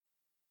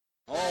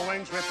All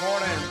wings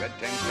report in. Red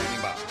 10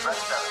 standing by. Red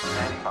 7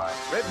 standing by.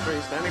 Red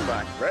 3 standing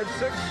by. Red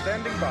 6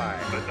 standing by.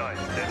 Red 9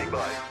 standing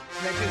by.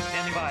 Red 2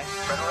 standing by.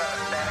 Red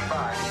 11 standing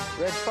by.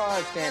 Red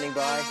 5 standing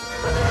by.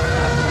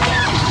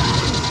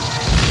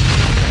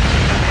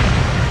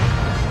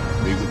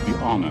 We would be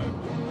honored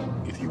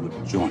if you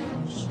would join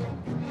us.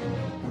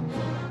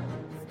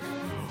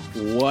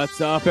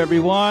 What's up,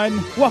 everyone?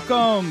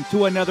 Welcome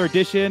to another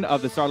edition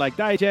of the Starlight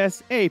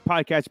Digest, a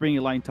podcast bringing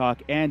you line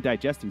talk and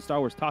digesting Star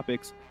Wars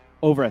topics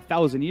over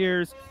 1,000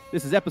 years.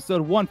 This is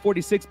episode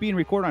 146, being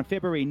recorded on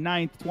February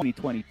 9th,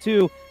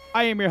 2022.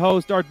 I am your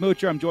host, Darth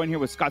Moocher. I'm joined here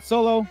with Scott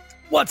Solo.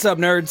 What's up,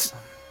 nerds?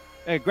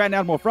 Grand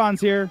Admiral Franz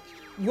here.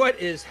 What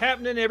is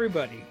happening,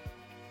 everybody?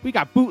 We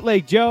got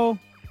Bootleg Joe.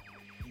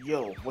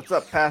 Yo, what's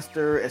up,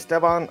 Pastor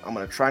Esteban? I'm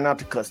going to try not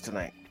to cuss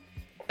tonight.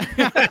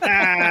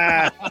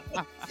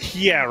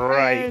 Yeah,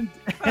 right.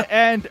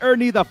 And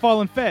Ernie the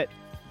Fallen Fett.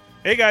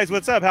 Hey, guys,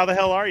 what's up? How the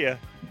hell are you?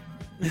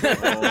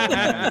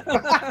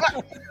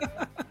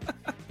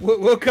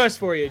 We'll cuss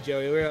for you,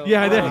 Joey.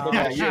 Yeah, you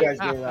guys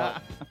do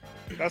that.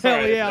 That's Hell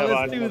all right. yeah, Come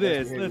let's on. do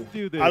this. Let's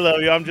do this. I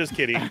love you. I'm just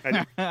kidding.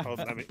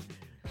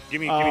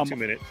 Give me 2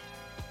 minutes.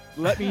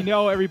 Let me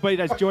know, everybody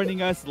that's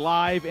joining us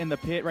live in the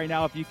pit right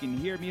now, if you can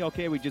hear me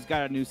okay. We just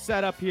got a new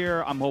setup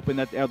here. I'm hoping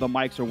that the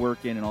mics are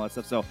working and all that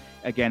stuff. So,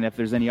 again, if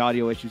there's any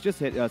audio issues, just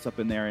hit us up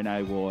in there and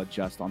I will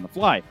adjust on the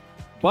fly.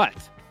 But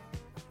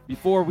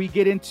before we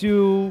get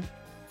into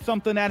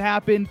something that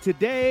happened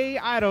today,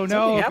 I don't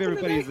know if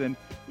everybody's in.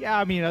 Yeah,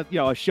 I mean,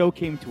 a show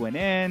came to an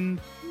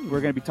end.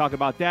 We're going to be talking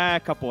about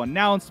that, a couple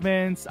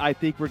announcements. I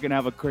think we're going to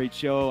have a great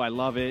show. I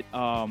love it.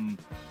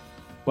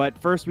 But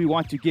first, we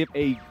want to give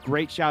a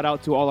great shout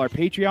out to all our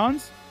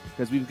Patreons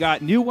because we've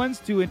got new ones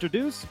to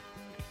introduce.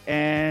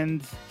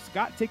 And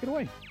Scott, take it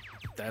away.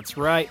 That's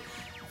right.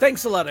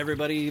 Thanks a lot,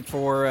 everybody,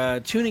 for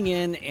tuning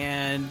in.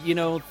 And,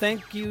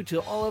 thank you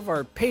to all of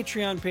our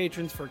Patreon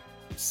patrons for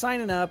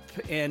signing up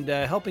and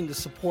helping to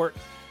support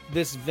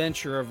this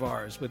venture of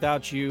ours.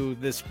 Without you,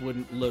 this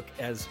wouldn't look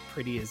as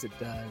pretty as it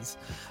does.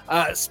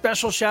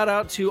 Special shout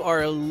out to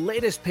our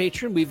latest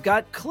patron. We've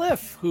got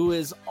Cliff, who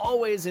is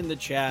always in the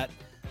chat,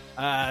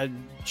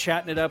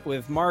 chatting it up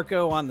with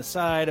Marco on the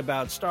side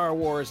about Star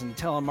Wars and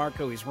telling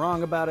Marco he's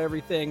wrong about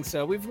everything.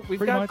 So we've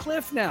got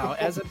Cliff now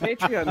as a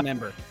Patreon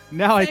member.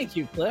 Thank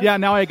you, Cliff. Yeah,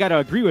 now I got to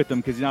agree with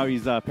him because now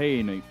he's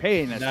paying us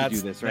to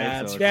do this,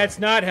 right? That's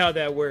not how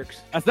that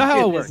works. That's not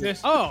how it works.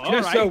 Just all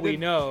right. so we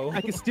know.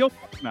 I can still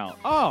fuck him out.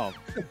 Oh,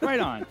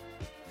 right on.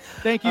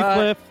 Thank you,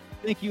 Cliff.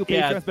 Thank you,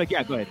 Patrons. But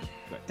yeah, go ahead.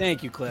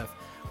 Thank you, Cliff.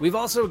 We've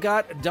also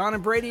got Don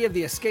and Brady of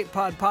the Escape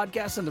Pod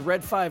podcast and the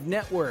Red 5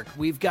 Network.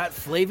 We've got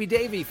Flavy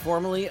Davy,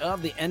 formerly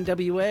of the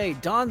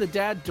NWA, Don the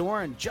Dad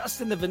Doran,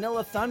 Justin the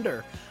Vanilla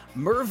Thunder,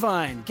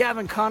 Mervine,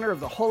 Gavin Connor of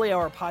the Holy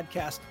Hour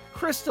podcast,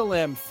 Crystal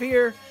M.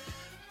 Fear,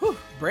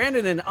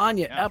 Brandon and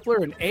Anya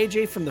Epler, and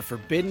AJ from the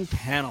Forbidden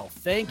Panel.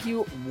 Thank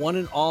you, one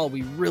and all.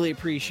 We really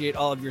appreciate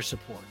all of your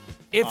support.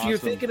 If you're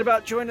thinking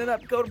about joining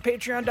up, go to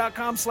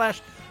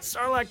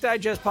patreon.com/Starlight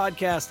Digest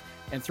Podcast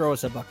and throw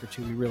us a buck or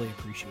two. We really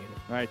appreciate it.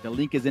 All right, the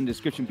link is in the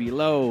description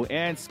below.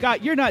 And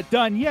Scott, you're not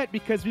done yet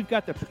because we've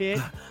got the pit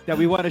that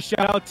we want to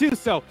shout out to.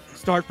 So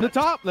start from the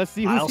top. Let's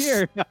see who's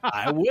here.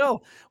 I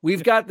will.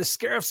 We've got the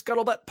Scarif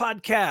Scuttlebutt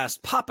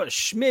podcast, Papa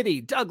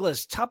Schmitty,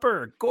 Douglas,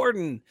 Tupper,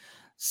 Gordon,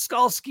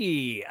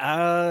 Skalski,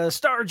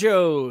 Star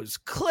Joes,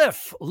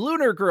 Cliff,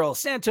 Lunar Girl,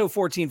 Santo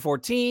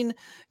 1414,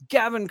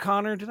 Gavin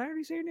Connor. Did I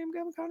already say your name,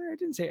 Gavin Connor? I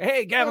didn't say it.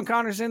 Hey, Gavin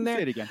Connor's in there.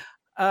 Say it again.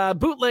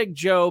 Bootleg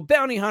Joe,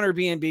 Bounty Hunter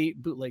BNB,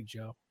 Bootleg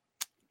Joe.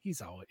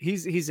 He's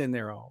in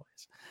there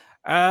always.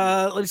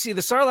 Let's see, the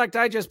Sarlacc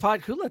Digest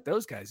pod. Who let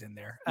those guys in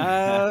there?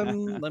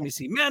 Let me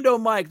see. Mando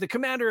Mike, the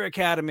Commander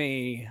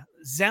Academy,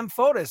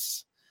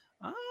 Zamphotis.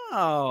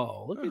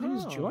 Oh, look at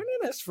who's joining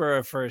us for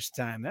our first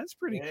time. That's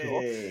pretty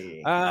cool.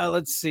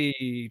 Let's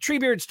see.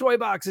 Treebeard's Toy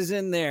Box is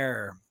in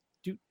there.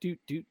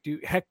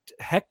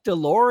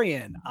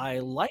 Hectolorian. I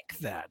like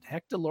that.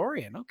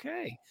 Hectolorian.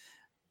 Okay.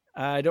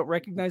 I don't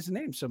recognize the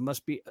name, so it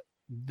must be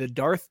the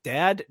Darth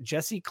Dad,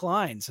 Jesse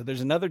Klein. So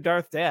there's another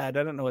Darth Dad.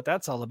 I don't know what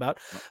that's all about.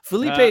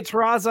 Felipe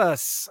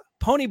Terrazas,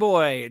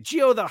 Ponyboy,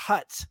 Geo the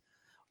Hutt.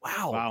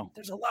 Wow.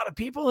 There's a lot of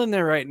people in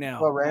there right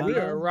now. Well, Randy, We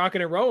are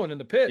rocking and rolling in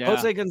the pit. Yeah.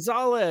 Jose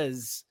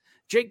Gonzalez,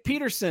 Jake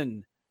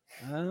Peterson.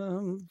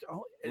 Love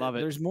it.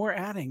 There's more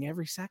adding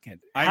every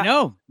second. I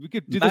know. We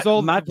could do this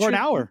all for an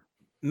hour.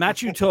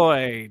 Machu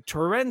Toy,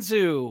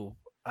 Torenzu.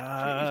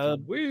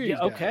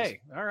 Okay.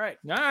 All right.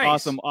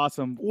 Nice.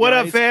 Awesome. What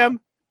guys. up,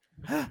 fam?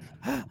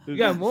 We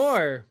got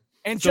more.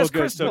 And So Just good,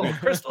 Crystal. so good.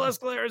 Crystal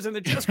Escalators and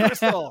the Just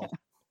Crystal.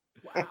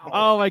 Wow.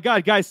 Oh my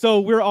God, guys.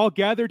 So we're all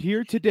gathered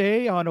here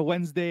today on a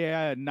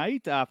Wednesday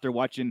night after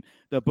watching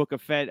the Book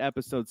of Fett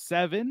episode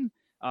 7.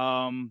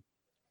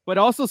 But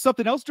also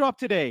something else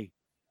dropped today,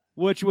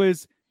 which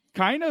was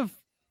kind of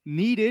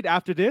needed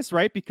after this,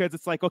 right? Because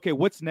it's like, okay,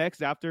 what's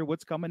next after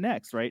what's coming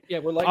next, right? Yeah,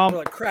 we're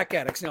like crack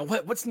addicts now.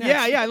 What's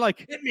next? Yeah,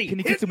 like, Hit me, can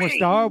you hit get some more me.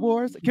 Star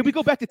Wars? Can we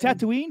go back to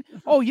Tatooine?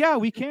 Oh, yeah,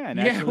 we can.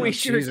 Yeah, actually. we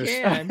sure Jesus.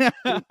 can.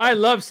 I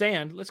love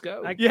sand. Let's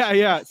go.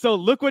 Yeah. So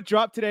look what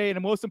dropped today, and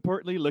most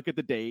importantly, look at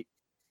the date.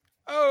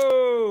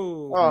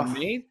 Oh,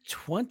 May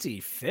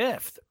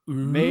 25th.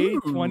 May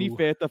Ooh.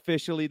 25th,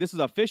 officially. This is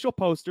an official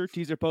poster,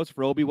 teaser poster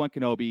for Obi-Wan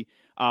Kenobi.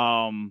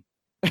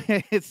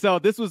 So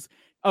this was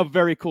a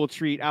very cool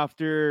treat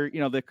after,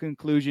 the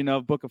conclusion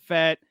of Book of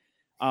Fett.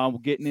 We're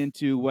getting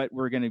into what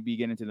we're going to be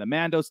getting into the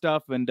Mando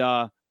stuff, and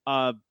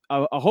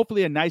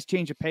hopefully a nice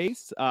change of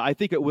pace. I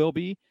think it will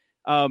be.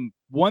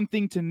 One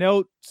thing to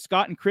note,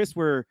 Scott and Chris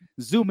were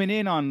zooming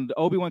in on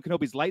Obi-Wan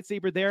Kenobi's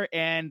lightsaber there,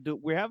 and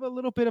we have a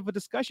little bit of a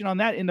discussion on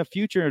that in the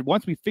future.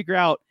 Once we figure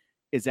out,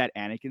 is that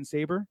Anakin's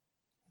saber?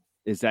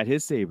 Is that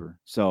his saber?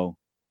 So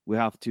we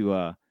have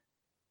to,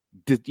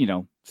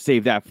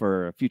 save that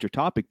for a future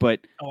topic. But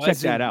check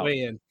that out.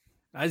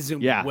 I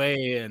zoomed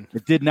way in.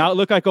 It did not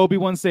look like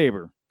Obi-Wan's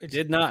saber. It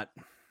did not.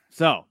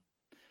 So,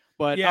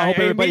 but Yeah, I hope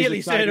I everybody's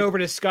immediately sent it excited. over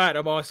to Scott.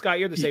 I'm all, Scott,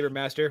 you're the saber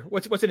master.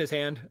 What's in his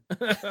hand?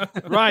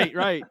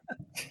 Right.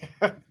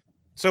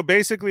 So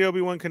basically,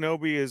 Obi-Wan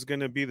Kenobi is going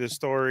to be the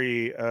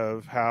story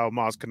of how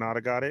Maz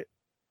Kanata got it.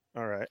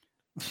 All right.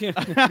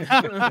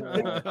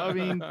 I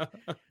mean,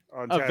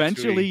 On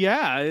eventually, Tatooine.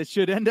 yeah, it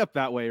should end up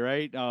that way,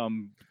 right?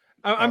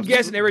 I'm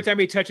guessing every time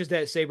he touches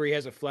that saber, he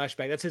has a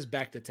flashback. That's his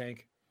back to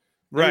tank.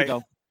 There Right. we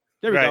go.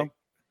 There we Right.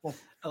 go.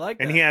 I like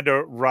that. And he had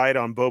to ride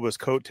on Boba's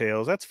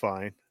coattails. That's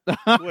fine.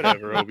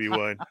 Whatever,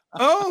 Obi-Wan.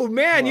 Oh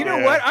man, you know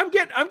Yeah. what? I'm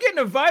getting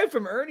a vibe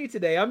from Ernie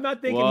today. I'm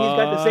not thinking he's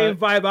got the same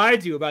vibe I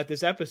do about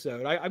this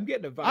episode. I'm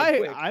getting a vibe.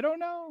 quick. I don't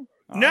know.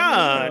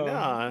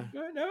 Nah.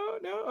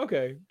 No.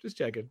 Okay, just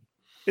checking.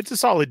 It's a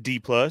solid D+,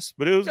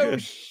 but it was No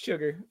good.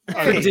 sugar.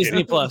 I For mean,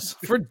 Disney Plus.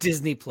 For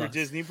Disney For Plus.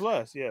 Disney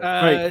Plus,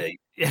 yeah.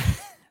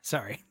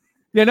 Sorry.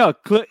 Yeah, no.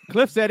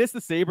 Cliff said it's the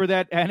saber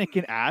that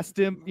Anakin asked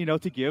him,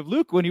 to give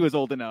Luke when he was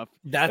old enough.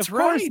 That's Of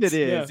course right. it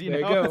is. Yeah, there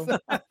you go.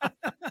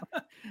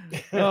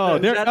 Oh,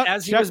 there. That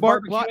as he check was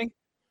mark, barbecuing?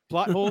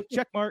 plot hole,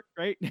 check mark,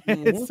 right?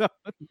 Mhm. So,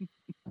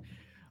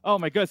 oh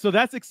my god, so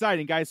that's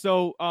exciting, guys.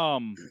 So,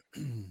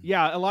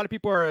 yeah, a lot of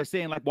people are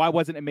saying like, why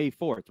wasn't it May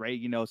 4th, right?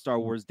 Star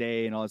Wars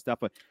Day and all that stuff.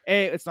 But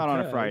it's not on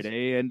a Because-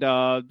 Friday, and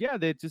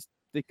they just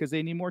because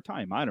they need more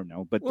time. I don't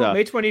know, but Well,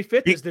 May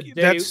 25th is the day.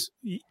 That's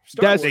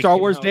that's Star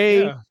Wars came out.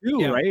 Day Yeah. too,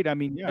 Yeah. right? I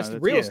mean, yeah, That's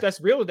that's- real. yeah.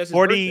 That's real. That's his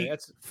 40 birthday.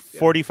 That's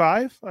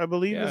 45, I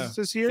believe, Yeah. is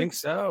this I year. think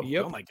so.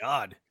 Yep. Oh my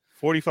God.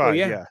 45, Oh,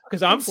 yeah.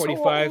 because I'm I'm so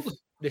 45 old.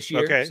 this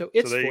year. Okay, So so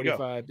it's there you go.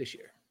 45 this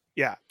year.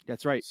 Yeah.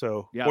 that's right.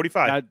 So Yeah,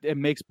 45. It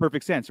makes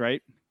perfect sense,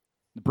 right?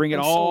 Bring it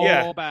I'm so- all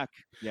Yeah. back.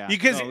 Yeah,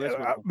 Because no, that's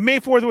really cool. May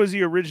 4th was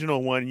the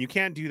original one. You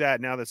can't do that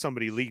now that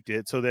somebody leaked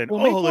it. So then,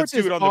 Well, May let's 4th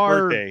is do it on the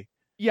our- birthday.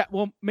 Yeah,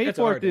 well, May That's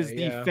our 4th is day,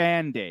 the yeah.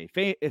 fan day,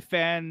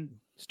 fan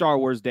Star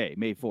Wars Day,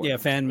 May 4th. Yeah,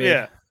 fan made.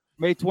 Yeah.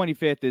 May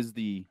 25th is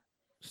the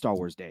Star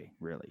Wars Day,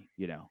 really,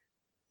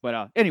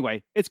 But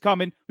anyway, it's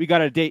coming. We got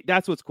a date.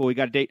 That's what's cool. We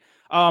got a date.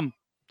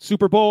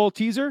 Super Bowl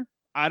teaser.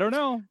 I don't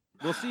know.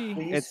 We'll see.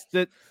 Please. It's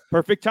the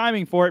perfect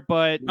timing for it,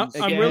 but I'm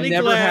again, really It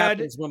never glad-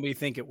 happens when we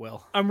think it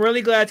will. I'm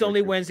really glad it's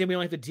only Wednesday. We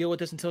don't have to deal with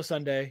this until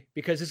Sunday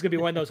because it's gonna be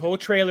one of those whole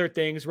trailer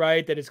things,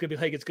 right? That it's gonna be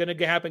like it's gonna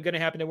happen,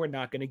 and we're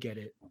not gonna get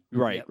it.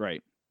 right,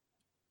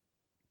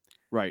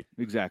 right,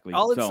 exactly.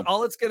 All it's So,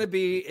 all it's gonna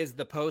be is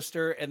the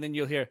poster, and then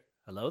you'll hear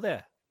 "Hello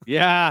there."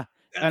 yeah,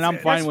 and I'm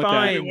it. fine That's with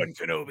fine. that. Obi-Wan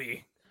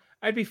Kenobi.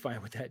 I'd be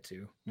fine with that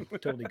too.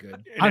 Totally good.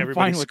 And I'm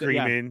everybody fine with it,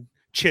 yeah. screaming,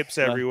 chips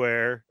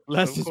everywhere.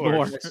 Less Of is more.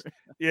 course.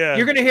 Yeah.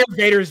 You're gonna hear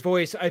Vader's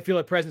voice. I feel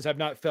a presence I've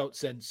not felt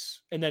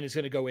since, and then it's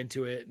gonna go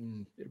into it,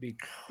 and it'll be.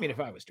 I mean, if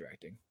I was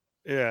directing,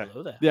 Yeah.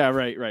 Hello there. Yeah,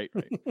 right.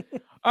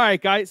 All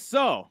right, guys.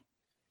 So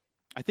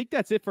I think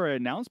that's it for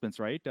announcements,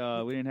 right?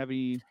 We didn't have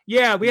any.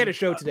 yeah, we had a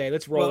show today.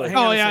 Let's roll. Well, it. hang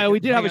on Oh, a yeah, second. we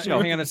did have a Hang show.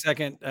 on- Hang on a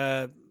second.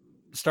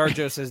 Star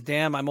Joe says,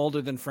 "Damn, I'm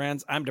older than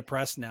friends. I'm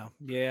depressed now."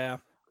 Yeah.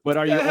 But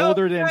are you the hell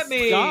older does than that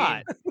mean?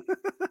 Scott?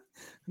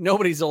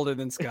 Nobody's older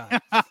than Scott.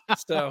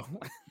 So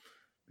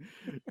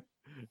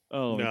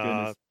Oh my Nah,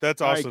 goodness.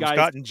 that's All right, awesome. guys.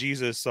 Scott and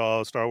Jesus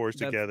saw Star Wars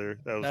That's- together.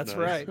 That was that's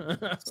nice.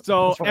 right.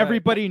 So That's right.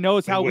 everybody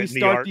knows And how we went in the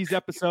start ark. these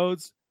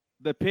episodes.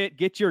 The Pit,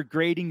 get your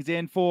gradings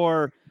in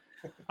for.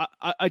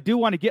 I do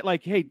want to get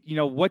like, hey,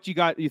 what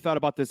you thought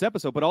about this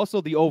episode, but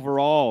also the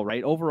overall,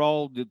 right?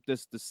 Overall, the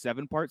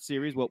 7-part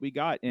series, what we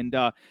got, and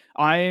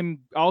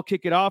I'll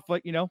kick it off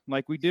like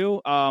we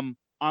do. I'm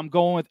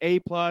going with A+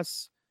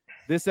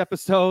 this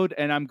episode,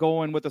 and I'm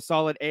going with a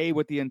solid A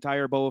with the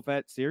entire Boba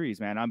Fett series,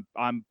 man.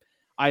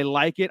 I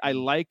like it. I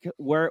like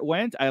where it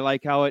went. I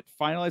like how it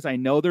finalized. I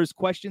know there's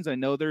questions. I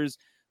know there's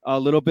a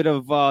little bit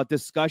of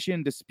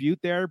dispute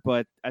there,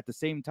 but at the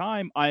same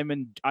time,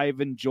 I've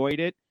enjoyed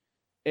it.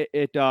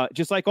 It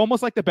just like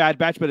almost like the Bad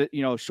Batch, but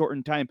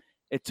shortened time.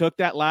 It took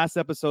that last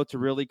episode to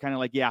really kind of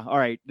like, yeah, all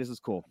right, this is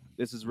cool.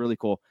 This is really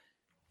cool.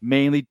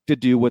 Mainly to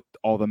do with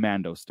all the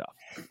Mando stuff,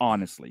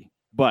 honestly.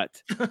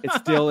 But it's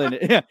still in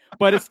it. Yeah,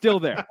 but it's still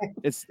there.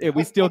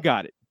 We still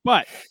got it.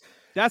 But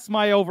that's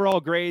my overall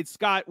grade.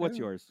 Scott, what's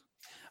yours?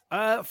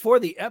 For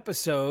the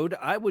episode,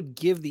 I would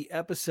give the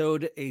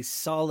episode a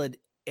solid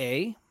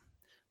A.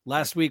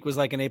 Last week was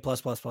like an A++++.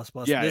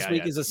 Yeah, This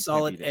week is a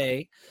solid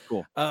A.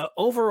 Cool.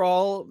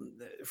 Overall,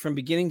 from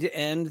beginning to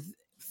end,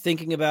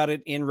 thinking about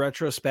it in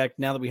retrospect,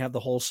 now that we have the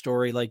whole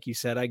story, like you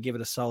said, I give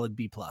it a solid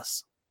B+.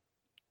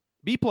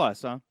 B+,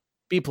 huh?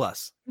 B+.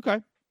 Okay.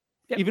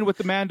 Yep. Even with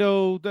the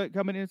Mando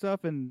coming in and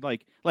stuff, and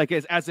like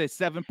as a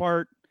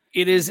 7-part.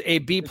 It is a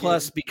B+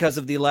 because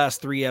of the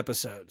last 3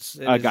 episodes.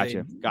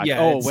 Gotcha. Yeah,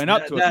 oh, it went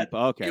up to a B+.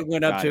 Okay. It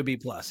went up to a B+.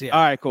 Yeah.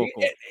 All right, cool.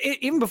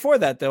 Even before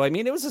that, though, I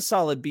mean, it was a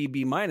solid B,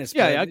 B-.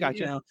 Yeah, I got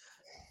you.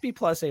 B+,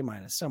 A-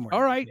 somewhere.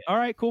 All right. All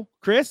right, cool.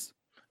 Chris?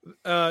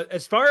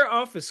 As far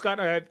off as Scott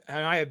and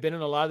I have been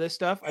in a lot of this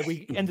stuff,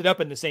 we ended up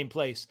in the same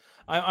place.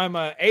 I'm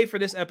a A for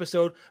this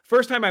episode.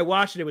 First time I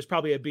watched it was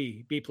probably a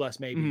B+,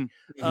 maybe.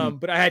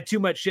 But I had too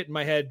much shit in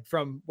my head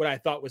from what I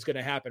thought was going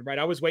to happen. Right,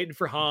 I was waiting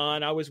for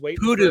Han. I was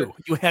waiting Voodoo.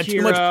 You had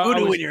too much Kira.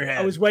 voodoo in your head.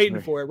 I was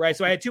waiting for it. Right,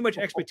 so I had too much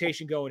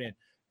expectation going in.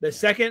 The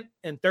second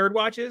and third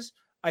watches,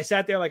 I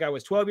sat there like I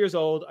was 12 years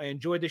old. I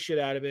enjoyed the shit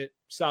out of it.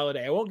 Solid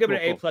A. I won't give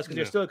it an A+ because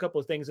there's still a couple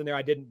of things in there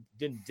I didn't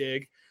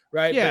dig.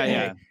 Right. Yeah, but,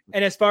 yeah.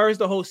 And as far as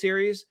the whole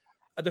series,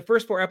 the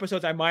first 4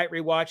 episodes, I might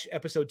rewatch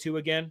episode 2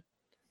 again,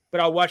 but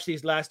I'll watch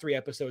these last 3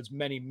 episodes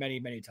many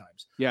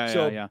times. Yeah.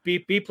 So yeah.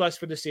 B+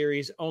 for the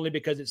series, only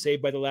because it's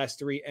saved by the last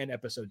 3 and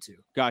episode 2.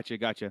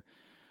 Gotcha.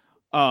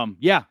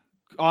 Yeah.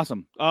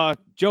 Awesome.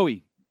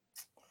 Joey.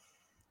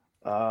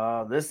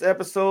 This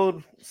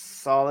episode,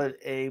 solid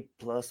A+++.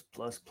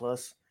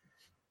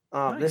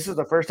 Nice. This is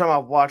the first time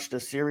I've watched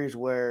a series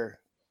where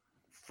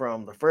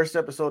from the first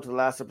episode to the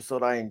last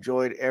episode, I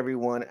enjoyed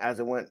everyone as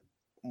it went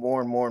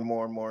more and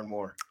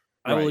more.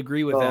 I will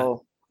agree with that,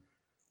 So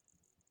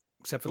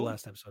except for the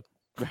last episode.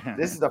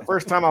 this is the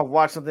first time I've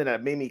watched something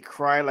that made me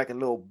cry like a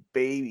little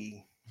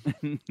baby.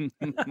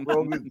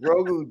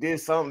 Grogu did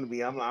something to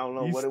me. I don't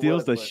know He what it was.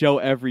 steals the show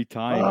every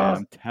time, man.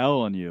 I'm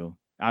telling you.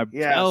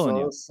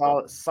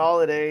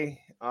 Solid A.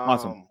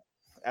 Awesome.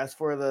 As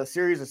for the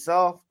series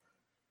itself,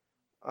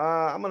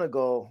 I'm gonna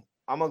go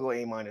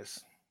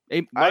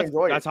A-. I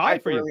enjoyed that's it. high I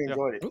for you. really Yeah.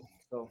 enjoyed it.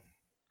 So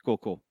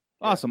Cool.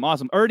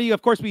 Awesome. Ernie,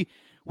 of course, we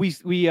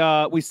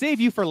save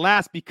you for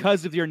last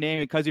because of your name,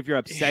 because of your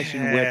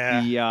obsession with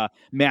the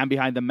man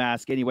behind the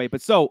mask. Anyway,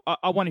 but so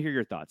I want to hear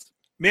your thoughts.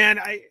 Man,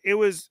 it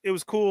was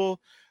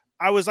cool.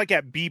 I was like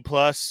at B+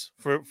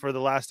 for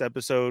the last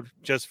episode,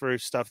 just for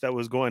stuff that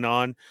was going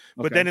on.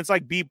 But then it's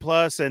like B+,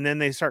 and then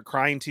they start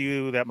crying to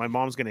you that my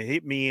mom's gonna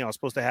hit me. I was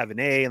supposed to have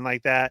an A and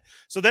like that.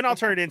 So then I'll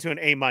turn it into an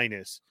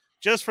A-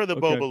 just for the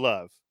Boba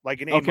love,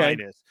 like an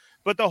A-.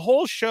 But the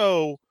whole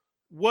show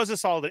was a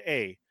solid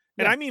A.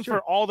 And I mean, for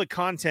all the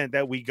content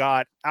that we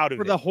got out of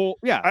it. For the whole,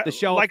 the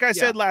show. Like I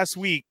said last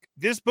week,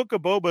 this Book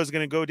of Boba is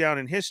going to go down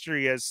in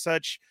history as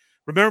such.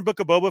 Remember Book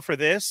of Boba for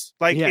this?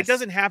 Like, it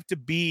doesn't have to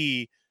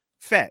be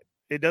Fett.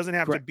 It doesn't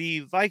have to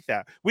be like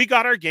that. We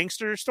got our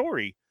gangster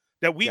story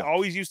that we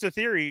always used to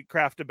theory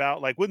craft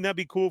about. Like, wouldn't that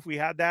be cool if we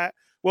had that?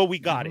 Well, we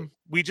got it.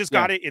 We just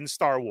got it in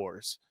Star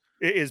Wars.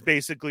 It is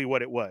basically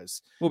what it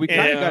was. Well, we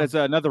kind of got as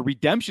another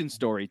redemption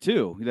story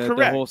too.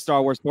 The whole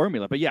Star Wars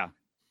formula, but yeah.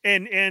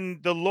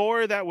 And the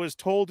lore that was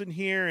told in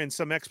here and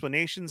some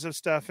explanations of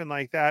stuff and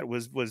like that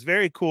was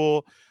very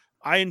cool.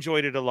 I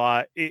enjoyed it a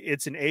lot.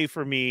 It's an A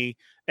for me,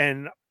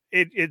 and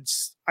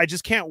it's I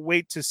just can't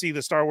wait to see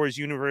the Star Wars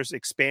universe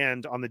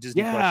expand on the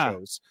Disney Plus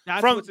shows.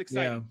 That's what's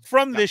exciting.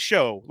 From this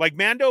show. Like,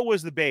 Mando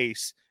was the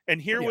base, and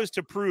here was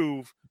to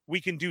prove we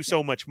can do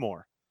so much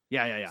more.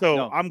 Yeah.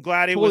 So I'm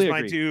glad it was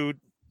my dude,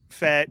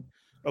 Fett.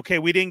 Okay,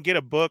 we didn't get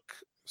a book,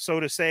 so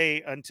to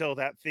say, until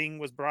that thing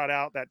was brought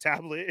out, that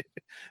tablet.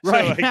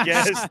 Right. So I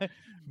guess,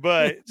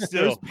 but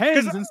still. There's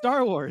pens in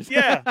Star Wars.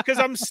 Yeah, because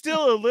I'm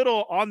still a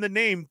little on the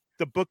name,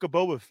 the Book of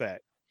Boba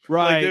Fett.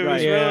 Right, like, it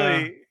was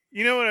really,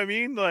 you know what I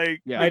mean?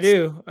 Like, I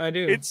do.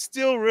 It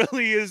still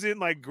really isn't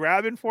like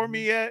grabbing for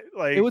me yet.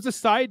 Like, it was a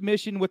side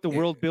mission with the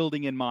world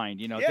building in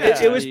mind. You know,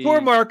 it was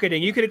poor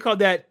marketing. You could have called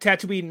that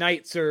Tatooine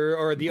Nights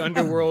or the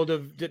underworld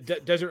of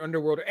Desert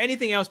Underworld or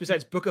anything else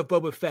besides Book of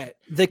Boba Fett.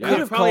 They could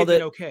have called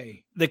it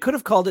okay. They could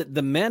have called it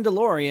The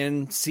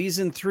Mandalorian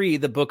Season 3,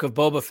 The Book of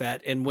Boba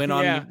Fett, and went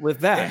on with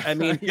that. I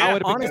mean,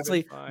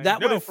 honestly,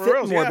 that would have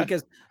fit more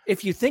because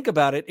if you think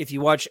about it, if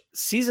you watch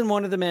Season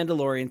 1 of The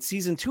Mandalorian,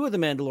 Season 2 of The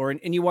Mandalorian,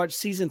 and you watch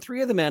Season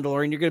 3 of The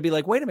Mandalorian, you're going to be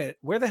like, wait a minute,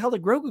 where the hell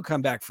did Grogu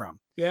come back from?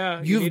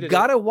 Yeah. You've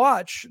got to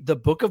watch The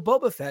Book of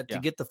Boba Fett to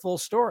get the full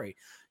story.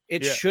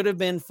 It should have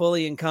been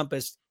fully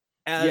encompassed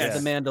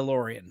as The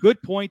Mandalorian.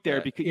 Good point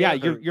there, because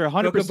you're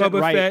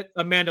 100% right. Fett,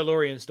 a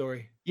Mandalorian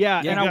story.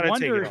 Yeah, and I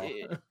wonder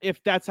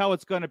if that's how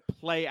it's going to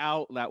play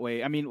out that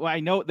way. I mean,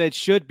 I know that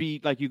should be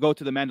like you go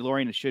to The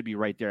Mandalorian, it should be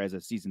right there as a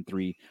season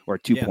 3 or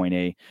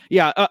 2.8.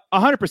 Yeah,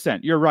 100%.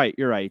 You're right.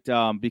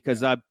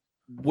 Because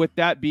with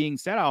that being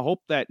said, I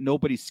hope that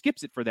nobody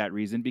skips it for that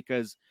reason,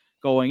 because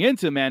going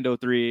into Mando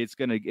 3, it's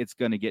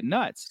gonna get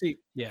nuts. See,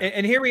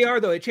 and here we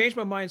are though. It changed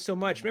my mind so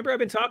much. Remember, I've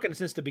been talking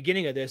since the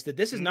beginning of this that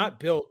this is not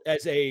built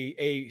as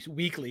a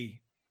weekly.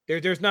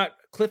 There's not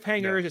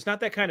cliffhangers. It's not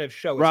that kind of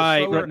show. It's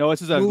right. No,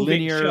 this is a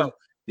linear show.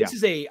 This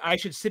is I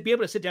should be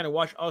able to sit down and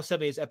watch all 7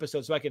 of these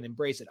episodes so I can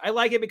embrace it. I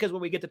like it because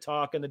when we get to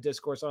talk and the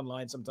discourse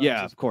online sometimes.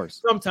 Yeah, of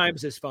course.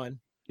 Sometimes is fun.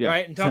 Yeah.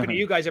 Right. And talking to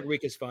you guys every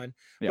week is fun.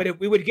 Yeah. But if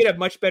we would get a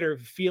much better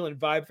feel and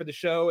vibe for the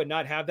show and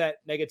not have that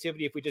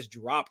negativity if we just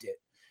dropped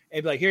it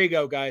and be like, here you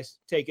go, guys,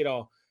 take it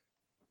all.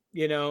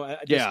 You know,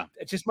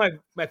 it's just my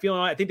feeling.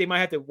 I think they might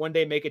have to one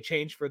day make a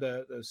change for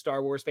the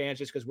Star Wars fans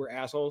just because we're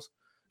assholes.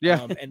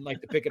 Yeah. And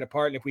like to pick it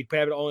apart. And if we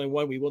have it all in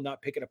one, we will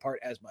not pick it apart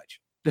as much.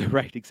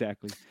 Right,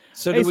 exactly.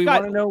 So Hey, do we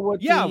Scott, want to know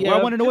what? Yeah, the,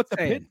 I want to know what the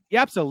saying? pit.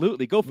 Yeah,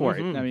 absolutely, go for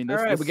it. I mean, all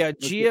right, we got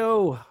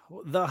Geo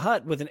the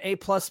Hut with an A++. I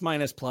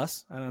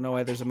don't know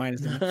why there's a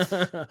minus. 2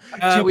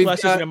 we've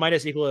pluses got- and a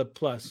minus equal a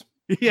plus.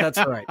 Yeah.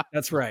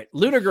 That's right.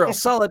 Lunar Girl,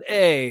 solid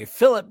A.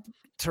 Philip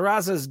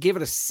Terrazas gave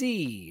it a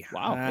C.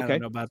 Wow, I okay.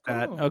 don't know about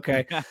that. Oh.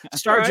 Okay.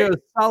 Star Joe,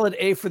 solid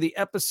A for the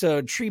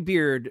episode.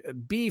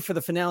 Treebeard, B for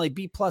the finale.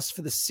 B+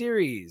 for the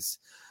series.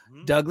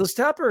 Douglas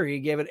Tupper, he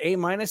gave it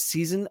A-,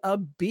 season a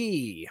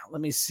B.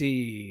 Let me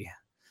see.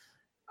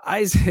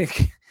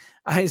 Isaac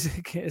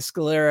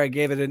Escalera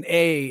gave it an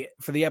A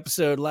for the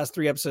episode. Last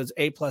 3 episodes,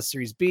 A+,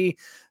 series B.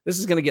 This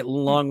is going to get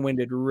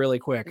long-winded really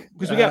quick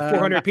Because we got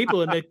 400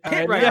 people in the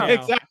pit right now.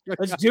 Exactly.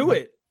 Let's do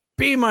it.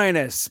 B-,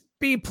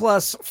 B+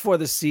 for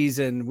the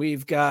season.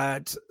 We've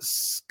got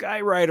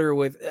Skyrider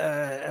with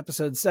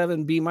episode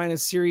 7, B-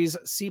 series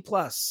C+.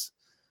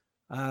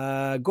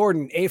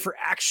 Gordon, A for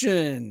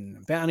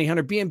action. Bounty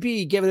Hunter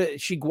B&B gave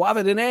it she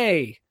guaved an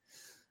A.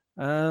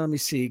 Let me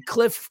see.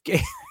 Cliff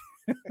gave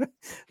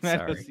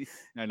sorry.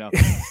 I know.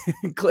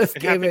 Cliff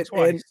gave it an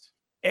twice.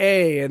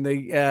 A and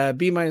the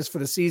B- for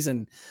the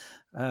season.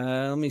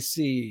 Let me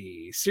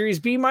see. Series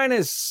B-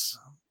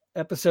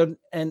 episode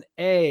an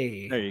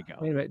A. There you go.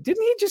 Wait a minute.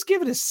 Didn't he just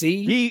give it a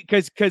C? He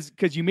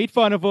because you made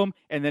fun of him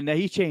and then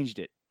he changed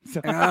it. So,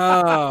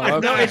 Oh,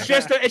 No, okay.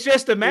 it's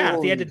just the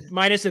math. He had to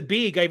minus a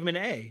B, gave him an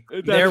A.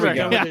 There we right.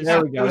 go. It was-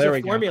 There we go. It was There a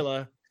we go.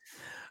 formula.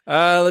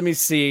 Let me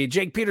see.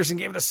 Jake Peterson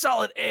gave it a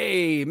solid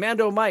A.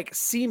 Mando Mike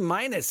C-,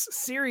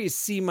 series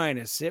C-. It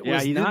Yeah,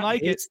 was he didn't not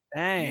like his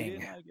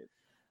it.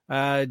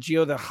 thing.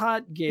 Geo the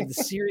Hot gave the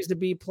series to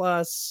B+.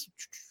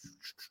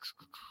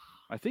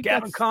 I think Gavin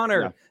that's-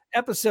 Connor,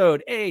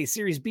 episode A,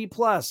 series B+.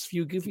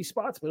 Few goofy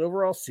spots, but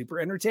overall super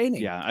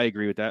entertaining. Yeah, I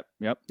agree with that.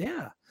 Yep.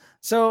 Yeah.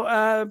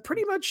 So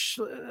pretty much,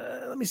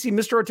 let me see.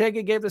 Mr.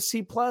 Ortega gave it a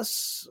C+.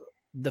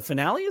 The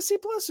finale a C+,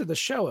 or the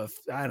show of,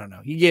 I don't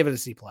know. He gave it a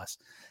C+.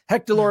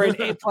 Hector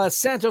DeLorean A+,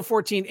 Santo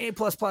 14 A++,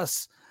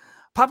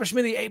 Papa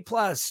Schmitty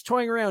A+,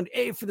 Toying Around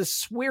A for the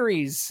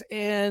Swearies,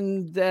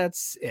 and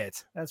that's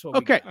it. That's what we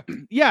Okay. got.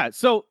 Yeah.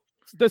 So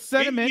the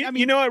sentiment.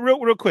 You know what?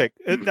 Real quick.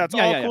 That's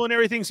Yeah, all yeah, cool and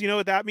everything. So you know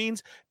what that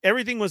means?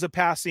 Everything was a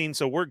pass scene,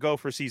 so we're go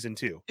for season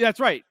 2. That's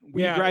right.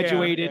 We Yeah,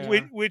 graduated.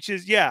 yeah. Which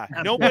is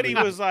nobody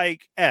was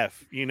like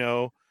F. You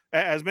know,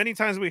 as many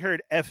times we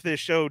heard F this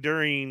show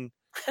during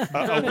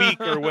a week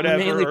or Mainly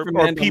whatever, or from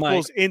Mando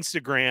people's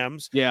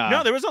Instagrams. Yeah.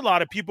 No, there was a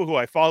lot of people who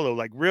I follow,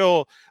 like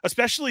real,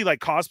 especially like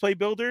cosplay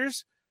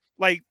builders.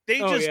 Like they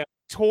just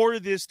tore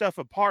this stuff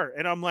apart,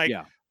 and I'm like,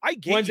 Yeah. I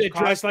get Ones you that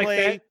dress like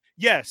cosplay. that?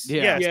 Yes,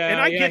 Yeah. yes, Yeah,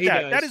 and I yeah, get he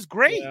that. That does. is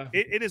great. Yeah.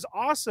 It is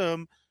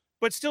awesome,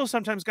 but still,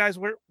 sometimes, guys,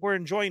 we're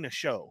enjoying a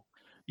show.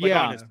 Like,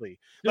 Yeah. honestly,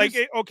 like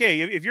There's-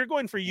 okay, if you're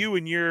going for you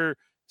and you're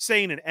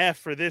saying an F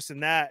for this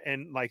and that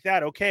and like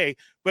that, okay.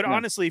 But Yeah.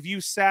 honestly, if you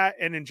sat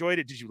and enjoyed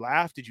it, did you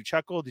laugh? Did you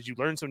chuckle? Did you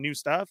learn some new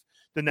stuff?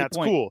 Then that's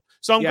point. cool.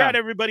 So I'm Yeah. glad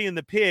everybody in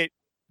the pit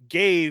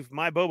gave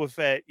my Boba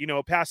Fett,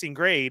 a passing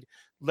grade.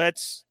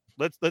 Let's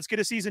get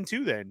a season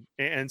 2 then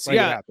and see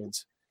Yeah. what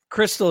happens.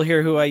 Crystal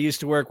here, who I used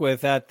to work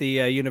with at the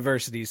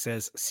university,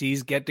 says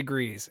C's get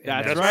degrees. And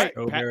That's That's right.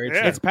 so Pa- very yeah.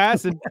 true. It's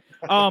passing.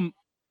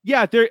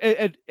 Yeah.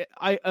 There.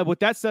 I with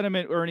that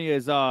sentiment, Ernie,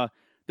 is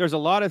there's a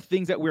lot of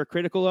things that we're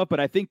critical of, but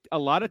I think a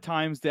lot of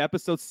times the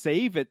episodes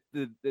save it.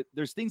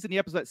 There's things in the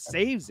episode that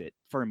saves it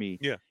for me.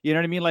 Yeah. You know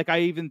what I mean? Like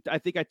I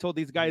think I told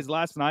these guys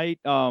last night,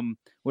 when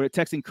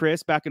texting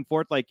Chris back and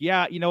forth, like,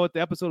 yeah, you know what,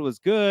 the episode was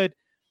good.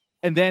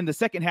 And then the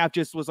second half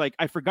just was like,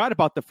 I forgot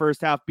about the first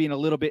half being a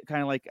little bit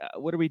kind of like,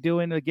 what are we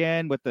doing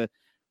again with the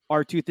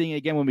R2 thing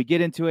again when we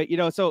get into it,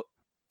 So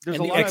there's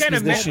And a the lot of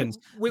exposition.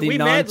 We the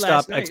met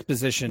last nonstop night.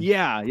 exposition.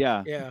 Yeah.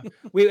 Yeah.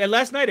 We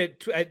last night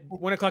at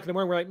 1 o'clock in the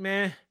morning, we're like,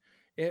 meh.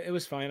 It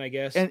was fine, I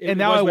guess. And It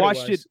now was I what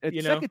watched was, it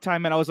a second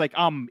time and I was like,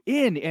 I'm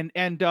in.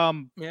 And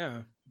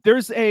Yeah.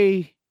 there's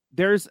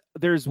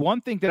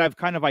one thing that I've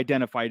kind of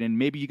identified, and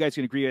maybe you guys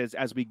can agree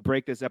as we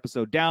break this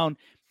episode down,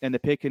 and the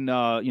pick can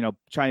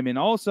chime in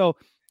also,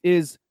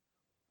 is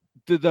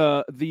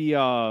the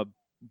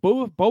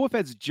Boba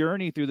Fett's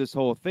journey through this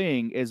whole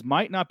thing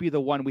might not be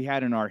the one we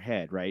had in our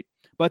head, right?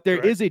 But there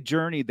is a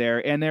journey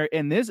there,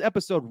 and this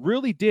episode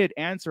really did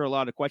answer a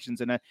lot of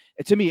questions, and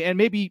to me, and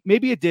maybe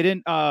it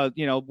didn't.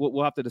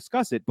 We'll have to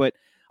discuss it, but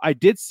I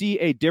did see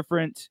a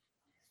different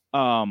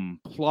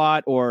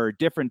plot or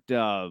different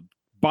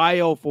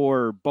bio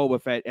for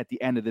Boba Fett at the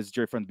end of this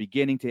journey from the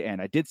beginning to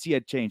end. I did see a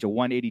change, a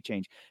 180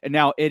 change, and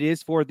now it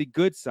is for the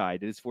good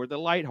side. It is for the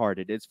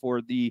lighthearted. It's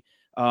for the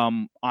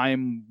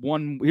I'm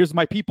one. Here's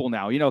my people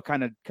now.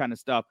 Kind of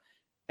stuff.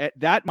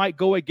 That might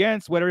go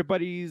against what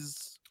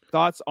everybody's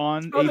thoughts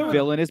on Oh, a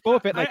villain as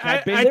Boba Fett? Like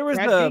Cad Bane,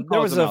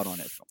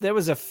 there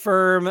was a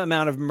firm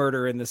amount of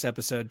murder in this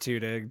episode too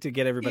to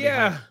get everybody.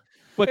 Yeah. hyped.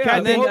 but Yeah, Cad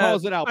and Bane then,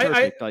 calls it out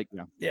perfect.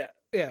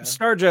 Yeah.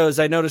 Star Joe's.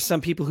 I noticed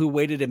some people who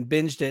waited and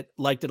binged it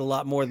liked it a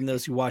lot more than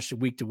those who watched it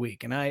week to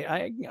week, and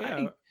I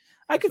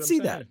could see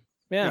that.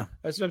 Yeah.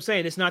 That's what I'm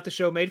saying. It's not the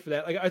show made for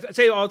that. Like I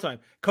say all the time,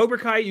 Cobra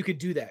Kai, you could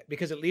do that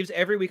because it leaves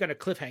every week on a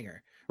cliffhanger,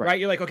 right?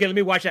 You're like, okay, let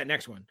me watch that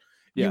next one.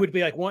 Yeah. You would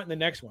be like wanting the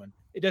next one.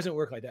 It doesn't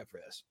work like that for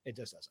this. It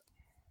just doesn't.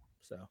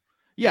 So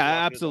Yeah,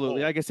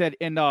 absolutely. Like I said,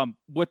 and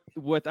what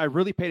I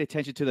really paid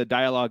attention to the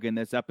dialogue in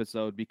this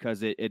episode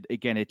because it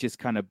just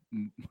kind of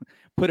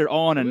put it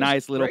all in a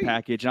nice little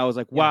package. And I was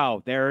like,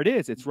 wow, there it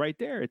is. It's right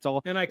there. It's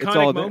all and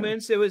iconic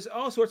moments. It was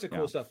all sorts of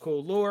cool stuff,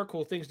 cool lore,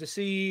 cool things to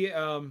see.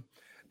 A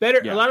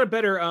lot of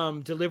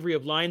better delivery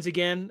of lines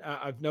again.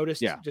 I've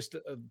noticed just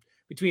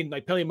between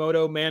like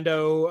Pelimoto,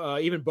 Mando,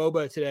 even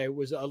Boba today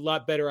was a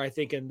lot better, I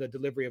think, in the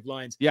delivery of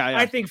lines. Yeah.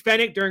 I think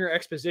Fennec during her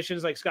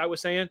expositions, like Scott was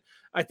saying,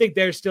 I think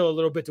there's still a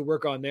little bit to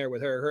work on there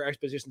with her. Her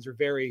expositions are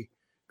very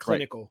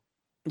clinical.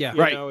 Yeah.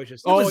 You know, it's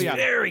just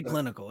very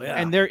clinical. Yeah.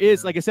 And there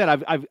is, like I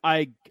said,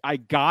 I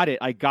got it.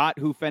 I got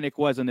who Fennec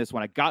was in this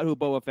one. I got who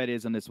Boba Fett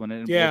is in this one.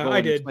 And I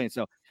did. Explain.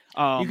 So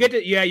you get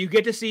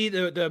to see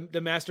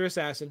the master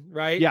assassin,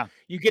 right? Yeah.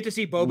 You get to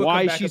see Boba why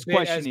come back she's a bit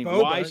questioning as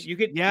Boba. why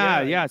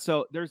she,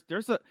 So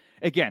there's a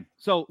again.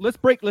 So let's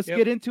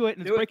get into it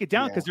and let's break it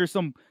down because there's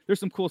some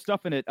cool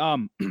stuff in it.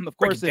 Of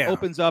course, it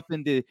opens up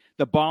in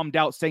the bombed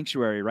out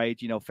sanctuary,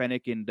 right? You know,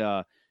 Fennec and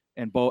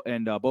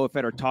Boba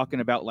Fett are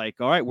talking about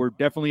like, all right, we're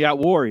definitely at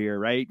war here,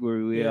 right?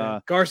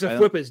 Garza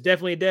Fwip is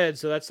definitely dead,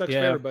 so that sucks for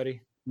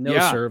everybody. No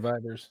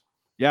survivors.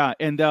 Yeah,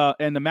 and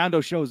the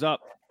Mando shows up.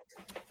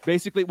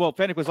 Basically, well,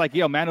 Fennec was like,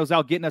 yo, Mando's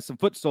out getting us some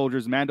foot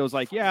soldiers. Mando's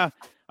like, yeah,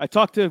 I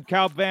talked to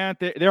Cal Vanth.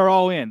 They're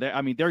all in.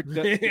 They're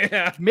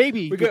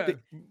maybe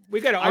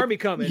we got an army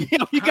coming.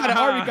 Yeah, we got an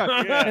army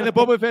coming. And the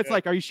Boba Fett's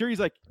like, are you sure? He's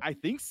like, I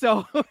think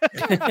so.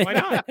 Why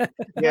not?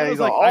 Yeah, he's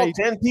like, all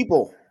 10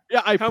 people.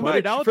 Yeah, I How put much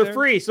it out for there.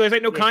 free? So there's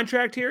like no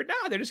contract here. No,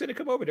 they're just gonna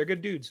come over. They're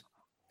good dudes.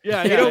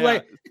 Yeah,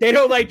 they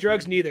don't like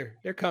drugs neither.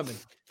 They're coming.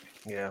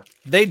 Yeah,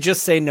 they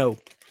just say no.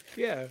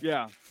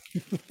 Yeah.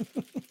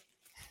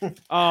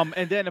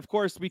 And then of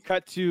course we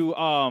cut to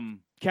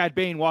Cad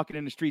Bane walking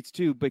in the streets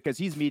too because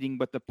he's meeting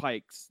with the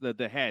Pikes,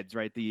 the heads,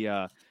 right?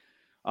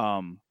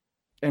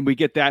 And we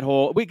get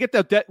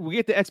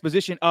the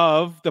exposition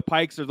of the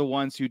Pikes are the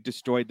ones who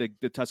destroyed the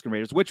Tusken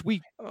Raiders, which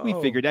we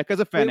figured that because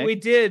of Fennec. We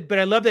did, but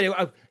I love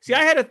that. See,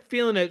 I had a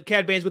feeling that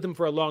Cad Bane's with them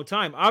for a long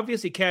time.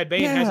 Obviously, Cad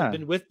Bane hasn't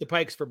been with the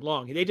Pikes for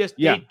long. They just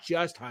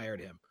hired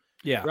him.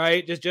 Yeah,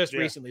 right. Just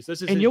recently. So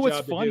this is his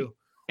job to do.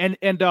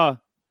 And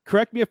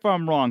correct me if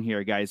I'm wrong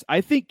here, guys. I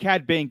think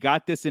Cad Bane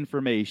got this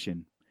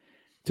information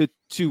to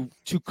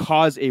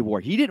cause a war.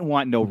 He didn't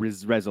want no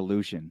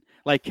resolution.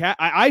 Like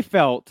I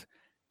felt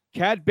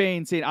Cad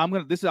Bane saying, "I'm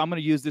gonna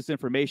use this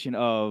information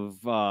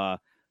of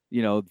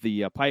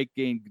the Pike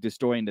gang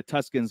destroying the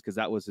Tuskens because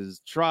that was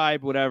his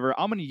tribe, whatever.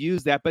 I'm gonna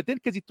use that." But then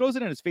because he throws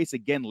it in his face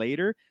again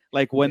later,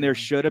 like when there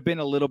should have been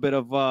a little bit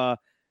of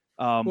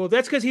well,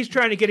 that's because he's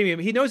trying to get him.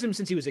 He knows him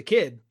since he was a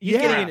kid. He's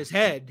getting in his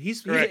head.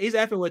 He's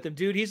effing with him,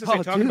 dude. He's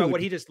just talking about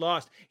what he just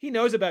lost. He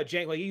knows about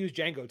Django. Like he used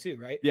Django too,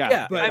 right?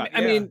 Yeah. But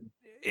I mean,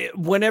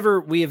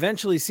 whenever we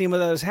eventually see him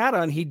without his hat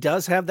on, he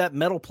does have that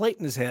metal plate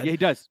in his head. Yeah, he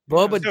does.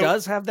 Boba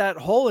does have that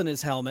hole in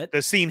his helmet.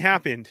 The scene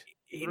happened.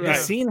 The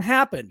scene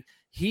happened.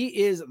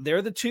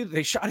 They're the two.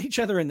 They shot each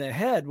other in the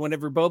head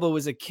whenever Boba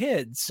was a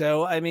kid.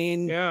 So I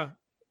mean,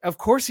 of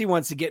course he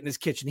wants to get in his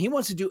kitchen. He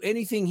wants to do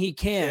anything he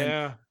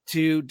can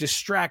to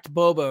distract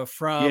Boba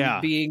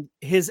from being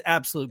his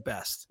absolute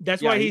best.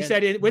 That's why he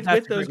said with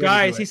those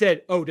guys, he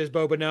said, "Oh, does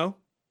Boba know?"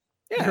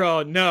 Yeah. They're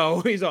all,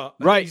 no. He's all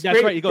right. He's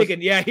that's right. He goes,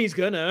 thinking, yeah, he's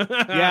gonna.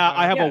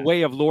 I have a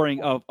way of luring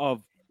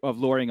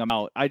him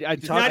out. I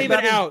just not even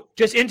out,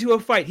 just into a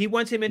fight. He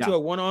wants him into a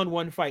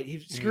one-on-one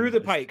fight. Screw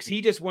the Pikes.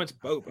 He just wants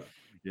Boba.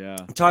 Yeah.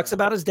 He talks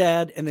about his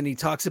dad, and then he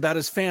talks about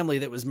his family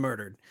that was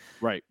murdered.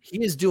 Right.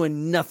 He is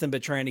doing nothing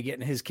but trying to get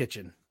in his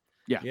kitchen.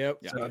 Yeah. Yep.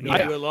 Yeah. So he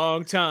do a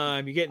long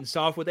time. You're getting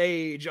soft with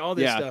age. All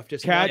this stuff.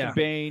 Just Cad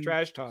Bane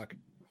trash talk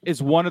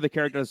is one of the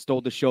characters that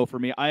stole the show for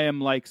me. I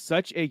am like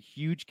such a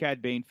huge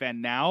Cad Bane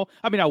fan now.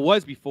 I mean, I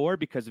was before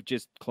because of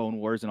just Clone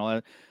Wars and all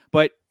that.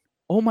 But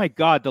oh my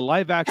God, the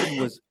live action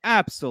was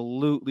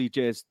absolutely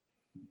just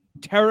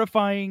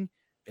terrifying.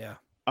 Yeah.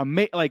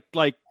 Like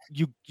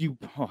you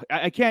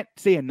I can't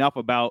say enough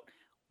about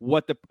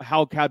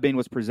how Cad Bane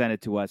was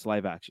presented to us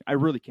live action. I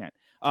really can't.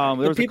 There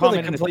was people a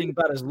comment that complain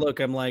about his look.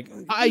 I'm like,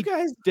 I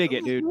guys dig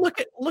it, dude.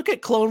 Look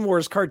at Clone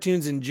Wars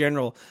cartoons in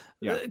general.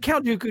 Yeah.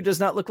 Count Dooku does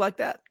not look like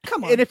that.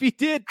 Come on. And if he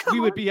did, we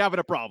would be having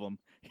a problem.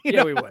 We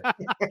would.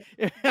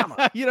 Come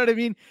on. You know what I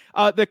mean?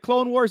 The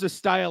Clone Wars is a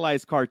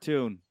stylized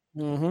cartoon.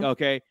 Mm-hmm.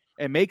 Okay,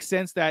 it makes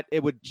sense that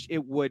it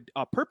would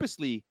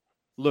purposely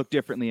look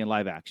differently in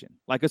live action,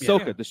 like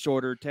Ahsoka, the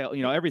shorter tail.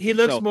 Everything. He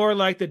looks more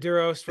like the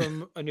Duros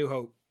from A New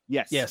Hope.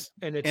 Yes,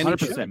 and it's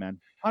 100%, man,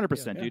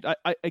 100%, dude.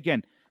 I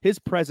again, his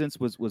presence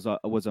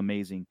was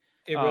amazing.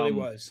 It really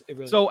was. It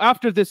really. So was.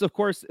 after this, of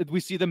course, we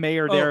see the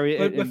mayor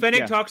there. But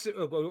Fennec talks.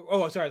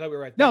 Oh, sorry, I thought we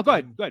were right. No, go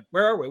ahead. Go ahead.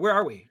 Where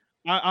are we?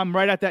 I'm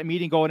right at that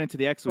meeting going into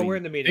the X-Wing. Oh, we're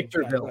in the meeting.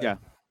 Victorville. Yeah.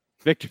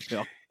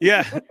 Victorville.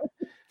 Yeah.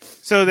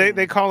 So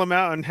they call him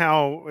out on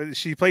how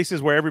she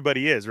places where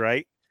everybody is,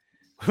 right?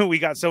 We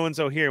got so and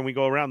so here, and we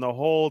go around the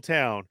whole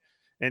town,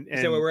 and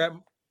Is that where we're at?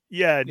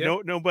 yeah,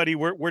 Yep. nobody.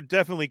 We're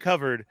definitely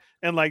covered,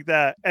 and like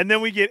that, and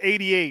then we get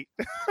 88.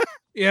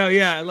 Yeah,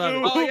 I love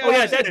it. Oh, Oh,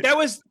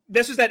 yeah,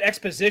 this was that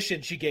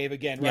exposition she gave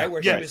again, right? Yeah.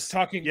 Where Yes. she was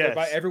talking Yes.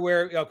 about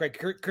everywhere. Okay,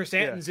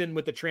 Chrysanthemum's in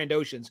with the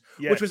Trandoshans,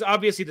 Yes. which was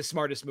obviously the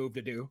smartest move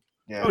to do.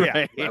 Yeah. Oh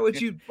yeah,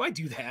 Why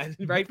do that?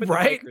 Right? Put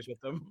Right. the bikers with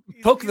them.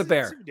 Poke the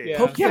bear. Yeah,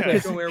 Poke the yeah. bear.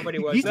 Where everybody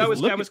was. He's That just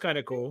was looking- kind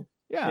of cool.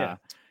 Yeah. Yeah.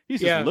 He's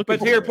just Yeah, looking but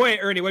to your for it. point,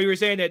 Ernie, what you were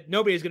saying that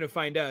nobody's going to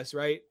find us,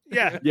 right?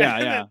 yeah, Yeah,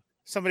 And then yeah.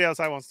 somebody else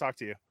I want to talk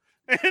to you.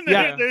 And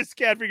Yeah. there's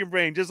Cat Freaking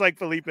Brain, just like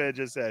Felipe had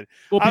just said.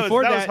 Well, that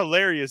before was that,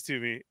 hilarious to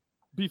me.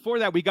 before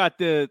that, we got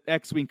the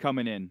X-Wing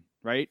coming in,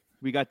 right?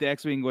 We got the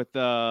X-Wing with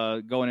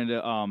going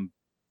into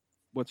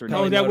what's her name?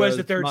 Oh, that was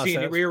the Pelimoto's third scene.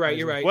 Masa. You're right.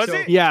 You're right. Was So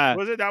it? Yeah.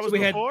 Was it? That so was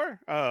we had- before.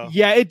 Oh,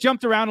 Yeah, it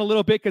jumped around a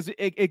little bit because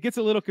it gets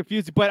a little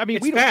confusing. But I mean,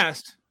 it's we don't.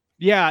 fast.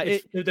 Yeah,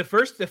 It's, the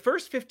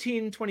first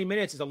 15, 20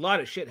 minutes is a lot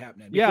of shit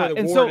happening. Yeah, Before the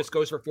and war so- just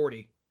goes for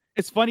 40.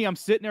 it's funny. I'm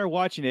sitting there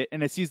watching it,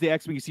 and it sees the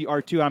X-Wing. You see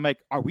R2. I'm like,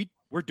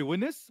 we're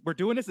doing this? We're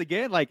doing this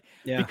again? Like,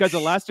 Yeah. because the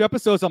last two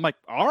episodes, I'm like,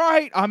 all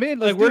right, I'm in.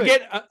 Let's Like we're do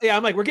it. getting,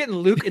 I'm like, we're getting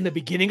Luke in the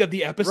beginning of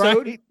the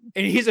episode, Right?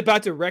 and he's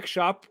about to wreck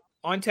shop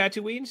on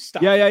Tatooine.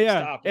 Stop.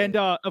 Yeah. Stop it. And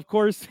of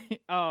course,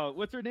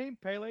 what's her name?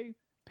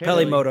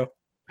 Pelimoto.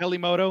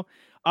 Pelimoto.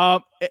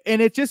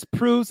 And it just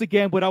proves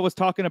again what I was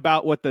talking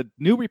about with the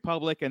New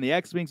Republic and the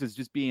X-Wings is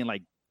just being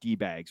like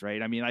D-bags,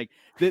 right? I mean, like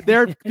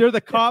they're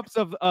the cops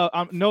of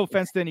no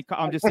offense to any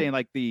I'm just saying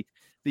like the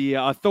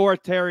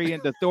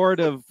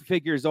authoritative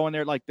figures on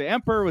there. Like the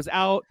Emperor was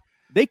out,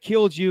 they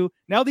killed you.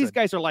 Now these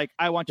guys are like,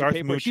 I want your Darth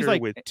paper. She's Moocher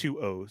like, with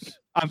 2 O's.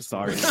 I'm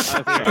sorry.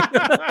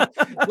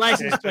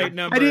 License plate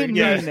number. I didn't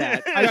yes. mean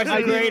that. That's I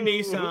a gray didn't-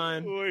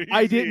 Nissan.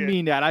 I didn't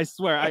mean that. I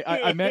swear.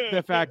 I meant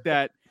the fact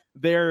that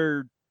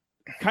they're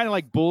kind of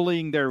like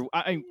bullying their.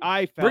 I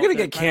felt We're gonna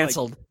they're get kinda, like,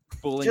 bullying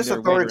bullying Just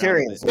their way around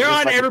authoritarians. it. They're Just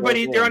on like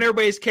everybody. the They're on War.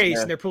 everybody's case,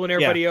 Yeah. and they're pulling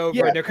everybody over.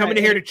 Yeah. And they're coming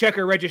in here to check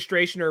her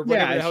registration or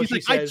whatever Yeah, the hell she's she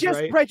like, says. I just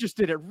right?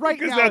 registered it right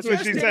Because now. that's what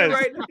just she did it says.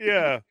 right-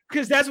 Yeah.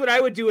 Because that's what I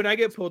would do when I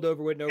get pulled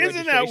over with no Isn't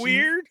that registration.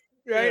 weird?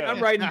 Right? Yeah. I'm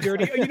riding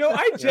dirty. You know,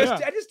 I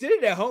just did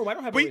it at home. I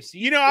don't have a But receipt.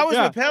 you know, I was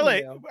Yeah. with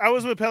Pele. Yeah. I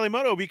was with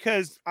Pelimoto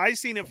because I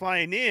seen it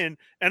flying in,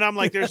 and I'm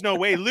like, "There's no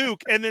way,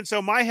 Luke." And then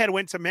so my head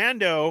went to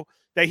Mando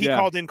that he Yeah.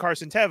 called in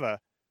Carson Teva.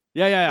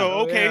 Yeah. So Oh,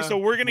 okay, yeah. so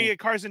we're gonna get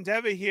Carson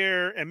Teva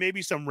here, and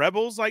maybe some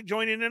rebels like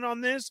joining in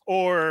on this,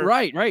 or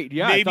Right.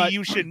 Yeah. I maybe thought-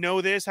 you should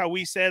know this. How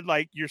we said,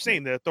 like you're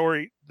saying, the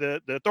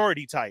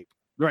authority type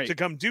right. to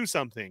come do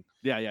something.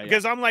 Yeah.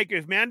 Because I'm like,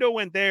 if Mando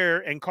went there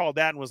and called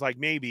that and was like,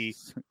 maybe,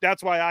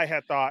 that's why I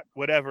had thought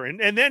whatever.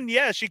 And then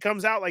yeah, she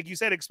comes out like you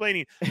said,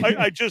 explaining,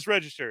 I just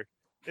registered.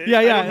 Yeah.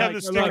 I don't have like,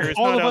 the sticker. It's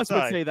all not of us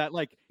outside. would say that.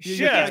 Like, you Yeah.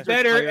 get Gets extra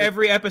better tired.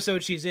 every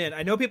episode she's in.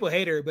 I know people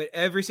hate her, but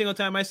every single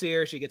time I see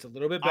her, she gets a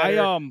little bit better.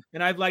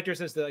 And I've liked her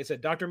since like I said,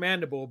 Dr.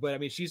 Mandible. But I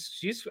mean,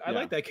 she's I Yeah.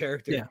 like that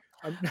character. Yeah.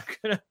 I'm not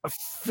gonna.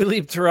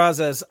 Philippe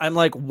Terrazas, I'm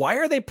like, why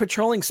are they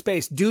patrolling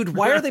space? Dude,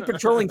 why are they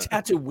patrolling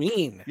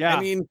Tatooine? Yeah. I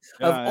mean,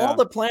 Yeah, of yeah. all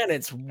the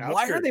planets, why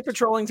are they Outskirts.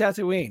 patrolling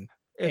Tatooine?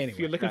 If Anyway,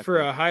 you're looking that's for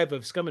right. a hive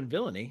of scum and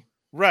villainy,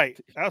 Right.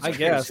 That's I what it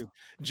guess. is.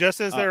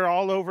 Just as they're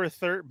all over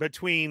third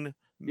between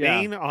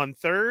Yeah. Maine on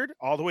third,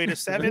 all the way to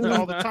seventh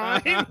all the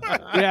time.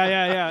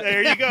 Yeah.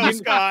 There you go,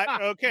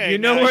 Scott. Okay. you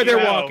know now where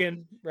they're know.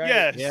 walking, right?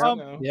 Yes. Yeah, Um,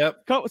 I know.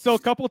 Yep. So a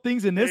couple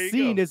things in There this you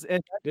scene go. is This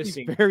actually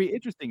scene. very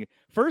interesting.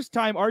 First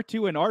time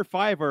R2 and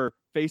R5 are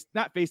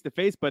not face to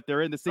face, but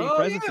they're in the same Oh,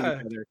 presence yeah. of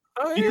each other.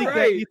 Oh, You you're think right.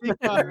 that? You think?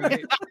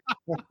 Right.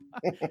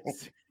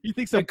 You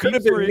think some It could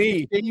have peeps been were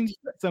me. exchanged?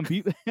 Some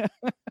people.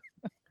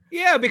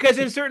 Yeah, because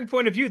in a certain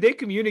point of view, they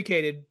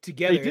communicated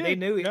together. They, did,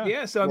 knew it. yeah.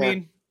 Yeah. So I Yeah.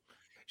 mean,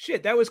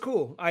 shit, that was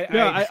cool.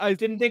 Yeah, I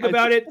didn't think I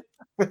about it.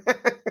 As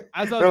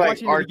I was They're like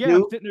watching it again,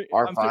 I'm R2, sitting there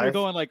R5.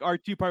 going like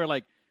R2 probably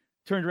like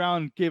turned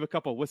around, gave a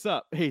couple, "What's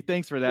up? Hey,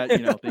 thanks for that."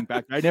 Thing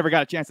back. I never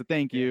got a chance to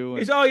thank you.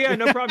 He's oh yeah,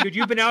 no problem, dude.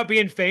 You've been out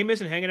being famous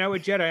and hanging out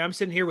with Jedi. I'm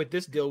sitting here with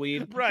this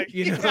dillweed. Right.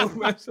 You know.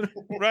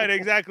 Right,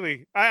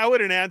 exactly. I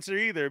wouldn't answer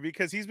either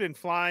because he's been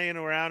flying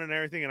around and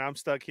everything, and I'm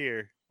stuck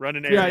here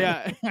running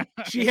errands. Yeah.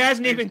 She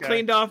hasn't Thanks, even guy.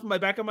 cleaned off my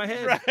back of my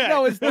head. Right.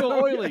 No, it's still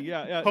oily.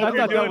 Yeah. Hope I you're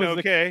thought that doing was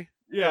okay.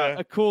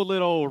 a cool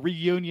little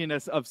reunion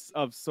of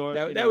sort.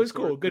 That was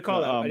cool. Good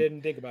call out. I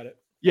didn't think about it.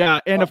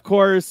 Yeah, and of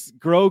course,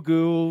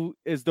 Grogu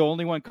is the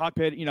only one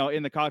cockpit,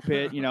 in the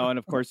cockpit, and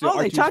of course, Oh,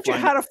 they R2's taught you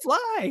flying. how to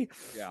fly.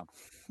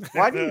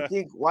 Why do you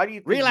think?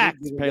 Relax,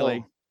 Luke didn't Pele.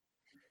 go?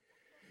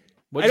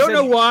 I don't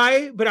know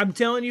why, but I'm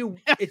telling you,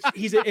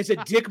 it's a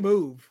dick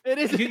move. It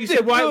is. You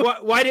said why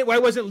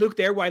wasn't Luke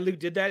there? Why Luke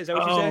did that? Is that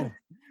what you said?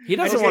 He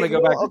doesn't Okay, want to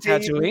go back okay,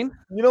 to Tatooine.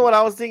 You know what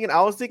I was thinking?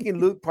 I was thinking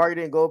Luke probably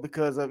didn't go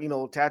because of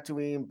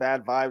Tatooine,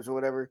 bad vibes or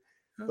whatever.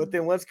 But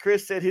then once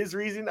Chris said his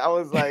reason, I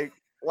was like,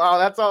 wow,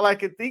 that's all I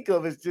could think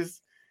of is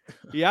just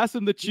He asked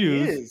him to He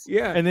choose, is.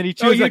 Yeah. and then he Oh,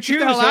 chooses. you like, "Get the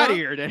choose, hell out huh? of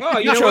here!" Then. Oh, you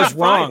You know chose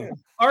what? Fine. wrong.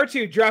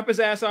 R2, drop his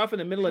ass off in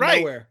the middle of Right.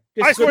 nowhere.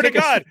 I Just go swear to take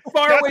us God, as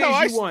far that's away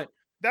how as you want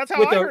That's how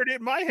With I a- heard it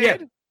in my yeah.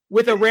 head.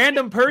 with a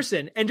random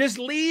person and just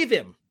leave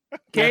him.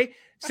 Okay.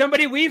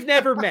 Somebody we've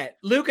never met.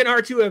 Luke and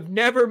R2 have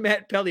never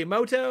met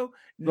Pelimoto.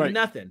 Right.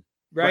 Nothing.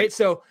 Right? Right.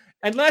 So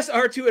unless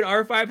R2 and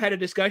R5 had a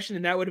discussion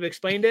and that would have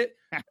explained it,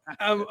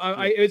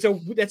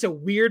 that's a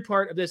weird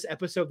part of this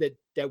episode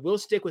that will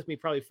stick with me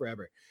probably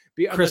forever.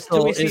 Until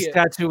Crystal we see is it.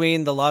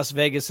 Tatooine, the Las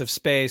Vegas of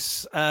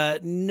space. No,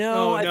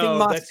 Oh, I no, think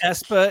Mos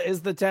that's- Espa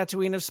is the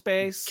Tatooine of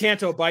space.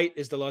 Canto Bight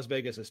is the Las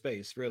Vegas of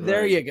space. Really.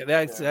 There you go.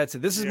 That's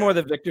it. This is more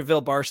the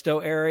Victorville Barstow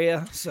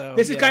area. So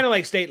This is kind of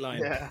like State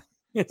Line. Yeah.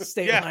 of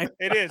state Yeah, line.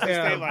 it is. The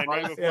Yeah. state line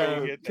right before Yeah,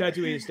 you get there.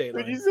 Tatooine State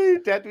When Line. you say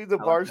Tatooine's a I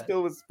bar love that.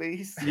 still with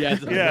space. Yeah,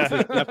 Yeah.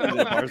 definitely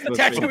the Barstow space.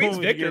 Tatooine's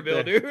When you get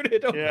Victorville, dude.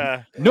 It don't-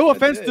 Yeah. No That's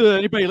offense it. to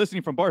anybody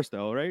listening from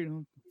Barstow, right?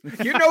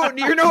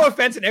 You're no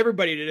offense in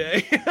everybody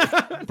today.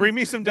 Bring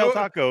me some Del No-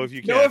 Taco if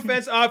you can. No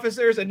offense,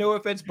 officers, and no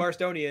offense,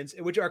 Barstonians,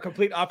 which are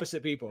complete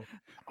opposite people.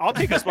 I'll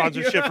take a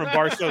sponsorship from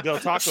Barstow Del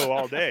Taco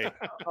all day.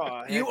 Oh, You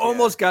heck yeah.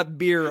 almost got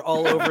beer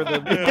all over the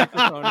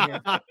microphone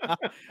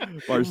here.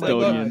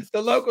 Barstonians.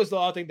 The locals will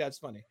all think that's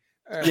funny.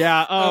 All right.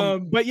 Yeah,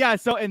 but yeah,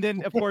 so and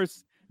then of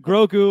course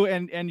Grogu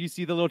and you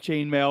see the little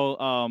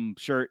chainmail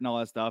shirt and all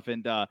that stuff,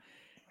 and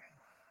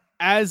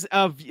as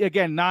of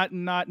again, not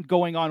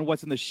going on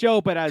what's in the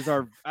show, but as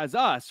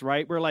us,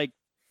 right? We're like,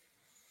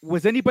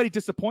 was anybody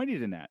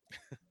disappointed in that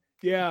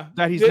Yeah.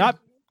 that he's Did-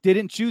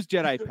 didn't choose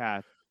Jedi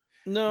path?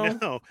 No.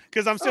 No,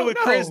 because I'm still Oh, with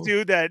Chris, no.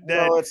 dude. That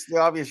No, it's the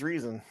obvious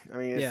reason. I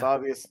mean, it's Yeah.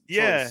 obvious.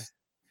 Yeah. choice.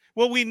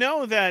 well, we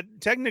know that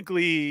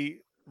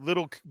technically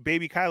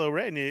baby Kylo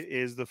Ren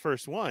is the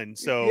first one,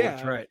 so Yeah.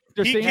 That's right.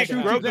 They're he saying kicked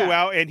true to Grogu that.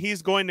 out, and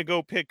he's going to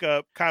go pick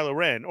up Kylo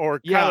Ren,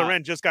 or Yeah. Kylo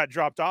Ren just got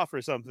dropped off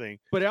or something.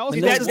 But also,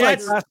 And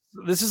that-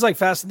 this is like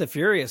Fast and the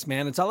Furious,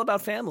 man. It's all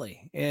about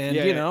family, and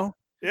Yeah, you yeah. know,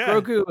 Yeah,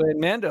 Grogu and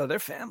Mando, they're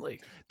family.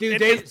 Dude,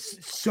 And they it's-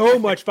 so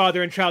much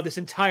father and child this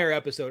entire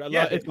episode. I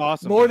Yeah, love it. it's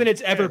awesome. More man. than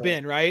it's ever Yeah.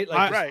 been, right?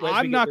 Right.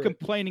 I'm not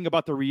complaining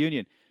about the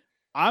reunion.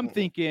 I'm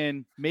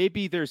thinking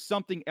maybe there's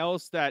something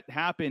else that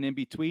happened in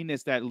between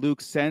this that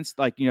Luke sensed.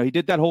 Like, he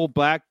did that whole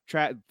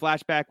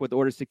flashback with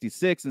Order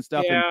 66 and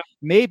stuff. Yeah. And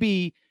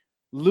maybe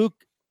Luke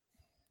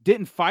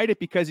didn't fight it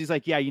because he's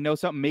like, yeah, you know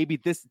something? Maybe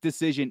this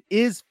decision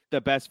is the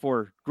best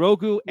for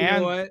Grogu You know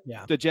and what?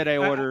 Yeah, the Jedi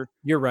I- Order.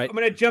 you're right. I'm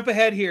gonna jump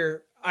ahead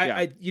here.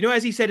 Yeah.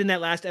 As he said in that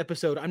last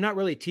episode, I'm not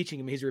really teaching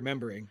him; he's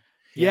remembering.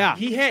 Yeah.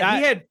 He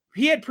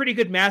had pretty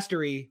good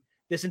mastery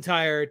this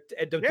entire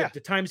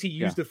the times he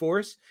used the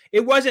Force.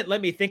 It wasn't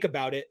let me think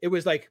about it. It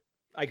was like,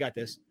 I got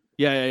this.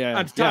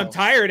 Yeah. I'm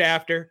tired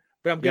after,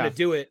 but I'm gonna Yeah.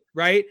 do it.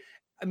 Right?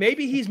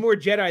 Maybe he's more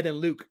Jedi than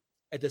Luke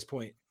at this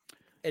point.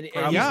 And he's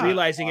Yeah.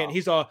 realizing it.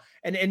 He's all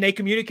and they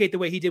communicate the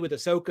way he did with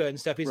Ahsoka and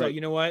stuff. He's Right. like,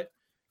 you know what?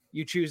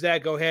 You choose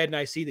that, go ahead. And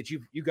I see that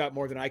you got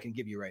more than I can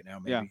give you right now.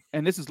 Maybe. Yeah,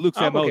 and this is Luke's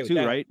I'm MO okay with too,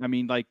 that. right? I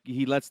mean, like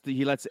he lets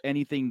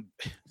anything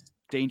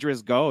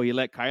dangerous go. He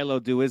let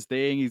Kylo do his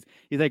thing. He's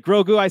like,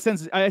 Grogu, I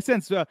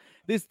sense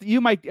this. You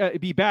might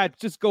be bad.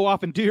 Just go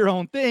off and do your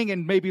own thing,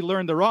 and maybe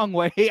learn the wrong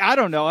way. I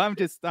don't know. I'm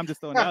just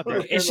throwing it out there.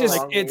 It's There's just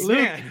a long it's way.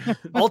 Man.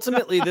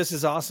 ultimately this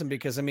is awesome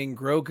because I mean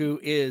Grogu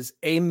is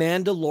a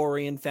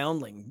Mandalorian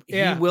foundling.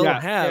 Yeah. He will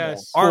Yeah. have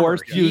Yes. armor.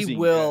 Force He using.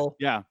 will.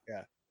 Yeah,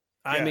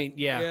 I Yeah. mean,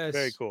 yeah. Yes.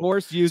 very cool.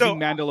 Force using So,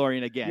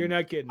 Mandalorian again. You're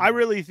not kidding. I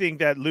really think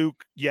that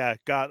Luke,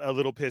 got a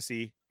little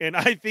pissy, and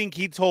I think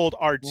he told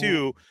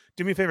R2,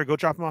 "Do me a favor, go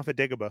drop him off at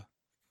Dagobah.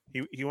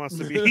 He wants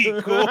to be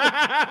cool.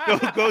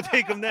 Go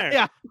take him there.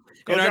 Yeah.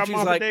 Go And drop him Archie's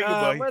off like, at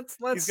Dagobah. let's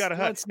He's got a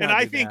hut. let's And not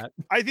I do think that.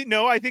 I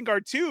think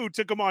R2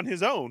 took him on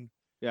his own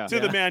Yeah. to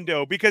the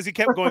Mando because he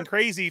kept going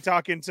crazy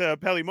talking to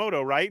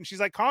Pelimoto, right? And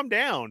she's like, "Calm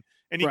down."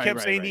 And he Right, kept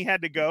right, saying right. he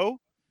had to go.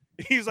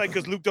 He's like,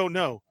 "Because Luke don't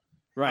know.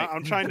 Right.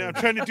 I'm trying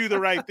to do the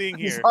right thing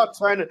He's here." all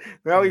trying to.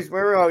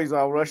 Remember how he's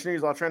all rushing.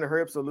 He's all trying to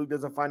hurry up so Luke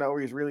doesn't find out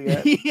where he's really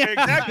at. Yeah.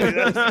 Exactly.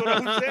 That's what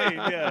I'm saying.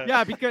 Yeah.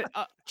 Yeah, because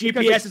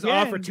GPS is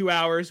off for again, 2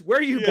 hours. Where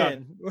you Yeah.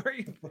 been? Where are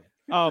you? You You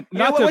know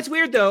not what- to, what's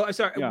weird though? I'm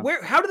sorry. Yeah.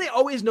 How do they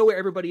always know where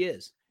everybody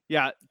is?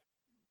 yeah.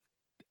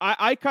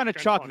 I kind of Kind of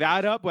chalk funny.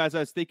 that up as I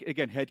was thinking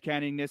again,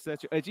 headcanon this.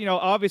 That's it's,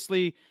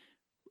 obviously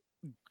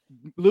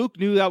Luke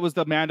knew that was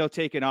the Mando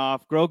taking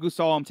off. Grogu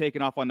saw him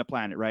taking off on the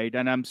planet, right?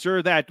 And I'm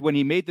sure that when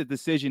he made the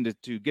decision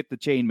to get the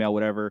chainmail,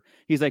 whatever,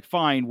 he's like,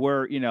 fine,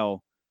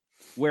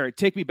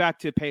 take me back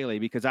to Pele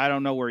because I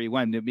don't know where he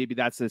went. Maybe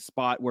that's a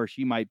spot where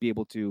she might be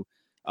able to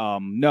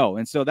know.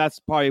 And so that's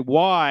probably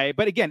why.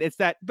 But again, it's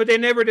that But they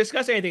never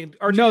discuss anything.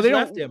 R2 No, just they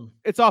left don't- him.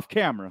 it's off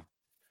camera.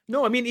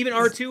 No, I mean even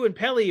R2 and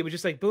Peli, it was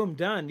just like boom,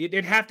 done.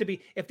 There'd have to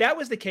be if that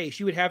was the case,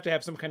 you would have to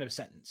have some kind of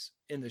sentence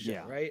in the show,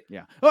 Yeah. right?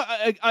 Yeah. Well,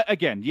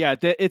 again, yeah,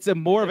 it's a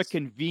more of a It's-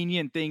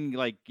 convenient thing.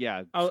 Like,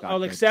 yeah, I'll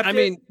Scott, accept I it,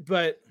 mean,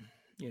 but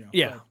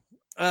Yeah.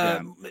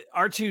 but-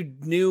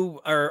 R2 knew,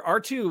 or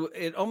R2.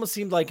 It almost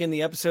seemed like in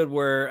the episode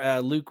where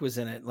Luke was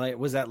in it. Like,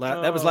 was that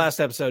that was Oh. last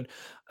episode?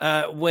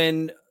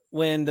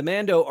 When the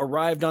Mando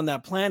arrived on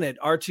that planet,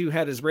 R2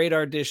 had his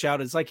radar dish out.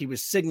 It's like he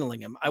was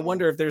signaling him. I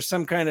wonder if there's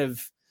some kind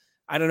of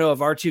I don't know if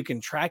R2 can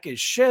track his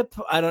ship.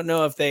 I don't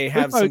know if they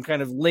have like- some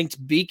kind of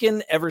linked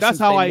beacon ever That's since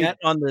how they I- met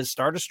on the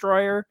Star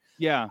Destroyer.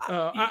 Yeah.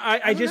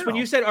 I just, when know.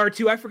 you said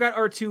R2, I forgot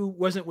R2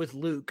 wasn't with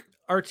Luke.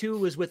 R2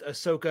 was with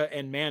Ahsoka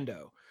and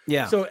Mando.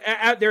 Yeah. So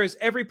there is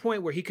every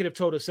point where he could have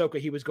told Ahsoka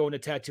he was going to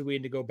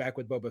Tatooine to go back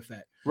with Boba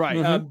Fett.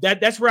 Right.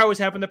 That's where I was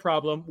having the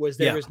problem. Was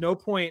there Yeah. was no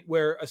point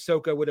where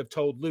Ahsoka would have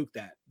told Luke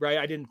that, right?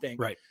 I didn't think.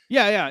 Right.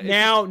 Yeah.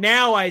 Yeah.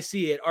 Now I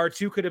see it.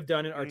 R2 could have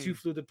done it. R2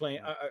 flew the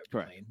plane,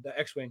 the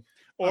X-wing,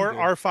 Or I'm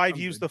good. R5 I'm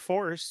used good. the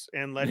Force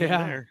and let him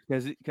Yeah. there.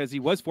 Because he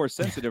was force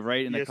sensitive,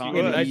 right? In Yes, the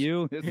he was.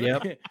 MCU.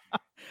 Yep.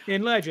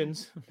 in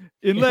Legends.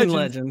 In In Legends.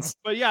 Legends.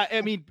 But yeah,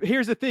 I mean,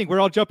 here's the thing: we're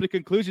all jumping to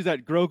conclusions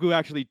that Grogu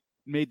actually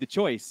made the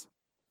choice.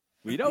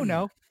 We don't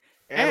know.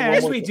 And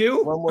Yes, one we more-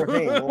 do. One more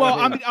thing. one Well,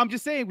 more thing. I'm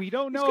just saying we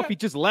don't know if he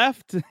just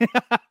left.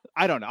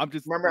 I don't know. I'm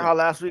just Remember how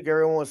last week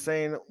everyone was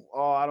saying,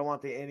 "Oh, I don't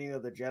want the ending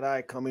of the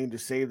Jedi coming to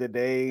save the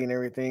day and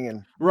everything."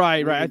 And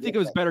right. we I did think it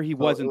was that. better he So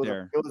wasn't it was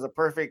there. it was a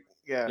perfect,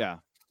 Yeah.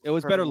 It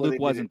was perfect better way they Luke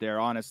did wasn't it. there,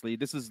 honestly.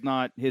 This is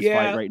not his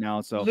Yeah, fight right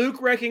now. So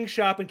Luke wrecking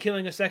shop and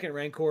killing a second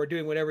Rancor,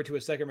 doing whatever to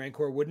a second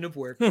Rancor wouldn't have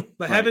worked.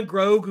 But having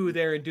Grogu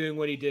there and doing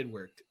what he did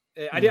worked.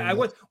 I did. I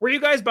was. Were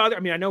you guys bothered?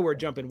 I mean, I know we're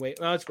jumping. Well,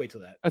 let's wait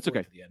till that. That's We'll wait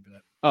okay. till the end for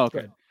that. oh, Go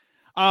okay.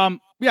 ahead.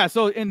 Yeah,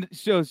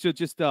 so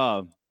just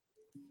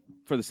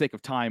for the sake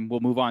of time, we'll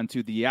move on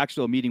to the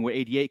actual meeting where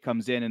 88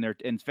 comes in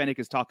and Fennec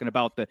is talking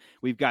about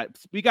we got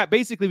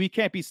basically we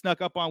can't be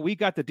snuck up on. We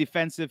got the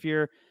defensive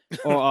here,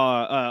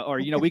 or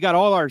we got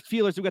all our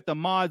feelers. We got the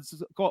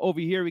mods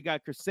over here. We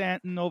got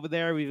Chrysanthemum over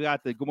there. We've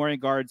got the Gamorrean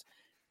guards.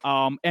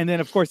 And then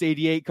of course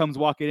 88 comes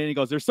walking in. He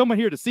goes, "There's someone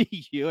here to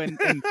see you." And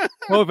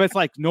it's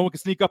like no one can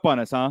sneak up on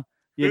us, huh?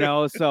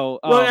 So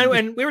Well,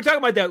 and we were talking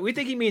about that. We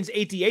think he means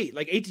 88.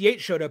 Like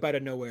 88 showed up out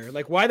of nowhere.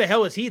 Like why the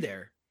hell is he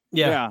there?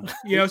 Yeah.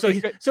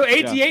 So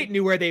 88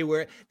 knew where they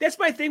were. That's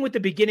my thing with the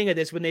beginning of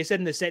this when they said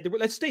in the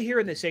let's stay here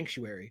in the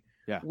sanctuary.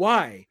 Yeah.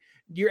 Why?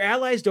 Your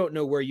allies don't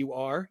know where you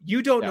are.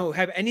 You don't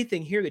have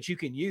anything here that you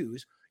can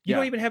use. You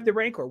don't even have the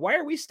Rancor. Why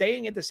are we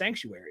staying at the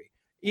sanctuary?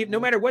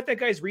 No matter what that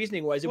guy's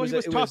reasoning was, he was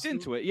talked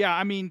into it. Yeah,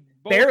 I mean,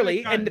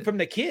 barely, and from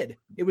the kid,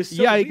 it was. So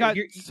he weird. got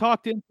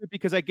talked into it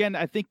because again,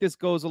 I think this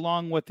goes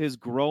along with his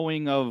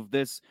growing of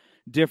this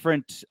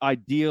different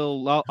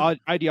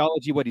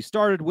ideology, what he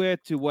started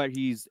with to what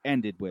he's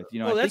ended with.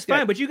 Well, that's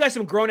fine, but you got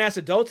some grown ass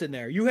adults in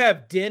there. You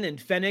have Din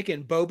and Fennec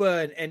and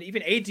Boba, and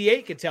even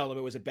 88 could tell him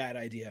it was a bad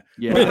idea.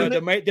 Yeah,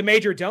 the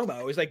Major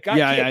Domo is like, God,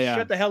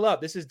 shut the hell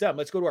up. This is dumb.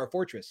 Let's go to our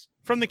fortress.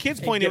 From the kid's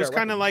point, it was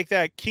kind of like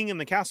that King in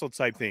the Castle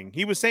type thing.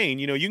 He was saying,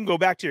 you can go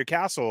back to your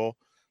castle,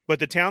 but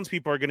the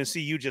townspeople are going to see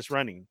you just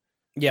running,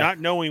 not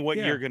knowing what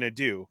you're going to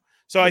do.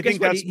 So I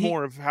think that's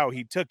more of how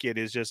he took it.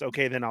 Is just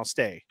okay, then I'll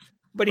stay.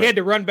 But he had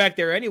to run back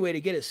there anyway to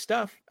get his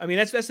stuff. I mean,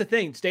 that's the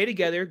thing. Stay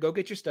together, go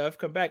get your stuff,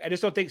 come back. I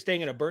just don't think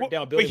staying in a burnt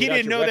down building. But he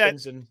didn't know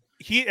that. And...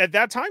 He at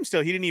that time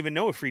still he didn't even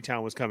know if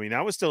Freetown was coming.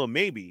 That was still a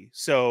maybe.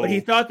 So, but he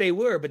thought they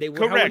were, but they were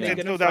correct.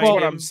 And so that's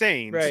what I'm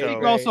saying. Right,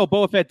 so. Also,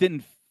 Boba Fett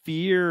didn't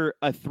fear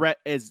a threat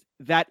as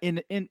that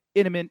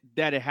intimate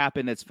that it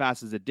happened as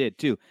fast as it did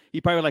too. He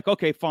probably like,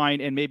 okay,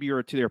 fine, and maybe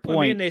you're to their point.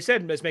 I mean, they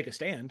said let's make a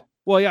stand.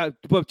 Well, yeah,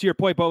 but to your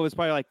point, Bo was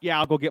probably like, "Yeah,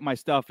 I'll go get my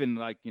stuff in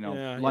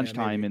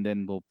lunchtime, and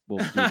then we'll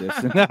do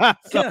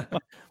this."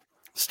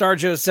 Star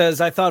Joe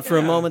says, "I thought for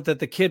a moment that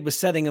the kid was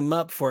setting him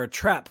up for a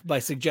trap by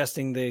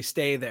suggesting they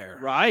stay there."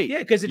 Right? Yeah,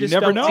 because it just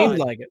never know. Seemed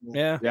like it.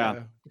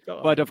 Yeah.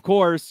 But of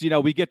course,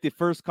 we get the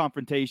first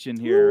confrontation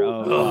here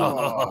of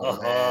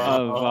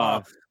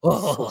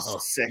so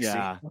sexy.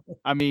 Yeah,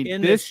 I mean,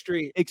 in this the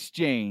street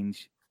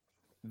exchange,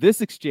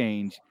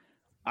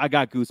 I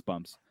got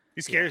goosebumps.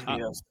 He scares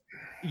me.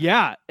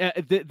 Yeah,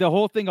 the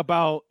whole thing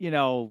about it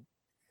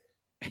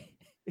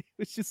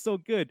was just so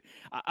good.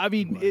 I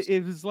mean,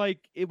 it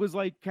was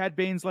like Cad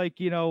Bane's like,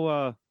 what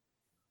are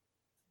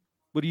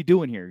you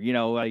doing here?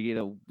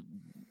 You've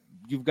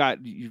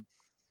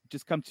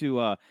just come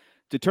to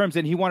terms,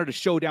 and he wanted a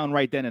showdown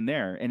right then and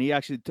there, and he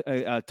actually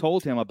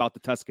told him about the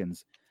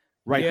Tuskens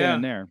right then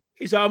and there.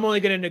 He's I'm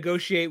only going to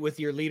negotiate with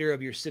your leader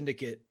of your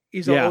syndicate.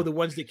 He's all the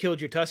ones that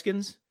killed your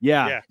Tuskens.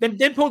 Yeah.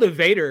 Then pulled a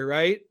Vader,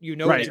 right? It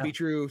to be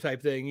true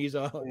type thing. He's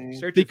all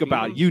think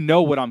about it.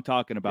 What I'm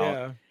talking about.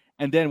 Yeah.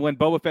 And then when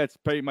Boba Fett's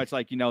pretty much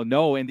like,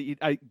 no, and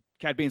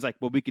Cad Bane's like,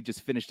 well, we could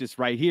just finish this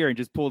right here and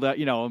just pull that,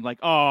 I'm like,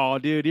 oh,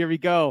 dude, here we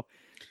go.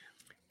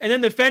 And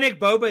then the Fennec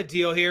Boba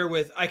deal here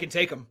with I can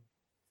take him.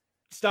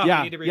 Stop. Yeah.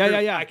 We need to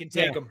recruit. Yeah. I can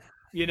take him.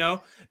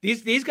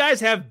 These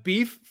guys have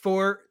beef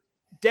for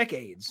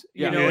decades.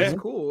 It's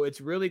cool.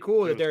 It's really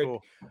cool that they're.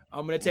 Cool.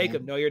 I'm gonna take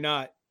him. No, you're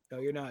not. No,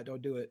 you're not.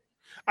 Don't do it.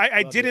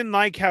 I didn't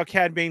like how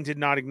Cad Bane did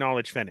not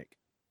acknowledge Fennec.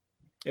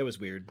 It was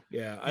weird.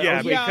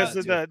 Yeah. Because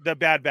of the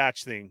Bad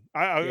Batch thing.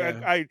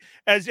 I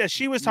as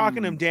she was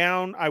talking him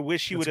down, I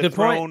wish he would have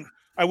thrown.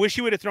 I wish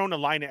he would have thrown a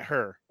line at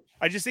her.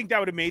 I just think that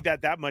would have made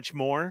that much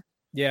more.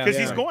 Yeah. Because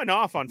he's going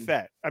off on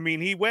Fett. I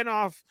mean, he went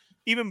off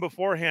even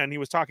beforehand. He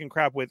was talking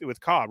crap with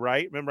Cobb,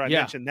 right? Remember I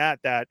mentioned that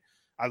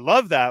I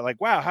love that. Like,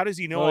 wow, how does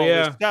he know all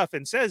this stuff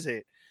and says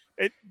it?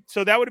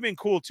 So that would have been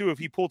cool too if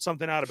he pulled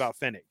something out about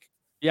Fennec.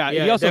 Yeah.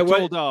 He also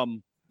told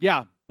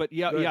Yeah, but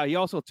Good. yeah. He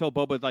also told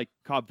Boba like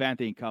Cobb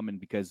Vanth ain't coming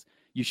because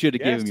you should have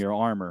given him Yes. your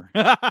armor.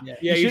 Yeah,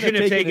 you shouldn't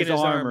have taken his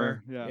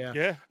armor. Yeah.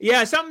 Yeah.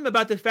 Yeah, something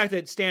about the fact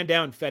that stand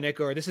down, Fennec,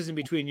 or this isn't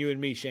between you and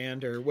me,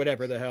 Shand, or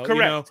whatever the hell.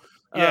 Correct.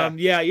 You know?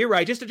 Yeah, you're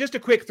right. Just a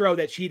quick throw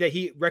that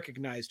he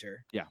recognized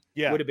her.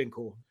 Yeah. Would have been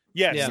cool.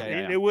 Yes.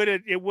 Yeah. It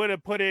would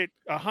have put it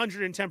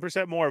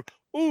 110% more of,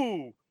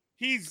 ooh,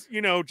 he's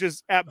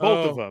just at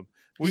both of them.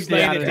 He's We-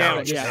 laying it Yeah,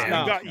 down. yeah, we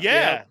Yeah. got-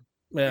 Yeah.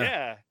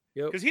 yeah.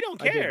 Yep. Because he don't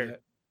I dig care. that.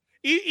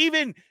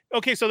 Even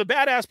okay, so the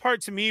badass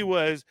part to me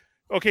was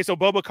okay. So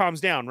Boba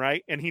calms down,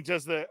 right? And he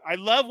does I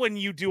love when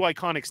you do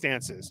iconic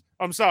stances.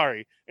 I'm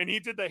sorry, and he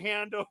did the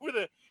hand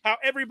over how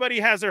everybody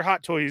has their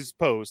Hot Toys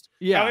posed.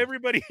 Yeah. How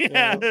everybody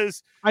Yeah.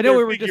 has. I know their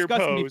we were figure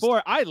discussing posed.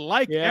 before. I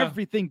like Yeah.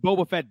 everything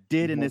Boba Fett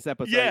did in this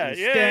episode. Yeah, his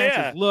yeah, stance,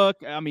 yeah. his look.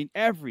 I mean,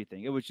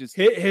 everything. It was just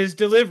His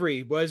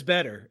delivery was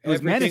better. It was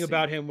Everything menacing.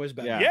 about him was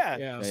better. Yeah.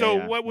 Yeah. So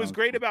yeah. what was No,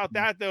 great about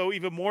that, though,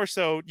 even more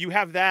so, you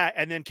have that,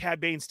 and then Cad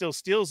Bane still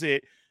steals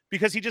it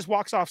because he just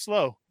walks off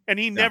slow, and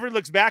he never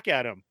looks back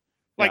at him.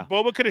 Like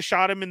Boba could have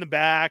shot him in the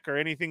back or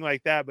anything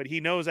like that, but he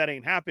knows that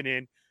ain't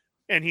happening,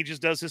 and he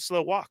just does his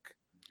slow walk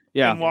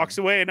and walks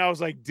away. And I was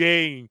like,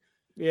 dang,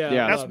 Yeah.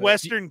 Yeah. I that's love it.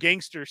 Western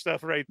gangster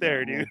stuff right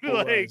there, dude. It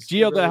Like, was.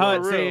 Gio the Really Hutt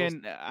was.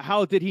 saying,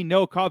 how did he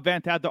know Cobb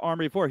Vanth had the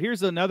armor before?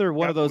 Here's another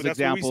one of those that's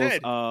what we examples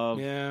said.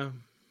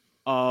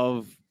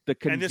 of the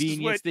And this is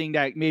convenience what thing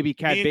that maybe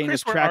Cad me and Bane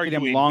Chris was were tracking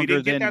him arguing. We longer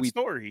didn't get than that we.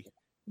 story.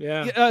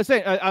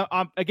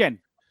 Yeah. Again,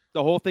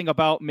 the whole thing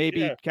about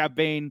maybe Cad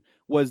Bane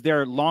was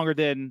there longer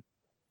than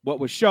what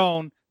was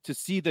shown to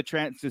see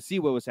to see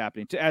what was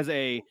happening as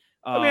a.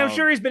 I mean, I'm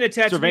sure he's been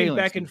attached surveillance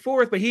back and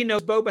forth, but he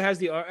knows Boba has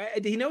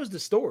he knows the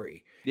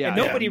story. Yeah, and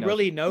yeah, nobody he knows.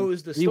 really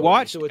knows the story. He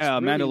watched so it's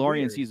really Mandalorian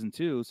weird. season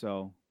 2,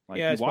 so like,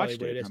 Yeah, he that's probably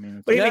watched what it. it is. I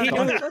mean, But it's he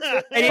on- knew,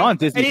 it's on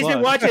Disney and he's been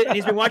Plus. watching. And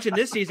he's been watching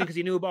this season because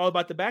he knew all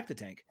about the Bacta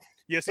tank.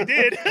 Yes, he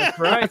did. That's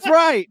right. That's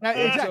right.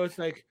 So it's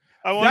like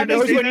I he wanted to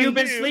knows say when that you've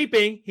been too.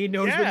 sleeping. He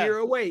knows when Yeah. you're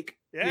awake.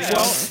 Yeah.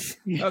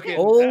 Well, okay.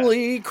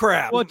 Holy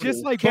crap! Well,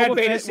 just like Cad Boba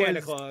Bane Fett is Santa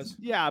was, Claus.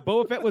 yeah,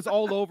 Boba Fett was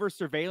all over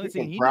surveillance,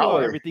 and he knew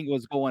Prowler. everything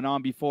was going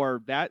on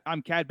before that.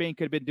 Cad Bane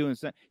could have been doing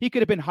something. He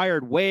could have been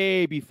hired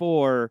way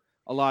before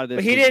a lot of this.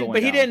 But he was didn't. going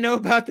But he down. didn't know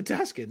about the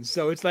Tuscans,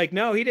 so it's like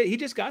no, he did. He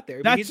just got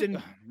there. I mean,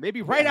 That's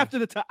maybe right after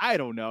the time. I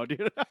don't know,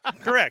 dude.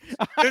 Correct.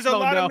 There's a don't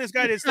lot know. of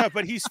misguided stuff,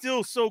 but he's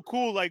still so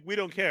cool. Like, we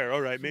don't care.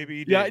 All right, maybe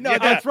he did. Yeah, no,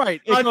 that's right.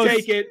 It I'll goes-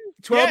 take it.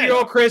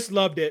 12-year-old Chris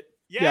loved it.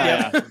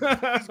 Yeah.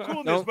 Yeah. It's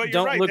coolness, Don't but you're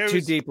don't right. look there too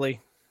was- deeply.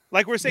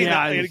 Like we're saying,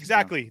 Yeah, that- it's-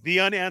 exactly. The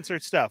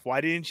unanswered stuff.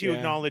 Why didn't you Yeah.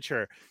 acknowledge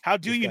her? How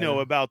do Just you know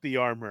gotta- about the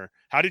armor?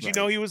 How did you Right.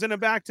 know he was in a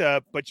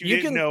backtub, but you, You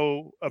didn't can-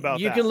 know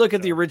about You that? can look at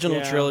So- the original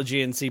Yeah.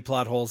 trilogy and see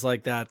plot holes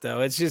like that, though.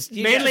 It's just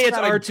Mainly it's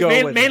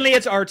R2. Mainly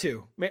it's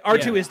R2.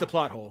 R2 Yeah. is the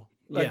plot hole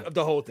Yeah. of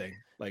the whole thing.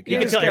 Like You you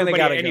can just tell kinda everybody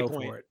gotta at any go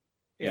point. for it.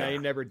 Yeah,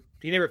 Yeah.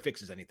 he never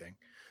fixes anything.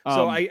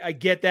 So I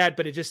get that,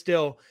 but it just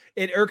still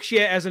it irks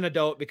you as an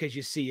adult because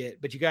you see it.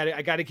 But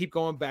I got to keep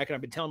going back, and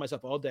I've been telling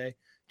myself all day,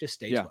 just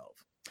stay Yeah. 12.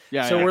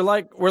 Yeah. So yeah.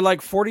 we're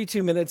like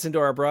 42 minutes into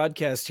our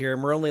broadcast here,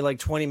 and we're only like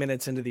 20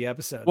 minutes into the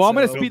episode. Well, I'm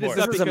going to So speed this for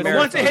it. up This is a because But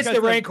once it hits because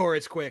the the- Rancor,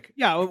 it's quick.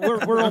 Yeah,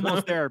 we're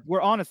almost there.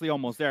 We're honestly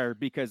almost there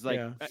because, like,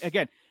 Yeah.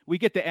 again, we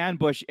get the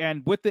ambush,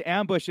 and with the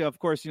ambush, of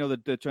course, the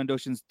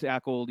Trandoshans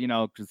tackle,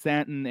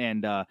 Chrysanthemum,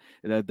 and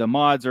the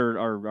mods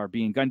are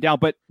being gunned down,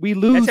 but we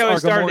lose That's how our it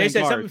started. They Gamorrean said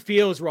guard, something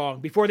feels wrong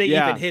before they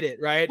Yeah. even hit it,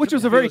 right? which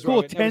was a Something very feels cool,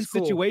 wrong. That was tense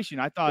cool. situation.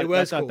 I thought It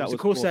was I thought cool. that It's was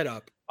a cool cool.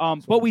 setup.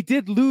 But we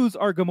did lose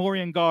our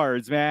Gamorrean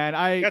guards, man.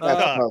 That That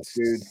sucks. sucks,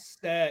 dude.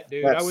 That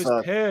dude, That I was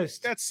sucked.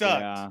 pissed. That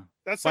sucked. Yeah.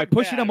 That's By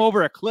pushing them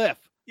over a cliff.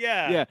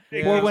 Yeah. Yeah,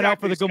 Yeah. Before it went out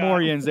for the Exactly, Scott.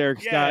 Gamorreans there,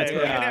 Yeah, Scott. you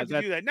didn't have to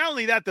that- do that. Not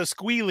only that, the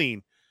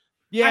squealing.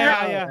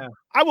 yeah.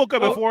 I woke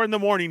up Oh. at 4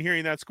 a.m.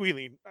 hearing that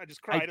squealing. I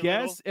just cried. I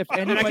guess if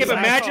And anybody,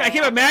 I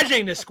kept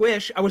imagining the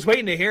squish. I was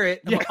waiting to hear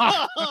it. I'm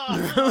Yeah.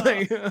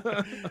 like-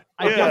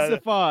 I guess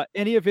Yeah. if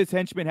any of his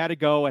henchmen had to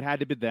go, it had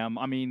to be them.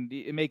 I mean,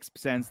 it makes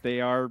sense.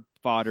 They are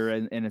fodder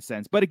in a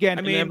sense. But again,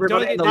 I I mean, mean,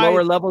 everybody don't in the get-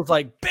 lower levels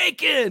like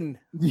bacon.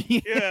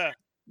 Yeah.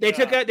 They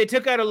took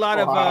out a lot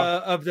Wow.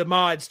 of the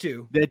mods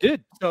too. they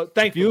did. So Few of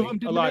thankfully, them a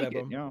didn't lot make of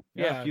it. them.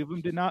 Yeah, Yeah. a few of them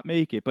did not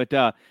make it. But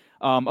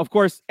of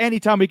course,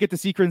 anytime we get to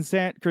see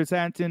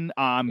Chrysanthemum,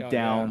 I'm Oh,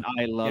 down.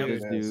 I love Yeah,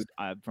 this yes.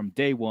 dude from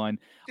day one.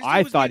 This I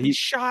dude was thought getting he-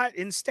 shot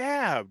and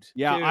stabbed.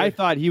 Yeah, Dude. I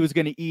thought he was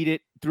going to eat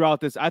it throughout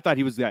this. I thought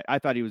he was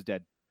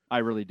dead. I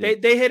really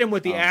did. They hit him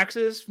with the Um,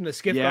 axes from the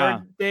skiff yeah.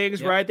 guard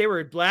things, Yeah. right? They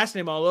were blasting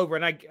him all over,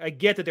 and I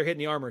get that they're hitting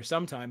the armor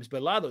sometimes,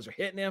 but a lot of those are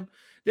hitting him.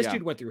 This Yeah.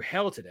 dude went through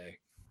hell today.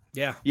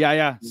 Yeah.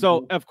 Yeah.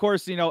 So Mm-hmm. of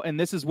course, and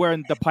this is where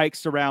the pikes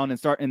surround and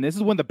start, and this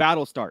is when the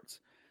battle starts.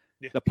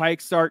 Yeah. The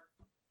pikes start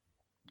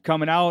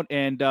coming out,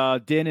 and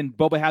Din and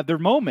Boba have their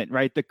moment,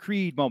 right? The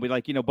Creed moment.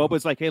 Like,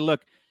 Boba's like, hey,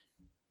 look,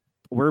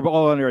 we're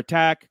all under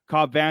attack.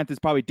 Cobb Vanth is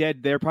probably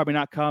dead. They're probably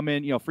not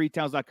coming.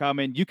 Freetown's not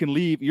coming. You can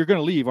leave. You're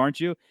gonna leave, aren't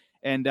you?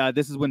 And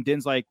this is when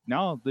Din's like,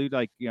 no, dude,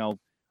 like,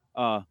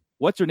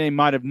 what's her name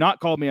might have not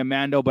called me a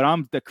Mando, but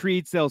the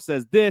creed still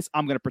says this.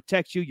 I'm going to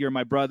protect you. You're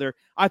my brother.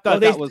 I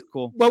thought that was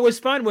cool. What was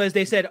fun was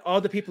they said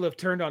all the people have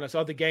turned on us,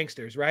 all the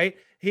gangsters, right?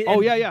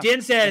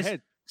 Din says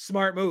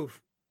smart move,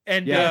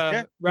 and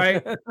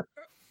right,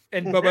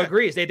 and Boba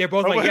agrees. They're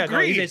both Boba like, yeah,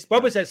 agreed. no,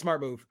 Boba said smart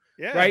move,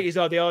 Yeah. right?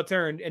 They all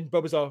turned, and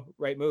Boba's all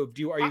right move.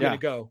 Are you going to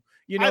go?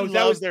 You know, I that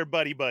love was their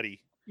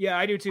buddy. Yeah,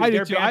 I do too. I do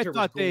Their too. I banter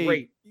thought was they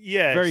great.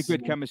 Yes. very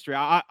good chemistry.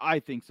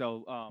 I think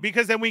so.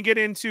 Because then we get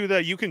into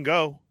the you can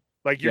go,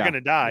 like you're gonna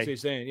die. That's what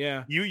he's saying.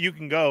 Yeah, You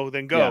can go,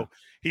 then go. Yeah.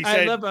 He I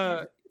said,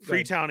 love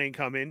Freetown ain't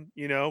coming.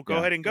 You know, go Yeah.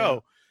 ahead and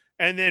go.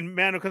 And then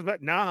Mando comes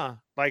back. Nah,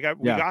 like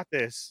we got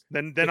this.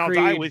 Then The I'll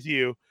die creed. with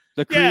you.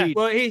 The Yeah. creed.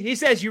 Well, he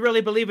says, you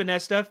really believe in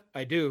that stuff?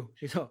 I do.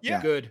 He's all, Yeah.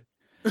 good.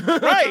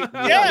 Right.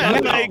 Yeah.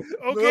 Like,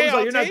 Boba's okay, like,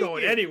 I'll you're not take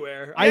going it.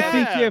 anywhere.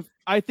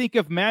 I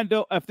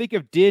think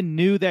if Din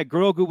knew that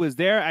Grogu was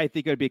there, I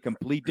think it would be a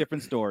complete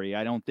different story.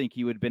 I don't think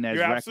he would have been as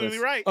You're reckless. absolutely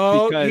right.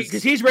 Oh, because-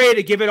 because he's ready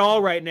to give it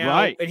all right now,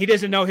 Right. and he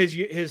doesn't know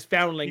his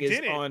foundling He is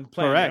didn't. on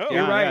planet. Correct. No.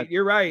 You're Yeah, right. yeah.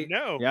 You're right.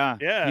 No. Yeah.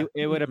 Yeah.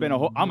 It would have been a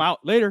whole. I'm out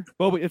later,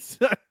 Boba.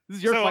 This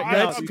is your So fight. I-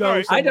 now. Let's I'm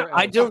go.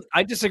 sorry.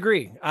 I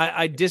disagree.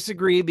 I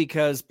disagree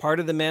because part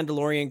of the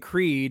Mandalorian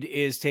creed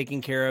is taking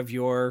care of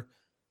your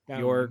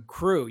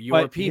crew, your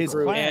But his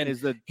people, plan and is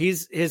that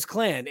his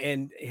clan,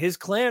 and his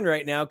clan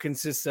right now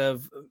consists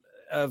of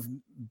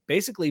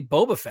basically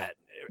Boba Fett.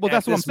 Well, at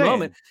that's what I'm this saying.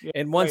 moment. Yeah,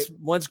 And once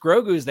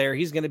Grogu's there,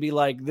 he's going to be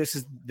like, this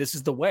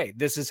is the way.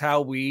 This is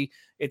how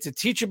it's a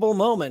teachable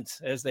moment,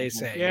 as they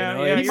say. Yeah, you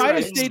know? yeah, he you're might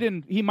have right. stayed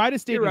in. He might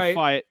have stayed You're in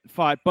right.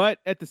 fight, but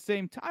at the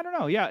same time, I don't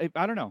know. Yeah,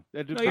 I don't know.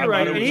 No, you're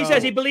right. And he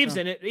says he believes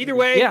in it. Either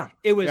way,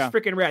 it was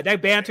freaking rad.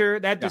 That banter,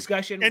 that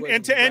discussion, And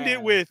was to end it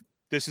rad. with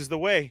this is the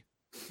way.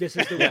 This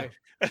is the way.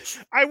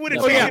 I would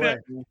have Oh, taken yeah.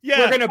 it. Yeah.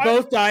 We're gonna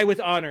both die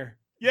with honor.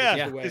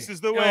 Yeah. the way. This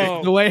is the way.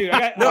 Oh, The way. dude, I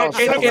got- No, I- and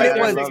I- it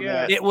I- was-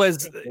 yeah. It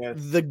was Yes.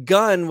 the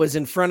gun was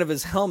in front of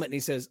his helmet, and he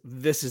says,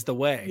 "This is the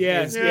way."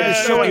 Yes, It was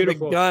yes, showing the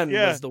beautiful. gun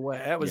Yeah. was the way.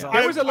 That was Yeah. awesome.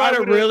 There was a lot I of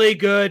would've- really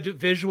good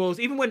visuals.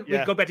 Even when we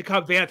Yeah. go back to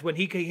Cobb Vanth, when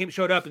he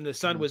showed up and the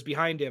sun was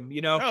behind him,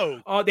 you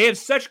know, Oh, they have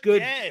such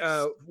good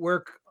Yes.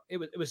 work. It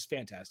was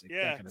fantastic. that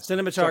Yeah. kind of stuff.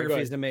 Sorry, go Cinematography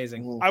ahead. is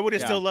amazing. I would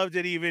have Yeah. still loved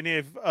it even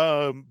if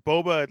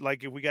Boba,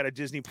 like if we got a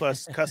Disney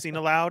Plus cussing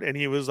allowed and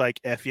he was like,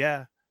 F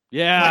yeah.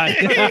 Yeah.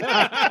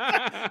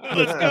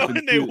 Let's go.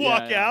 And they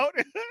walk Yeah. out.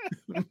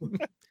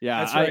 Yeah,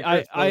 That's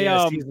right,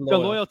 Chris. He's the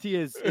loyal. loyalty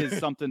is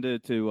something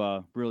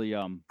to really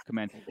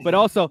commend. But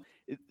also,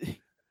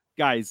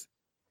 guys,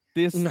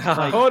 this No.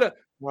 like, Hold up.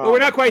 Well, we're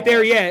not quite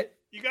there yet.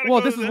 You gotta well,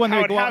 go this to is when how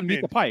they it go out and meet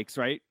the happened. Pikes,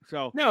 right?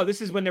 So No,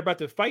 this is when they're about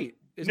to fight.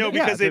 Isn't No, it?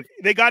 Yeah, because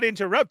they got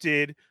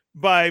interrupted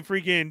by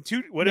freaking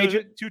two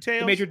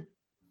tails.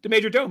 the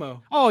major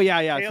domo. oh yeah.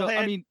 So I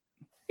Tailhead. mean,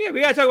 Yeah,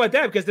 we gotta talk about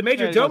that because the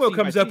major Yeah, go domo scene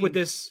by comes up scene.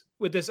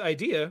 with this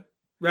idea,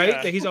 right?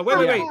 Yeah. That he's all wait.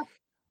 oh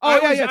I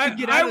yeah, was, yeah. I, To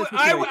get out of this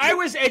I situation.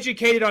 was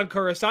educated on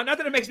Coruscant. Not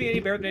that it makes me any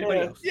better than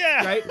anybody else.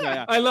 Yeah. Right?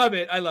 Yeah. I love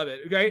it.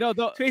 Right? No,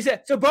 So he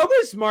said, so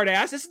Boba's smart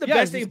ass. This is the Yeah,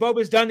 best thing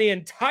Boba's done the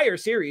entire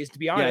series, to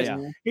be honest.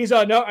 yeah. He's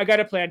all, no, I got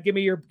a plan. Give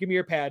me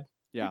your pad.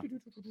 Yeah.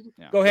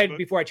 Go ahead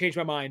before I change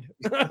my mind.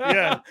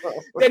 Yeah.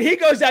 Then he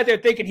goes out there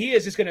thinking he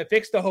is just going to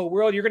fix the whole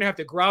world. You're going to have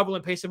to grovel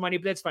and pay some money,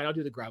 but that's fine. I'll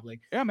do the groveling.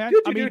 Yeah, man.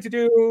 Do, I mean,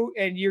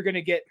 and you're going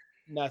to get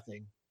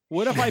nothing.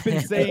 what have I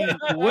been saying?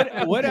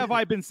 What have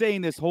I been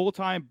saying this whole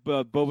time?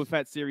 Boba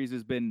Fett series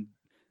has been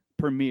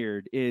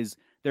premiered. Is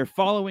they're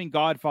following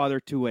Godfather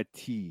to a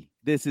T.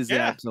 This is Yeah.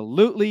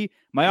 absolutely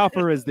my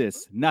offer. Is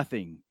this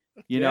nothing?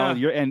 You know,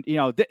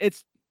 Yeah.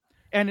 it's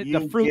and the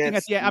You fruit thing get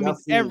at the end. I mean,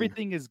 nothing.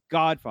 everything is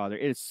Godfather.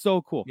 It is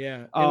so cool.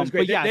 Yeah, it was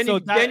great. But yeah, then, so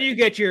then you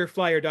get your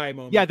fly or die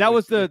moment. Yeah, that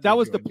was which the I the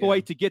enjoyed, ploy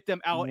yeah. to get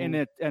them out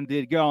and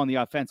they go on the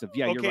offensive.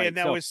 Yeah, you're Okay, right. and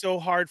that So- was so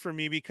hard for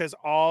me because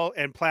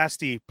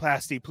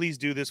Plasty, please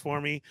do this for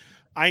me.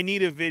 I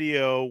need a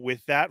video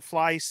with that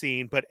fly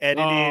scene, but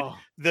edited Oh,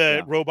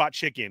 the robot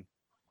chicken.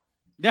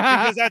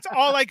 Because that's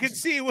all I could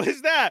see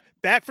was that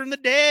back from the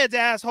dead,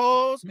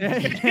 assholes.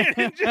 And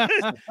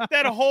just,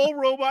 that whole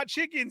robot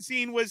chicken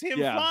scene was him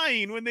Yeah.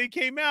 flying when they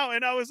came out,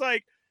 and I was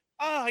like,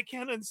 "Oh, I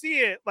can't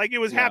unsee it! Like it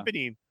was Yeah.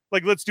 happening.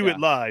 Like let's do Yeah. it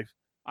live."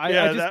 I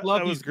Yeah, just that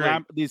love was these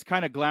great. these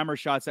kind of glamour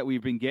shots that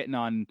we've been getting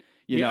on.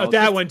 You yeah, know,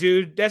 that this, one,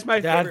 dude. That's my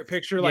That- favorite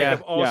picture, like yeah,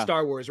 of all yeah.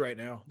 Star Wars right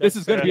now. This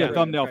That's is going to my be a favorite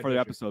thumbnail for the picture.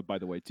 episode, by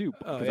the way, too.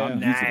 Oh, Because yeah. I'm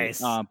using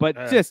it. Nice. But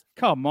Yeah. just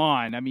come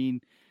on. I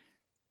mean,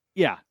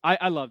 yeah,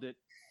 I loved it.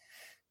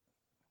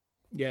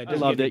 Yeah, I doesn't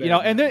loved get it. any You know,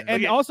 better and than then that.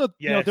 and Okay, also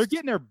you know they're yes.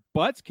 getting their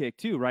butts kicked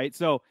too, right?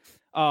 So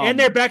and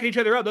they're backing each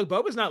other up. Look,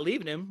 Boba's not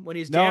leaving him when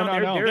he's No, down. no,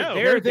 they're, no. They're, No.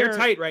 they're, They're-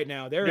 tight right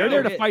now. They're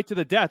there to hit. fight to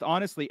the death,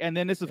 honestly. And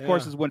then this, of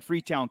course, Yeah. is when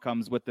Freetown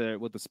comes with the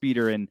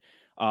speeder and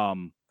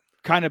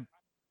kind of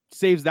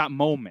saves that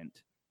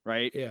moment,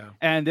 right? Yeah.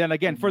 And then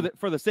again, for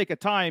the sake of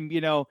time,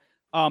 you know,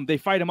 they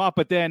fight him up,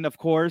 but then of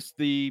course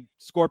the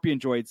Scorpion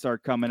droids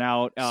start coming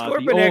out. The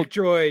Scorpion old-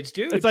 droids,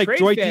 dude. it's like trade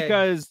Droid fed.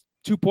 Geeka's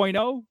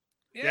 2.0,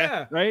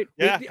 Yeah. right?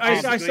 Yeah, I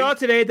basically. saw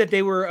today that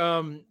they were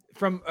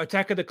from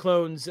Attack of the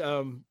Clones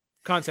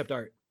concept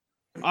art.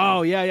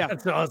 Oh yeah.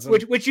 That's awesome.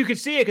 Which you could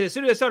see it because as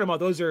soon as I saw them all,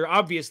 those are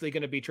obviously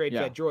going to be trade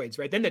Yeah. fed droids,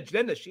 right? Then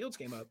the shields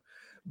came up,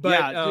 but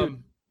Yeah,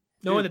 dude.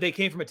 knowing that they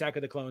came from Attack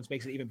of the Clones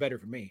makes it even better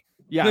for me.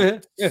 Yeah.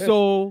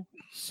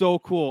 So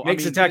cool.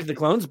 Makes Attack of the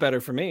Clones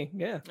better for me.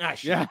 Yeah. Ah,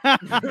 shit.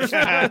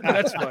 Yeah.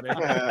 That's funny.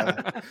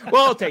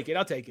 Well, I'll take it.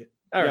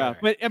 All Yeah, right.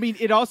 but I mean,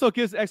 it also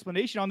gives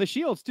explanation on the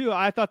shields too.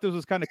 I thought this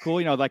was kind of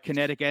cool, like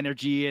kinetic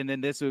energy, and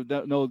then this with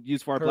no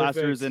use for our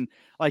blasters, Perfect. and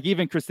like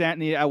even Chris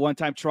Anthony at one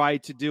time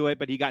tried to do it,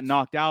 but he got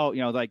knocked out.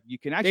 Like you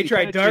can actually They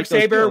tried penetrate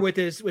those Darksaber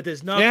shields. with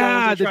his knuckles.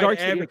 Yeah, They the tried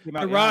Darksaber came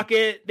out, the yeah.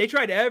 rocket. They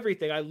tried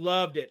everything. I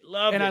loved it.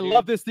 And I dude.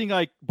 love this thing.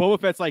 Like Boba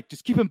Fett's like,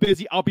 just keep him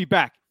busy. I'll be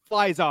back.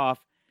 Flies off,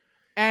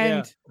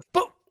 and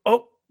But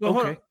hold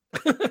Okay. on.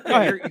 Go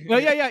ahead. Well,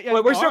 yeah.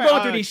 Well, we're still All right,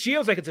 going through these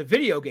shields like it's a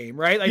video game,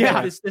 right? Like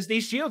Yeah.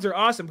 these shields are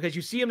awesome because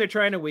you see them, they're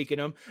trying to weaken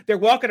them. They're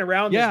walking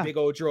around Yeah. this big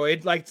old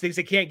droid like things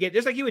they can't get,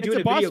 just like you would do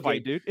It's in a a video boss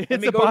fight, game. dude.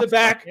 Let me It's a go to the boss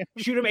back, fight.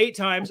 shoot him 8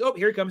 times. Oh,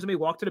 here he comes. Let me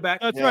walk to the back.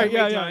 That's Yeah. right.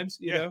 Yeah, 8 yeah. times.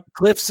 You know,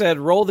 Cliff said,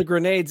 "Roll the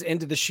grenades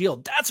into the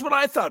shield." That's what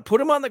I thought. Put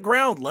them on the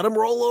ground. Let them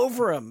roll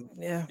over them.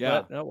 Yeah.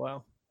 Yeah. but- oh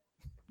wow.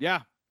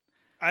 Yeah.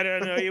 I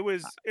don't know. It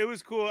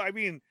was cool. I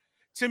mean,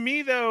 to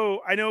me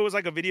though, I know it was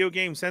like a video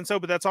game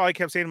senso, but that's all I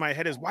kept saying in my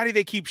head is why do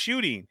they keep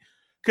shooting?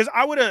 Because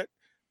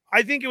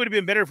I think it would have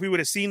been better if we would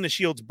have seen the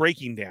shields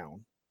breaking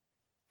down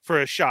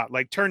for a shot,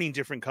 like turning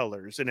different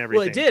colors and everything.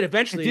 well, it did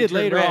eventually. It did turn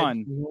later red.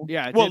 on.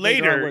 Yeah. it Well, did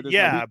later on later, where there's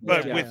yeah, no-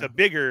 but yeah. with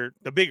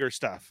the bigger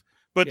stuff.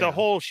 But Yeah. the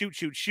whole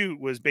shoot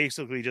was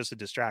basically just a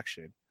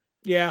distraction.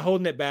 Yeah,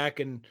 holding it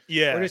back, and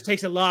Yeah, it just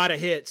takes a lot of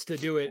hits to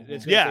do it. It's going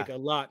to Yeah. take a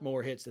lot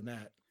more hits than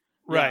that.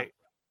 right.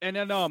 And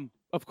then,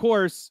 of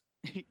course,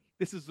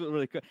 this is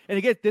really good. And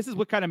again, this is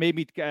what kind of made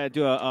me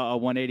do a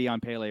 180 on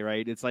Pele,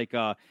 right? It's like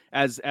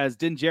as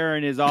Din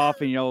Djarin is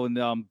off,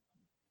 and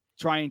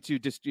trying to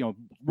just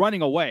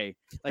running away,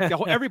 like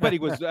everybody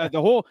was the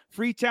whole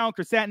Freetown,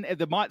 Crescent,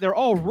 they're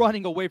all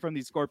running away from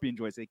these Scorpion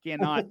droids. They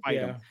cannot fight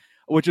them,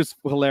 which is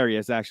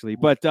hilarious actually.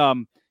 But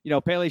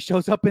Pele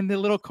shows up in the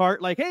little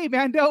cart, like, "Hey,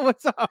 Mando,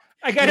 what's up?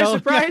 I got a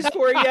surprise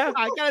for you.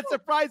 I got a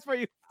surprise for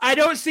you." I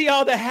don't see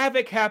all the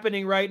havoc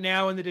happening right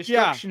now in the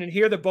destruction and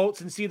hear the bolts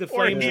and see the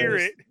Or flames. hear in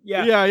this- it.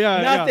 Yeah.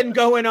 Nothing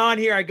going on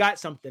here. I got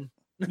something.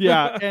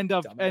 Yeah, and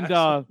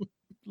Dumbass.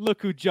 look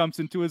who jumps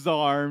into his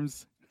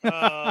arms.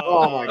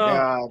 Oh my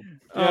god.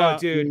 Yeah. Oh,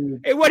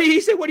 dude. Hey, what did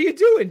he say? What are you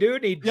doing, dude?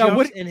 And he Yeah,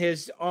 jumps in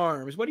his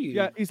arms. What are you?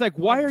 Yeah, he's like,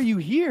 "Why are you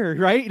here?"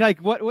 Right? Like,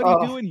 what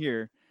are you doing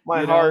here?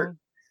 My You know? heart.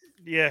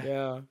 Yeah.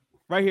 Yeah.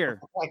 Right here.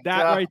 Oh my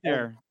That God. right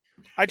there.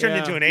 I turned Yeah.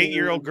 into an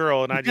 8-year-old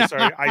girl, and I just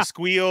started. I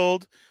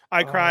squealed.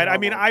 I cried. I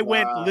mean, Oh, I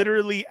went God.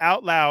 literally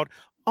out loud.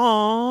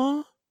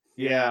 Aww.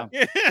 Yeah.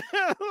 Yeah,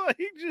 like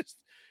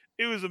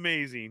it was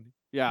amazing.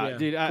 Yeah,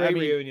 dude. I Great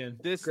mean, reunion.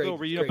 this Great- little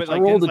reunion, great but I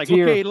like, rolled it's a like,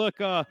 tear. okay, look,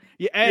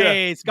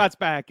 hey, Scott's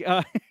back.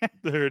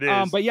 There it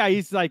is. But yeah,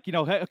 he's like, hey,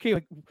 okay,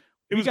 it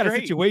we was got a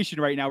great. situation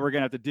right now we're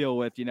gonna have to deal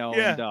with,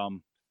 Yeah.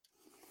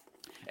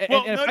 And,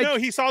 Well,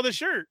 he saw the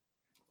shirt,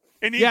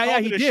 and he Yeah,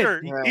 called he it a did.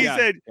 shirt. Yeah. He Yeah,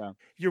 said, yeah.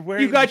 "You're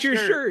wearing. You got the your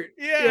shirt.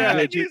 Yeah, Yeah.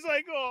 and he's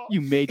like, "Oh,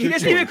 you made He your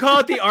doesn't choice. even call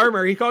it the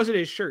armor. He calls it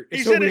his shirt. It's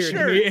He so said his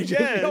weird. shirt. It's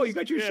just, Yes. oh, you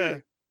got your Yeah.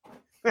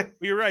 shirt.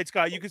 You're right,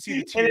 Scott. You could see the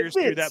And it tears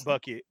through that fits.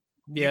 bucket.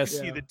 Yes. You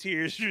could see the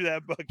tears through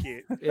that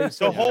bucket. It's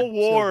The so whole good,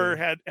 so war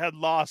good. had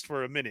lost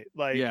for a minute.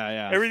 Like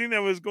Yeah. everything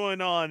that was going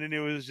on, and it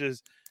was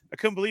just I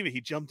couldn't believe it. He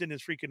jumped in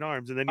his freaking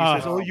arms, and then he Oh.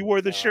 says, "Oh, you wore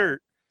the God.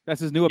 shirt."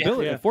 That's his new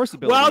ability, Yeah. force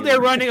ability. While they're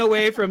running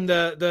away from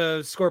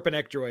the Scorpion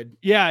droid.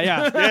 Yeah.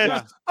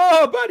 Yes.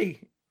 Oh,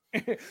 buddy.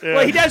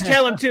 Well, he Yeah. does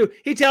tell him too.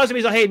 He tells him,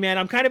 he's like, "Hey, man,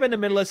 I'm kind of in the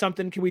middle of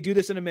something. Can we do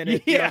this in a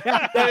minute?" You know?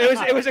 Yeah.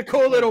 it was a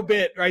cool little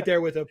bit right there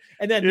with him.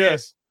 And then Yeah.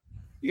 this,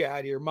 you get out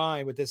of your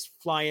mind with this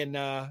flying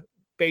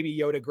baby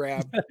Yoda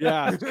grab.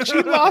 Yeah.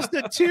 She lost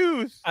a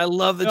tooth. I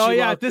love that. Oh, you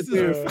yeah, lost this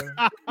the is- tooth.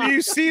 Do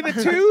you see the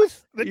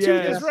tooth? The tooth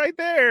Yes. is right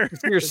there.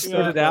 You're spit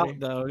it out funny.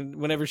 though. And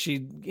whenever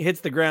she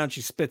hits the ground,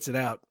 she spits it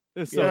out.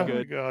 It's so Yeah. Oh my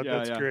good. god, Yeah,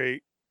 that's yeah.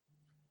 great.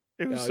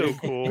 It was No, so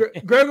dude. cool.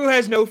 Grogu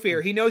has no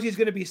fear. He knows he's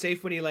going to be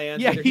safe when he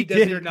lands, Yeah, whether he he does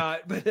it did. or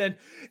not. But then,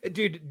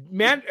 dude,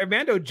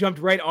 Mando jumped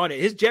right on it.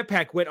 His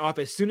jetpack went off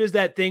as soon as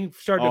that thing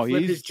started Oh, to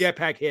flip. His he's-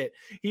 jetpack hit.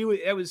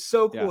 It was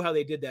so cool Yeah. how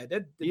they did that.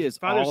 That the He is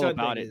all father-son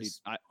about thing it. Dude.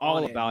 is All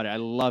on it. about it. I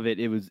love it.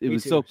 It was Me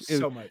so too.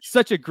 So much.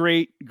 such a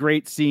great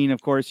scene.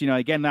 Of course,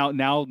 again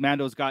now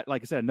Mando's got,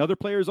 like I said, another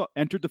player's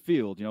entered the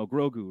field.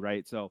 Grogu,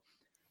 right? So,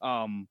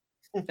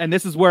 and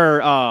this is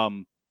where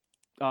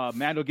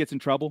Mando gets in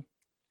trouble.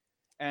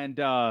 And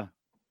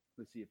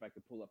let's see if I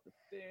could pull up the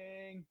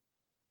thing.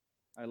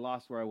 I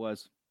lost where I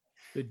was.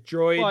 The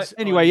droids. But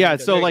anyway, on yeah.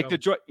 Mando. So There you like go. the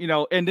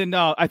droid, and then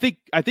I think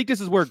this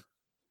is where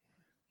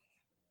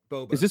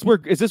Boba. is this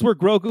where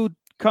Grogu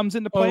comes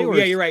into play? Oh, or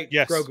yeah, is- you're right.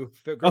 Yes. Grogu.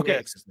 Okay.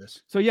 fixes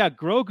this. So yeah,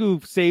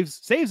 Grogu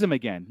saves him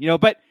again.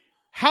 But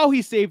how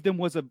he saved him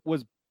was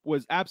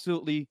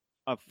absolutely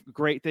a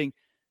great thing.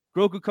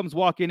 Grogu comes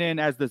walking in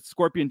as the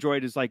Scorpion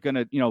droid is like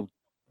gonna,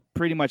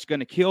 pretty much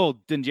gonna kill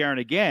Din Djarin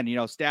again,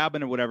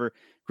 stabbing or whatever.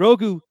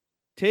 Grogu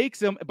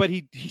takes him, but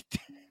he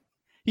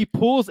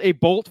pulls a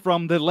bolt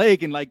from the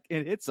leg and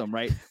it hits him,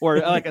 right? Or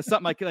like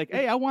something like,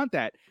 hey, I want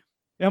that.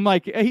 I'm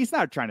like, he's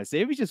not trying to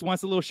save. He just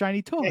wants a little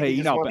shiny toy, Yeah, he you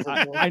just know. wants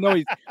But a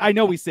toy. I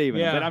know he's saving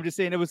him. Yeah. But I'm just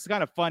saying it was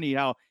kind of funny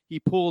how he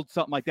pulled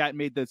something like that and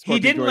made the. He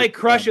Scorpion didn't droid, like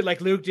crush it like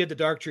Luke did the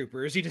Dark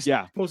Troopers. He just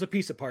Yeah. pulls a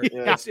piece apart.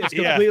 Yeah. It's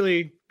Yeah.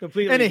 completely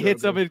and it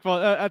hits him.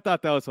 Grogu. I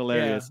thought that was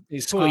hilarious.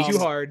 He's Pulling too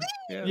squeezed. hard.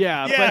 Yeah,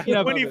 Yeah, but, you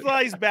know, when he love it.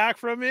 flies back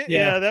from it,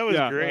 Yeah. yeah, that was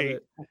Yeah. Love great.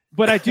 it.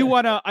 but I do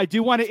want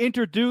to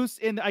introduce,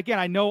 and again,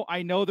 I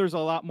know there's a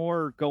lot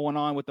more going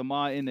on with the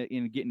mod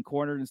in getting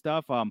cornered and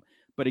stuff.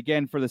 But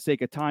again, for the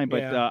sake of time,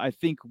 but Yeah. I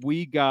think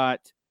we got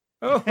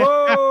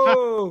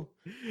Oh,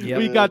 Yep.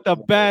 we got the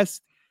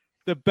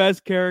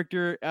best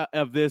character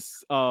of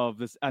this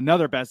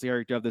another best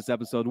character of this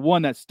episode,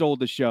 one that stole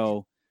the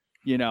show.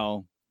 You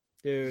know,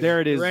 dude,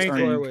 There it is, Rancor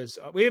Ernie. was.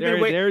 We've There-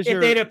 been waiting. there's If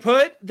your- they'd have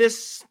put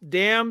this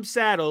damn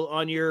saddle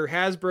on your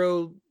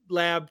Hasbro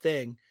lab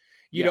thing,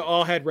 you'd have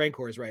all had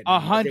Rancors right now.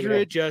 if they would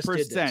have just did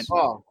this. 100%.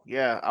 Oh,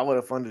 yeah, I would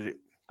have funded it.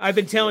 I've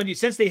been telling you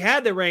since they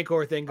had the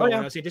Rancor thing going.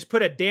 yeah. I was saying, just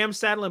put a damn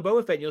saddle in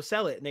Boba Fett and you'll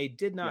sell it, and they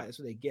did not. That's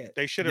what they get.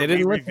 They should They have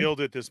didn't listen.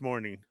 revealed it this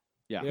morning.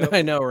 Yeah, Yep.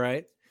 I know,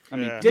 right? I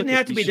mean, Yeah. look Didn't at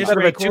have to be these this shots. Out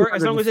of a Rancor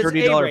as long as it's a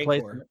 $230 Rancor.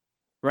 placement.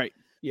 Right,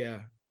 Yeah,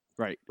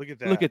 right. Look at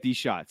that. Look at these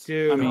shots.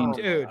 dude. I mean, Oh,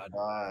 dude. my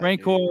God,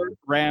 Rancor dude.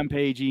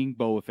 rampaging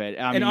Boba Fett.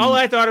 I And mean, all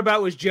I thought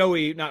about was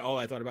Joey. Not all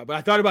I thought about, but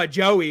I thought about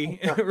Joey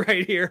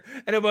right here,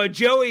 and about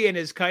Joey and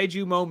his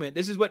kaiju moment.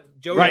 This is what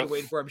Joey Right. was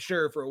waiting for, I'm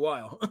sure, for a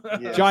while.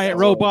 Yeah. giant that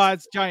was-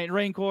 robots, giant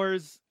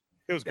Rancors.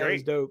 It was That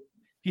was great. dope.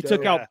 He Yeah.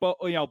 took out both.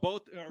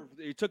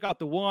 He took out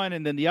the one,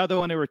 and then the other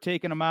one. They were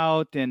taking them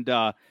out, and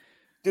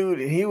Dude,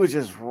 he was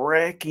just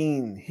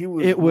wrecking. He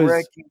was, It was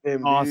wrecking them.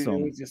 Dude. awesome.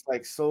 It was just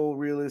like so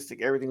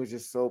realistic. Everything was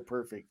just so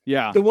perfect.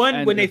 yeah, The one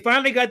and, when they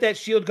finally got that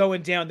shield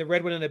going down, the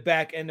red one in the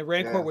back, and the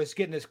Rancor Yeah. was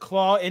getting his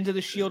claw into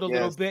the shield a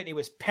little Yes. bit, and he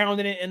was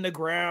pounding it in the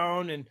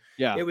ground, and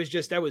yeah, it was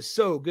just that was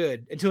so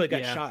good until it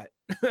got Yeah. shot.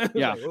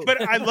 Yeah. Like, oh.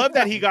 But I love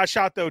that he got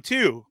shot though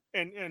too,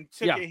 and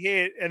took Yeah. a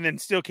hit and then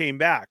still came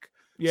back.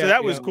 Yeah, So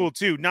that was yeah. cool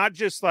too. Not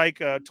just like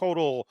a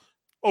total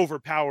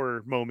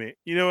overpower moment.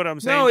 You know what I'm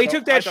saying? No, he So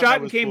took I that thought shot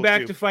and was came cool,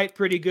 back too. to fight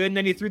pretty good, and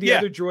then he threw the Yeah.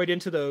 other droid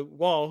into the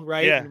wall,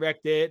 right, Yeah. and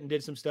wrecked it and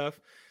did some stuff.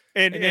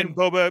 And and and,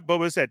 then-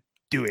 Boba said,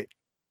 "Do it."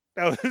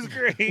 That was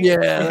great. Yeah,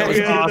 that was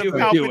Yeah, The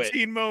do it.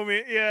 Palpatine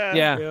moment. Yeah.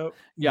 Yeah. Yep.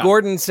 Yeah.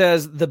 Gordon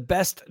says the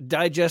best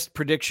digest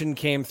prediction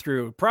came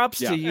through. Props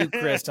Yeah. to you,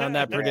 Chris, on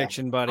that Yeah.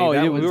 prediction, buddy. Oh,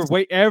 That yeah, we were was-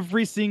 wait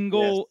every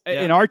single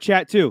Yes. in our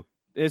chat too.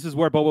 This is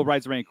where Boba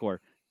rides Rancor.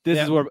 This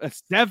Yeah. is where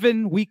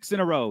 7 weeks in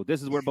a row.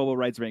 This is where Boba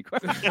rides Rancor.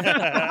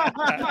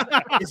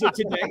 Is it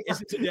today?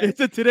 Is it today? It's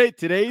a today.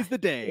 Today's the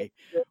day.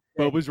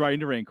 Boba's riding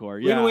the Rancor.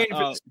 We've been Yeah. waiting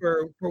for this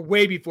for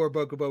way before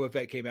Boba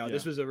Fett came out. Yeah.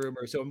 This was a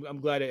rumor, so I'm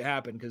glad it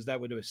happened because that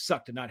would have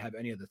sucked to not have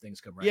any of the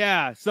things come right.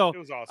 Yeah. So It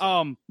was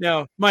awesome.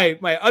 Now, my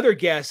other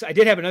guess, I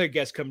did have another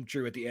guess come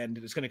true at the end.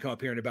 It's going to come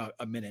up here in about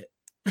a minute.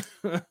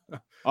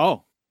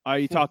 Oh, are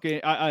you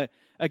talking?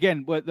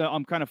 Again, what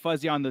I'm kind of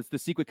fuzzy on the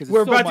sequence because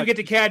We're about to get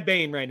to Cad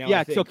Bane right now.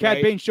 Yeah. I think, So Cad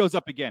right? Bane shows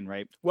up again,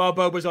 right? While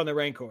Boba's on the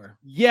Rancor.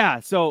 Yeah.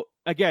 So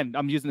again,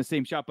 I'm using the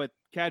same shot, but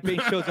Cad Bane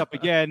shows up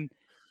again,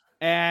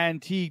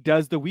 and he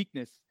does the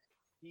weakness.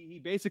 He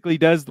basically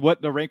does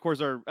what the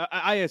Rancors are.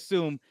 I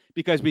assume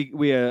because we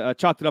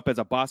chalked it up as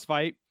a boss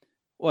fight.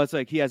 Well, it's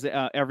like he has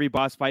every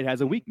boss fight has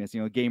a weakness.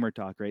 You know, gamer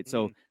talk, right?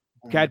 So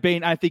Cad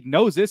Bane, I think,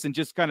 knows this and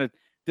just kind of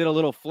did a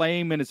little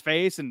flame in his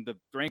face, and the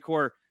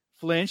Rancor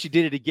flinched. He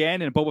did it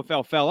again, and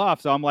Boba fell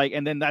off. So I'm like,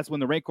 and then that's when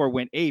the Rancor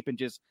went ape and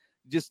just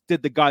did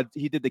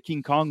he did the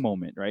King Kong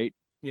moment, right?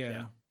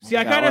 Yeah. See,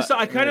 I Yeah, kind of well, saw.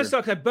 I kind later. of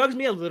saw. That bugs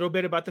me a little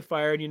bit about the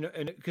fire, and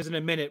and because in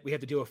a minute we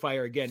have to do a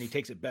fire again. He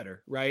takes it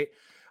better, right?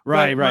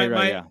 Right, But right, my,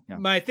 right. My, Yeah.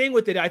 my thing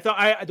with it, I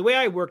thought the way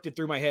I worked it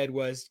through my head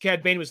was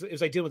Cad Bane it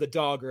was like dealing with a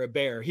dog or a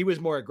bear. He was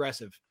more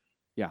aggressive.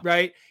 Yeah.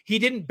 Right. He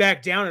didn't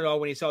back down at all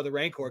when he saw the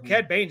Rancor.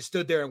 Cad Bane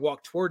stood there and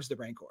walked towards the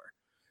Rancor.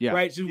 Yeah.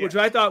 Right. So, which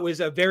I thought was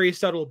a very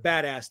subtle,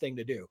 badass thing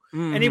to do.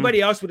 Mhm. Anybody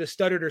else would have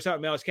stuttered or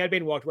something else. Cad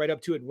Bane walked right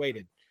up to it and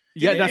waited.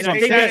 Yeah, that's and what I I'm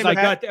think saying.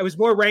 that's Like, it was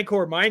more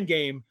Rancor mind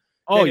game.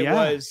 oh than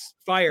yeah, it was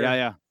fire. yeah,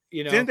 yeah.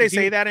 You know, Didn't they 'cause he-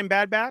 say that in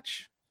Bad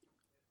Batch?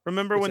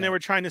 Remember What's when they that? were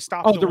trying to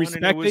stop Oh, the the one and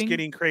it was respecting?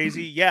 getting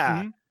crazy?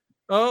 Yeah. Mhm.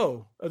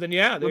 Oh, then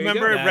yeah. There you go.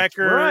 Remember That's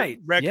Wrecker? right.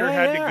 Wrecker Yeah,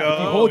 had yeah. to If go. If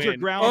you hold your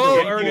and- ground, Oh,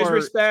 the earn his Rancor-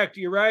 respect.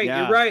 You're right.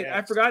 Yeah. You're right. I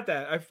Yes. forgot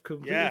that. I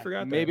completely Yeah. forgot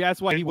that. Maybe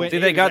that's why he went. See,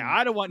 ape they and got- said,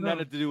 I don't want No.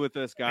 nothing to do with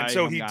this guy. And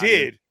so I'm he outta here."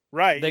 did.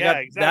 Right. They yeah,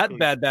 got exactly. that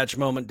Bad Batch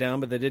moment down,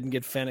 but they didn't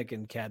get Fennec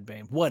and Cad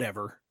Bane.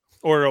 Whatever.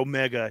 Or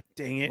Omega.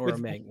 Dang it. Or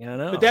Meg. I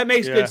know. But that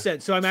makes Yeah. good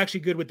sense. So I'm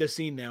actually good with this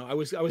scene now. I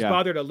was Yeah.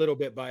 bothered a little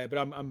bit by it, but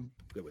I'm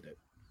good with it.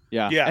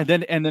 Yeah. Yeah.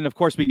 And then of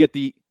course we get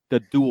the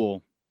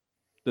duel,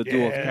 the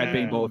duel of Cad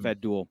Bane Yeah. Boba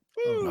Fett duel.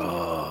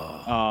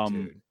 Oh,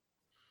 Dude.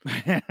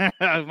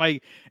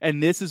 Like,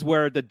 and this is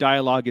where the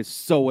dialogue is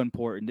so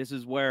important. This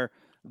is where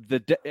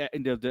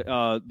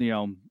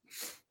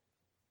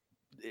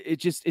it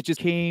just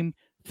came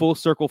full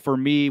circle for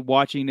me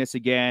watching this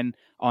again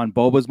on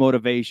Boba's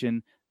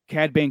motivation.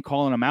 Cad Bane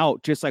calling him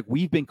out, just like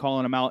we've been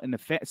calling him out, and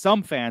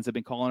some fans have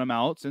been calling him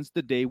out since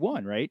the day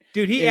one, right?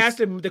 Dude, he It's- asked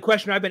him the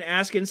question I've been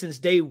asking since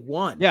day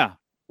one. Yeah.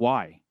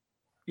 Why?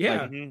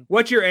 Yeah. Mhm.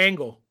 What's your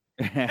angle?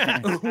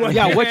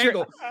 Yeah, what's your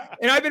angle?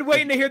 And I've been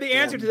waiting to hear the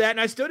answer to that,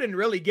 and I still didn't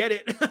really get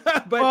it.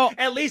 but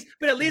at least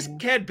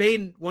Cad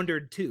Bane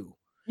wondered too.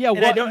 Yeah,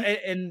 and I don't,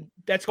 and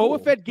that's cool.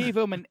 Boba Fett gave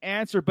him an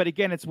answer, but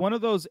again, it's one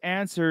of those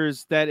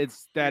answers that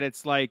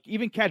it's like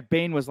even Cad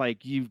Bane was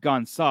like, "You've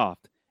gone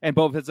soft," and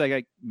Boba Fett's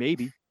like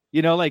maybe,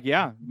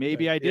 yeah,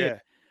 maybe I did.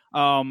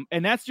 Yeah.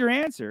 And that's your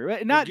answer.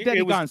 Not that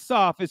he gone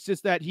soft. It's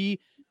just that he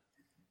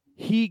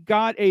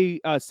got a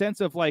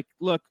sense of like,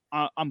 look,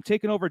 I'm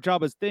taking over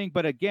Jabba's thing,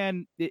 but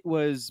again, it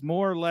was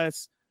more or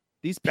less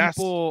these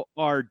people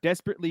are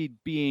desperately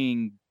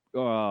being,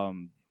 hurt.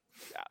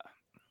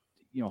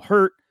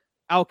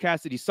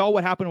 Outcasted. He saw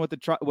what happened with the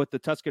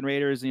Tusken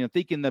Raiders,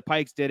 thinking the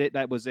Pikes did it.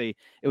 It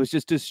was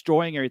just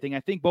destroying everything.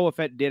 I think Boba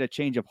Fett did a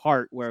change of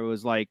heart where it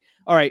was like,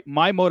 all right,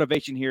 my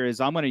motivation here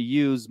is I'm going to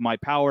use my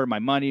power, my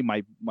money,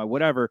 my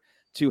whatever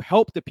to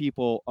help the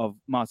people of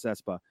Mos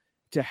Espa,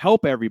 to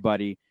help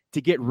everybody, to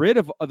get rid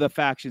of the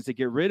factions, to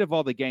get rid of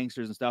all the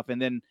gangsters and stuff.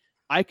 And then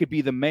I could be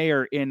the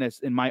mayor in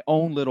my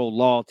own little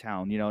law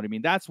town. You know what I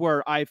mean? That's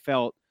where I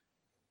felt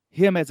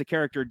him as a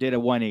character did a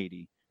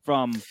 180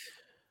 from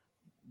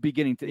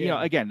beginning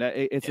to, again,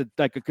 it's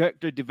like a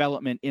character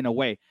development in a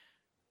way.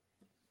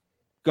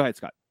 Go ahead,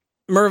 Scott.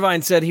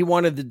 Mervine said he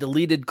wanted the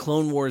deleted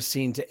Clone Wars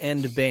scene to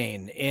end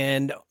Bane.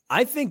 And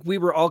I think we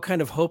were all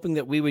kind of hoping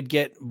that we would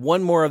get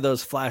one more of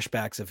those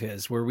flashbacks of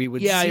his where we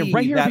would see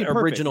that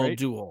original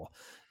duel.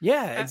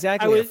 Yeah,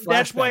 exactly.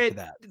 That's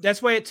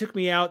why it took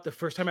me out the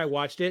first time I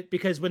watched it,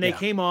 because when they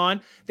came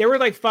on, there were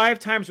like 5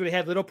 times where they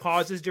had little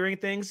pauses during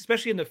things,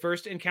 especially in the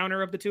first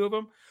encounter of the two of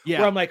them,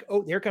 where I'm like,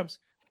 oh, here it comes.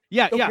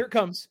 Yeah, here it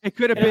comes. It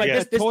could have been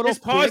like, this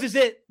pause is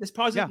it. This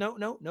pause is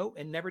no,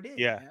 and never did.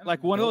 Yeah,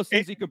 like one of those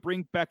things you could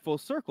bring back full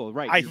circle,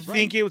 right? I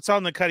think it was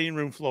on the cutting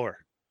room floor.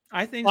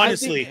 I think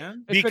honestly,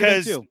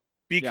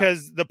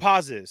 because the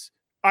pauses.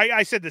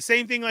 I said the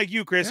same thing like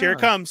you, Chris. Here it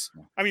comes.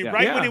 I mean,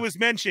 when it was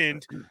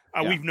mentioned,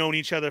 we've known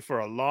each other for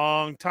a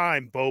long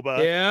time,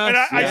 Boba. Yeah, and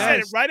I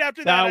said it right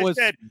after that. I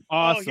said,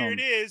 awesome. "Oh, here it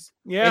is."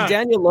 Yeah, and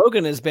Daniel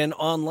Logan has been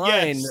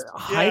online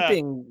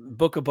hyping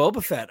Book of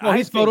Boba Fett.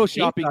 He's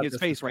photoshopping his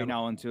face right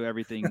now into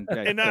everything.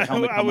 And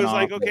I was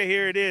like, "Okay,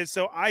 here it is."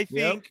 So I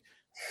think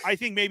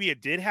maybe it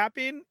did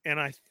happen, and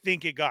I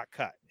think it got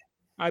cut.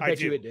 I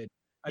bet you it did.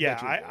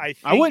 I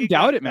wouldn't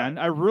doubt it, man.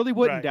 I really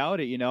wouldn't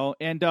doubt it.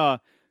 And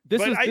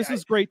this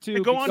is great too.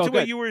 To go on to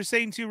what you were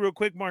saying too, real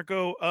quick,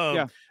 Marco.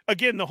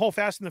 Again, the whole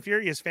Fast and the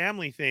Furious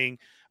family thing.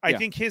 I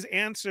think his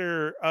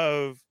answer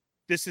of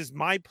 "this is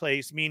my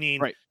place," meaning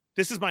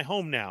this is my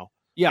home now.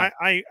 Yeah,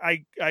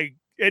 I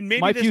and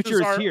maybe my this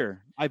future is is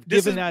here. I've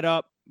given that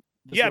up.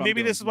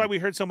 Maybe this is why we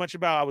heard so much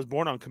about I was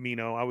born on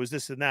Camino. I was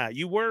this and that.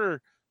 You were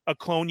a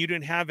clone. You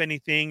didn't have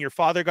anything. Your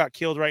father got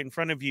killed right in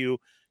front of you.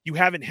 You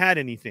haven't had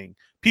anything.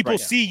 People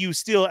see you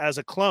still as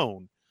a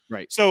clone.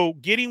 Right. So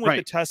getting with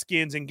the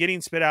Tuskens and getting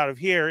spit out of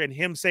here and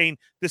him saying,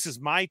 "This is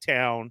my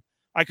town,"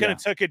 I kind of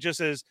took it just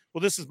as,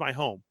 well, this is my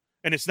home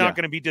and it's not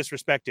going to be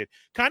disrespected.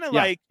 Kind of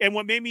like, and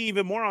what made me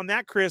even more on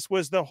that, Chris,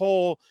 was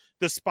the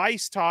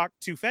spice talk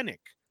to Fennec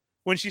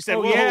when she said,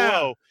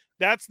 whoa,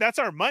 that's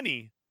our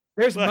money.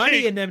 There's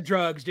money in them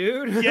drugs,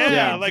 dude.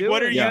 Yeah. Like,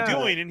 what are you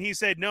doing? And he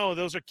said, no,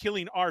 those are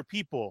killing our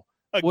people.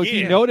 Again. Well, if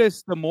you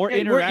notice, the more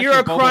interaction, you're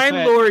a crime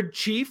lord,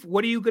 Chief.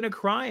 What are you going to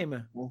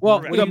crime? Well,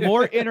 the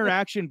more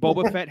interaction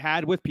Boba Fett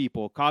had with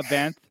people, Cobb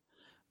Vanth,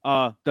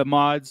 the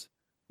mods,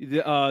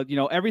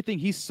 everything.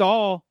 He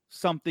saw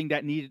something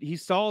that needed. He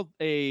saw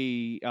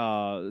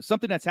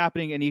something that's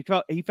happening, and he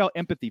felt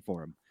empathy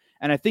for him.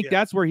 And I think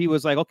that's where he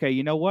was like, okay,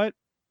 you know what?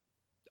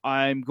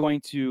 I'm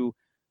going to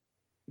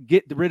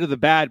get rid of the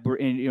bad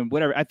and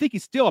whatever. I think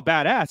he's still a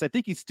badass. I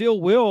think he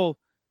still will,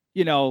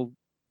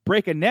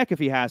 break a neck if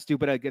he has to,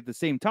 but at the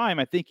same time,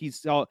 I think he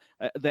saw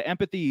the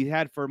empathy he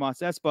had for Mos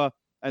Espa.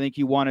 I think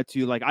he wanted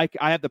to, like,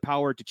 I have the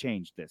power to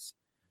change this,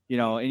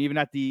 and even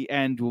at the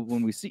end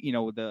when we see,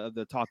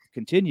 the talk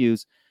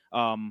continues,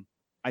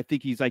 I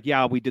think he's like,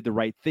 yeah, we did the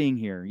right thing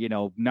here,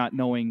 not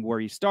knowing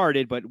where he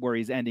started, but where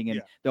he's ending,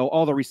 and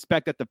all the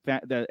respect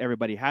that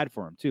everybody had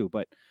for him too.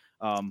 But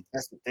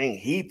that's the thing.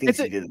 He thinks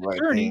he did the right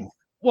thing.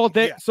 Well,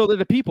 so do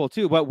the people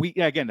too, but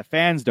the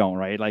fans don't,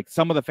 right? Like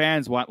some of the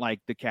fans want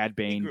like the Cad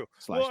Bane.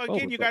 Well,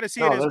 again, you got to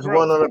see there's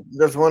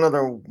one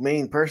other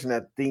main person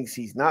that thinks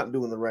he's not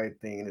doing the right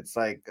thing, and it's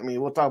like, I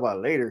mean, we'll talk about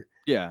it later.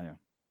 Yeah.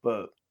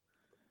 But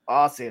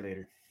I'll say it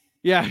later.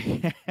 Yeah,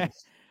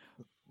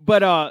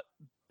 but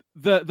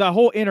the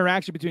whole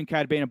interaction between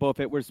Cad Bane and Boba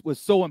Fett was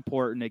so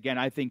important. Again,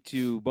 I think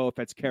to Boba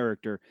Fett's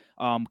character,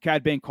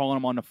 Cad Bane calling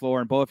him on the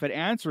floor and Boba Fett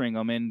answering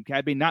him, and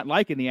Cad Bane not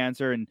liking the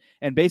answer and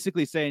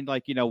basically saying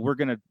like, we're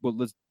gonna do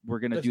this.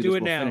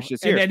 We'll now. Finish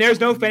this here. And there's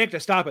no Fennec to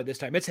stop it this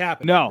time. It's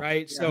happening. No,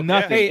 right? So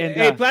nothing.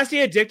 Hey,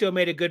 Plastia Dicto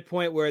made a good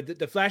point where the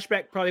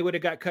flashback probably would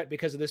have got cut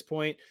because of this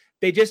point.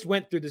 They just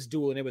went through this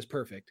duel and it was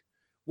perfect.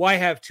 Why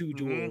have 2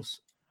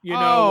 duels?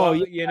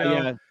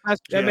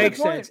 That makes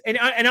sense. And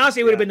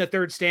honestly, it would have been the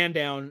third stand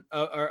down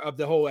of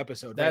the whole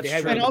episode. That's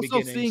right? And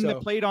also seeing the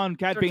plate on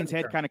Cad Bane's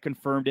head kind of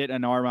confirmed it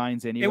in our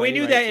minds anyway. And we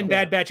knew that in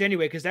Bad Batch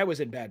anyway, because that was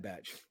in Bad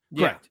Batch.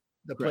 Correct.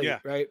 The plate,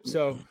 right?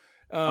 So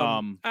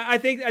I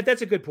think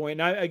that's a good point.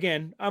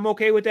 And I'm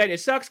okay with that. It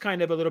sucks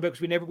kind of a little bit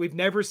because we've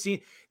never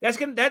seen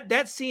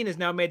that scene is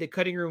now made the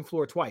cutting room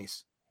floor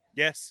twice.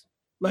 Yes.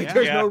 Like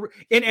there's no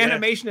in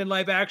animation and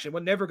live action.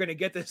 We're never going to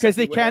get this because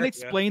they can't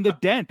explain the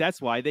dent.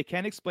 That's why they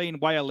can't explain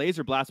why a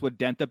laser blast would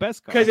dent the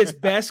Beskar. Because it's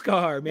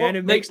Beskar, man. Well,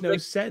 it makes no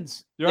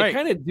sense. They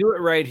kind of do it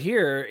right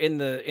here in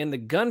the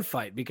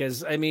gunfight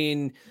because I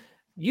mean,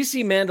 you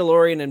see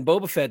Mandalorian and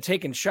Boba Fett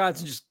taking shots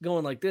and just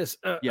going like this,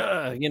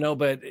 you know,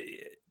 but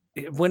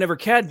whenever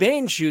Cad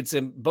Bane shoots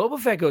him, Boba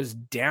Fett goes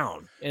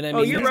down. And I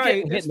mean, you're he's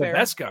right. hitting the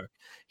Beskar.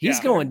 He's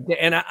going,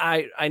 and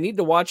I need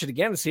to watch it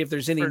again to see if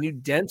there's any new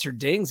dents or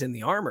dings in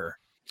the armor.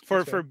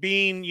 For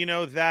being, you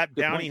know, that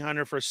bounty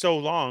hunter for so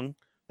long,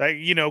 like,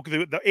 you know,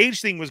 the age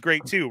thing was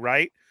great too,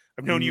 right?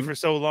 I've known you for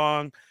so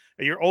long.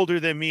 You're older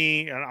than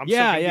me, and I'm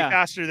still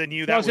faster than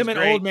you. That was him great.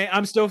 an old man.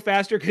 I'm still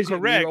faster because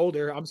you're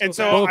older. I'm still and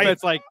so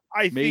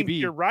I maybe. think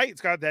you're right,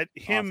 Scott. That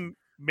him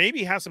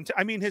maybe has some.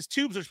 I mean, his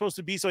tubes are supposed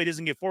to be so he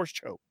doesn't get force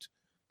choked.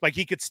 Like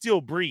he could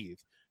still breathe,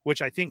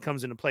 which I think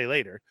comes into play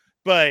later.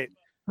 But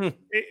I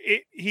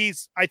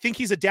think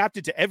he's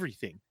adapted to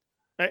everything.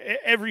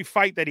 Every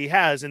fight that he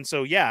has, and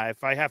so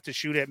if I have to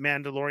shoot at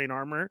Mandalorian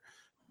armor,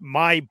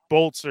 my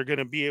bolts are going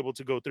to be able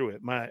to go through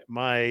it.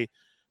 My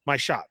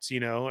shots, you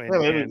know.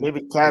 And,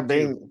 maybe Cad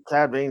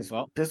Bane's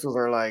pistols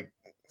are like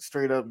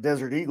straight up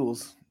Desert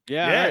Eagles.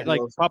 Yeah,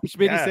 like Papa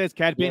Schmidt says,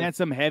 Cad Bane had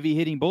some heavy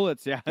hitting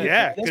bullets. Yeah,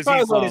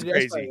 because he's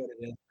crazy.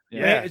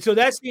 Yeah. So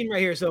that scene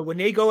right here. So when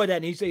they go at that,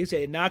 and he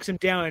say it knocks him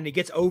down, and he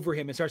gets over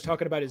him and starts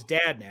talking about his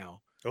dad now,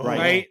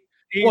 right?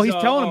 He's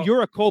telling him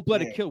you're a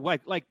cold-blooded killer.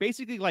 Like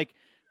basically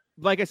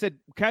like I said,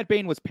 Cad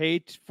Bane was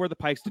paid for the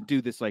Pikes to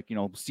do this, like, you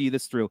know, see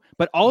this through.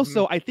 But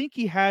also, I think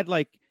he had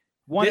wanted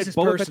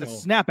Boba Fett to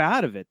snap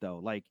out of it, though.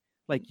 Like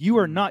you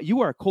are not,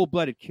 you are a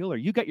cold-blooded killer.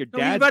 You got your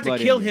dad's he's about blood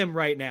to kill him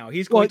right now.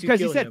 He's going to kill him.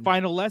 Because he said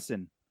final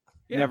lesson.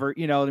 Yeah. Never,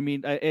 you know what I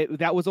mean?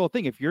 That was the whole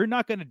thing. If you're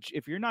not gonna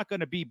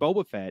be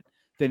Boba Fett,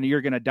 then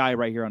you're gonna die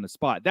right here on the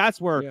spot. That's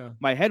where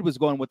my head was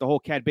going with the whole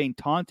Cad Bane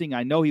taunting.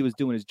 I know he was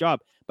doing his job,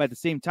 but at the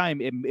same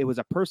time, it was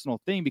a personal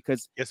thing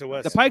because it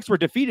was. The Pikes were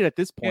defeated at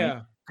this point.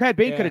 Yeah. Cad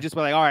Bane could have just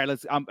been like, all right,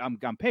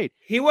 I'm paid.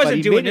 He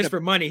wasn't doing this for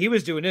money. He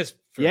was doing this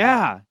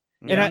for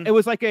and it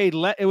was like a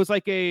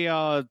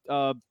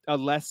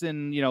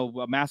lesson, you know,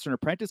 a master and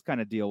apprentice kind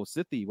of deal with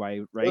Sithy,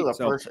 right?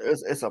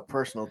 It's a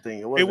personal thing.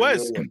 It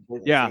was.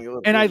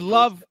 And I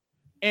love,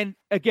 and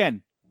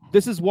again,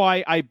 this is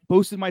why I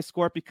boosted my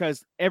score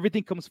because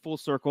everything comes full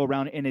circle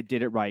around and it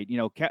did it right. You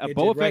know,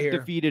 Boba Fett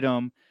defeated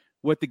him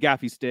with the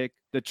gaffy stick,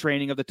 the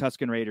training of the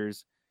Tusken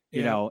Raiders.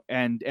 You know,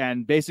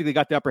 and basically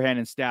got the upper hand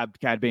and stabbed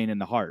Cad Bane in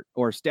the heart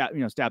or stabbed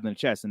in the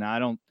chest. And I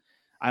don't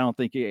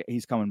think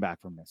he's coming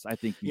back from this. I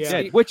think he's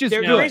dead, which is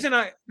the reason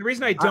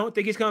I don't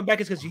think he's coming back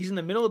is because he's in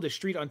the middle of the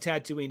street on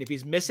Tatooine. If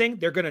he's missing,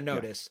 they're gonna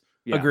notice.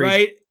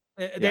 Agreed.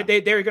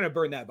 Right? They're gonna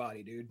burn that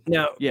body, dude.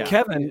 Now,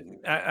 Kevin,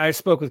 I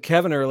spoke with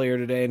Kevin earlier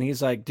today, and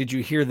he's like, "Did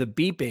you hear the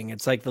beeping?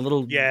 It's like the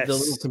little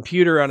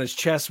computer on his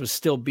chest was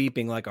still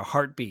beeping like a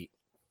heartbeat."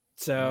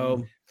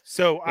 So.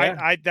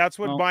 I that's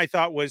what my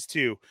thought was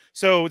too.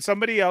 So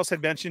somebody else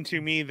had mentioned to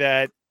me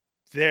that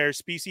their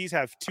species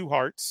have two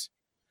hearts,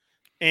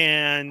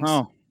 and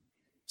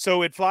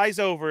so it flies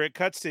over, it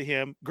cuts to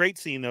him. Great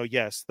scene though.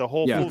 Yes, the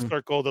whole full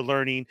circle, the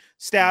learning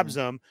stabs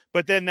him,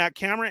 but then that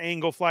camera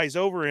angle flies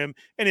over him,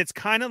 and it's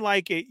kind of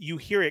like you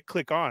hear it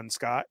click on,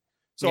 Scott.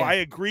 So I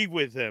agree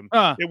with him.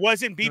 It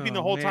wasn't beeping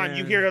the whole time.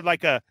 You hear it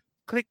like a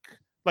click,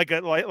 like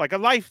a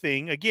life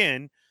thing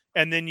again,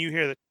 and then you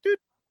hear the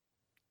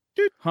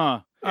doot.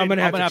 I'm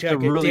gonna have to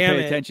really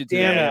pay attention to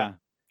that.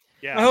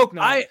 Yeah. I hope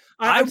not.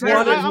 I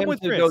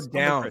wanted him to go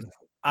down.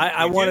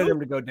 I wanted him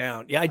to go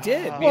down. Yeah, I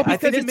did. I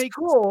think it's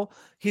cool.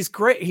 He's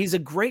great. He's a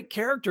great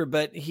character,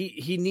 but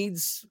he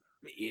needs.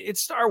 It's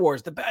Star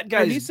Wars. The bad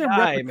guys need some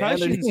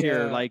repercussions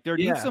here. Like there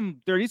needs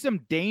some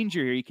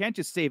danger here. You can't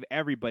just save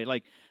everybody.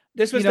 Like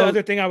this was the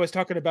other thing I was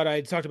talking about. I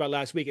talked about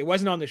last week. It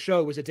wasn't on the show.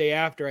 It was the day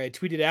after. I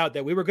tweeted out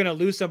that we were going to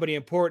lose somebody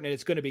important, and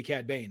it's going to be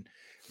Cad Bane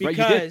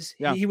because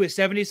he was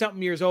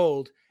 70-something years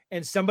old.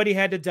 And somebody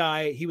had to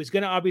die. He was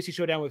going to obviously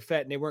show down with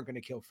Fett, and they weren't going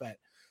to kill Fett.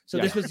 So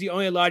this was the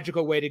only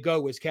logical way to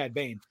go was Cad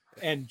Bane.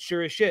 And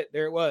sure as shit,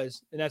 there it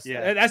was. And that's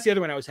the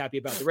other one I was happy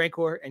about, the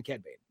Rancor and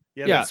Cad Bane.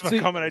 Yeah, that's my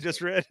comment I just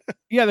read.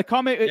 The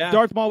comment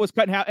Darth Maul was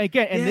cut in half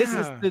again, and this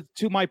is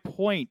to my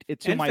point.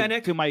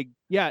 Fennec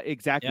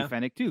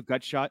too.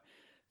 Gut shot.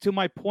 To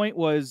my point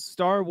was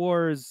Star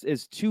Wars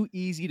is too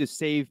easy to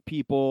save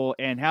people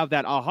and have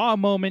that aha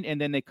moment,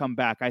 and then they come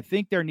back. I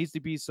think there needs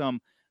to be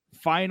some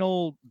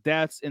final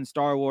deaths in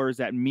Star Wars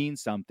that mean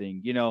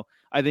something. You know,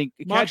 I think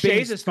Mark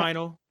Shays is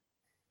final.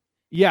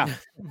 Yeah.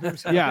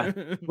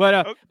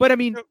 But I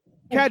mean,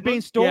 Cad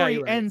Bane's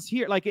story ends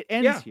here. Like it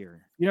ends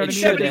here. You know what I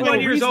mean?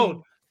 71 years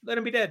old. Let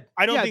him be dead.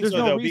 I don't think so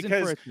though,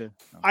 because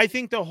I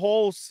think the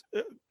whole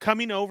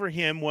coming over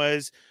him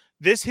was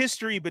this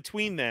history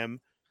between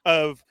them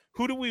of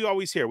who do we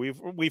always hear?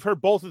 We've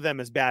heard both of them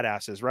as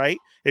badasses, right?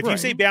 If you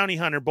say bounty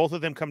hunter, both of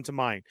them come to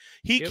mind.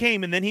 He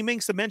came and then he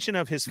makes the mention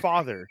of his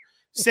father.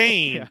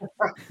 saying,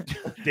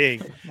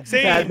 dang,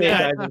 saying Cad Bane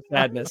that, dies of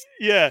sadness.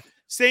 yeah,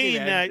 saying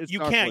man, that it's you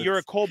Star can't, you're a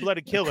Wars.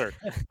 cold-blooded killer.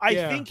 I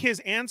Yeah. think his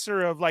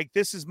answer of like,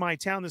 this is my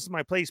town, this is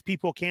my place,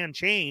 people can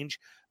change,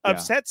 Yeah.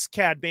 upsets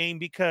Cad Bane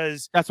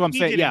because That's what I'm he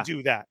saying. didn't Yeah.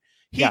 do that.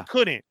 He Yeah.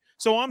 couldn't.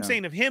 So I'm Yeah.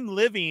 saying of him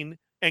living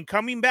and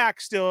coming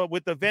back still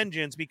with the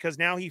vengeance because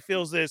now he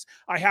feels this,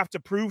 I have to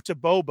prove to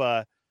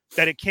Boba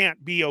that it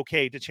can't be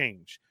okay to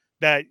change.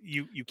 That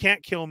you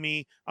can't kill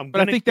me. I'm But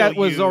gonna I think kill that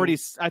was you. already.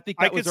 I think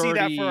that I was could see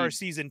already. that for our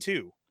season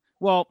 2.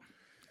 Well,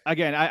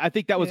 again, I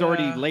think that was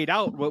already Yeah. laid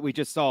out what we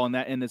just saw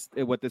in this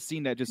what the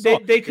scene that just saw.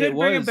 They could It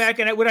bring him was- back,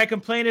 and would I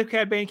complain if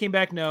Cad Bane came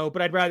back? No,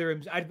 but I'd rather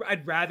him.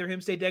 I'd rather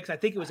him stay dead because I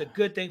think it was a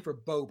good thing for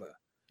Boba.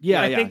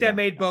 Yeah, I think that yeah.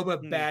 made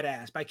Boba Mhm.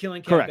 badass by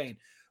killing Cad Correct. Bane.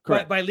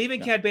 Correct. By leaving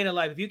Yeah. Cad Bane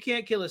alive, if you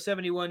can't kill a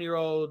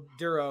 71-year-old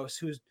Duros,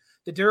 who's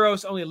the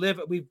Duros only live,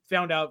 we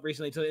found out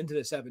recently, till into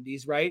the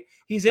 70s, right?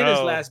 He's in his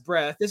Oh. last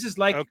breath. This is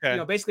like,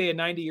 Okay. basically a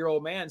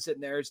 90-year-old man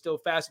sitting there, still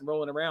fast and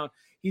rolling around.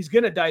 He's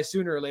gonna die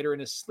sooner or later in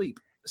his sleep.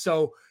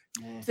 So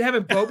to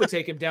having Boba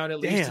take him down at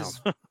least Damn.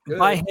 is good.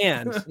 By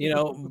hand,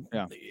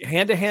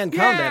 hand-to-hand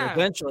combat. Yeah.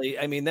 Eventually,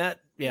 I mean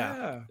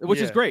yeah. which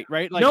is Yeah. great,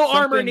 right? Like no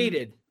armor something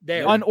needed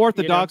there.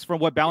 unorthodox from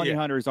what bounty Yeah.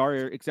 hunters are,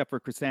 except for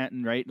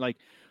Chrysanthemum, right? Like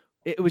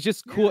it was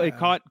just cool. It Yeah.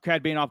 caught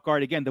Cad Bane off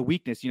guard again. The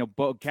weakness,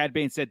 Cad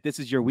Bane said, "This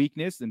is your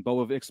weakness," and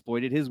Boba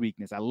exploited his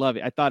weakness. I love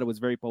it. I thought it was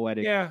very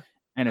poetic. Yeah.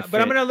 And it But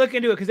I'm fit. going to look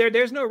into it because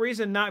there's no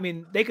reason not. I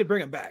mean, they could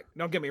bring him back.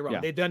 Don't get me wrong.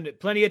 Yeah. They've done it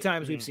plenty of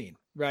times. We've Mhm. seen,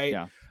 right?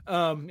 Yeah.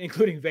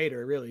 Including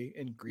Vader, really,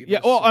 and Grievous. Yeah,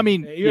 well, I and-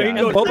 mean, you yeah. can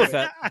go And Boba through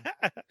Fett.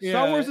 it.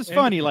 Star Wars is and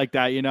funny like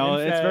that, It's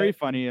and very Fett.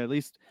 funny. At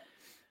least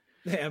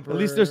The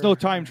there's no Emperor.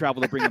 time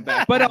travel to bring him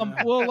back. But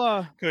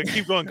we'll Good,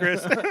 keep going,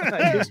 Chris.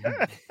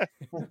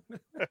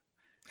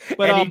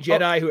 But, Any oh,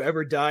 Jedi who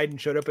ever died and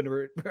showed up in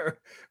Rise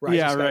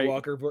Yeah, of right.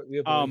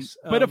 Skywalker.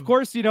 but of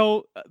course,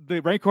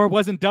 the Rancor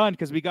wasn't done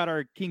because we got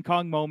our King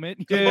Kong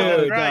moment.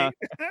 Dude, right.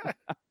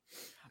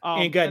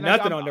 ain't got and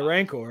nothing on the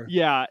Rancor.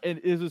 Yeah,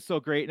 and it was so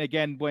great. And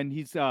again, when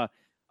he's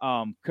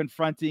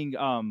confronting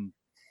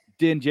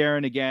Din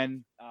Djarin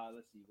again,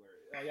 let's see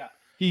where. Oh yeah,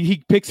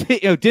 he picks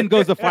it. Din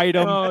goes to fight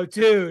him. Oh,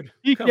 dude,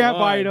 He come can't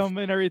on. fight him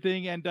and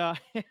everything. And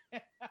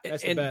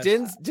That's the And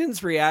best.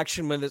 Din's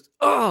reaction when it's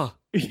yeah,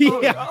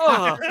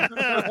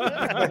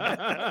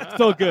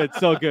 so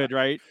good,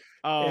 right?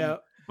 Yeah.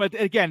 But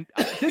again,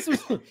 this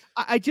was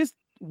I just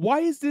why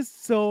is this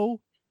so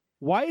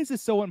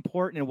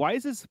important, and why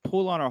is this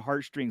pull on our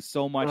heartstrings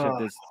so much of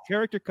this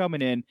character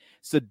coming in,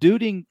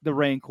 subduing the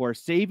Rancor,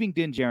 saving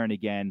Din Djarin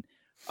again?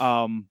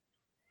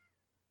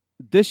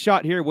 This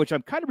shot here, which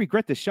I'm kind of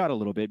regret this shot a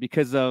little bit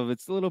because of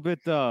it's a little bit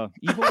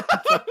evil.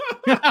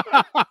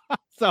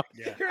 So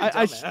You're a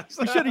I dumbass.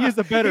 we should have used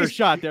a better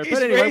shot there. He's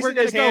But anyway, we're raising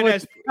gonna his go hand with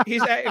as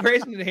he's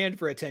raising his hand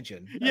for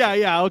attention.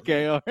 yeah,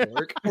 okay. All right.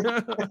 Dork.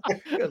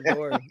 Good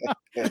Lord.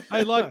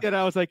 I looked at it.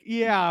 I was like,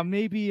 yeah,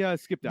 maybe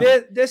skip down.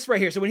 This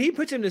right here. So when he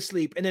puts him to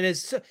sleep, and then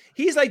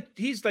he's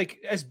like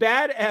as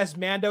bad as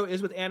Mando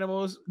is with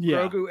animals,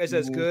 Yeah. Grogu is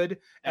as Mhm. good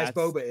as That's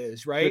Boba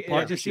is, right? Good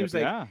And it just seems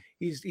like partnership,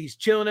 he's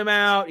chilling him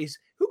out.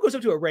 Who goes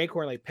up to a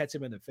Rancor and like pets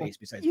him in the face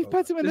besides he Boba?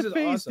 puts him in This the is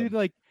face, awesome. dude.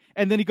 Like,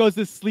 and then he goes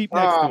to sleep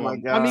next Oh to my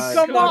him. I mean, God.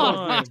 come Come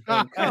on.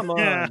 on. come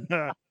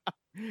on.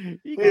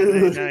 He Very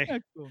goes- nice. yeah,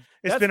 cool.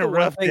 It's That's been a the one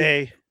rough thing-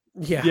 day.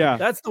 Yeah.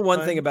 That's the one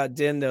Fun. thing about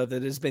Din, though,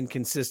 that has been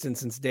consistent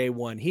since day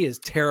one. He is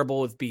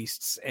terrible with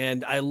beasts,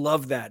 and I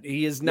love that.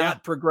 He has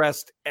not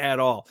progressed at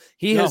all.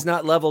 He No. has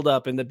not leveled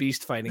up in the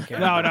beast fighting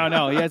category.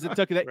 No. He hasn't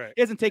taken that. Right.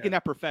 He hasn't taken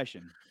that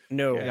profession.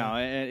 No. Yeah. No,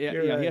 and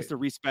You're he right. has to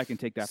respect and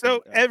take that.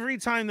 So from- every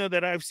time though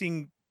that I've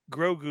seen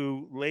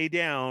Grogu lay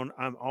down,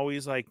 I'm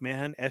always like,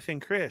 man,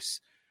 effing Chris,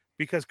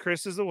 because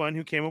Chris is the one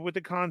who came up with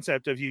the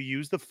concept of you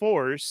use the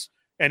Force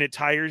and it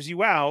tires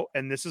you out,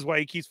 and this is why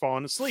he keeps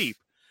falling asleep.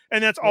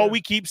 And that's all Yeah.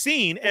 we keep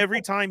seeing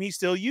every time he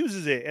still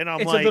uses it. And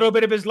I'm It's like, a little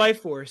bit of his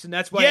life force, and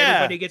that's why Yeah.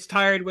 everybody gets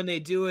tired when they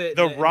do it.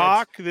 The and that's-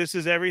 Rock, this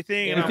is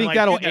everything. You And know, I'm think like,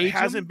 that'll dude, that age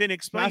him, hasn't been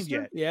explained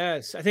Master? yet.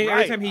 Yes, I think Right.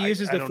 every time he I-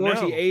 uses I the don't force,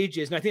 he know.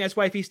 ages, and I think that's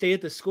why if he stayed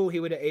at the school, he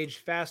would have aged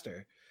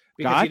faster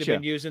because he'd Gotcha.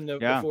 have been using the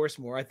Yeah. force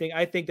more. I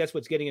think that's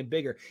what's getting him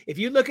bigger. If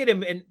you look at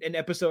him in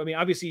episode, I mean,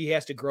 obviously he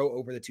has to grow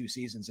over the 2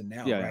 seasons and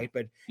now, Yeah, right?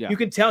 But yeah. you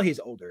can tell he's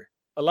older,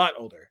 a lot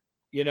older,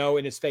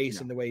 in his face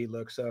Yeah. and the way he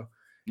looks. So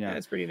Yeah.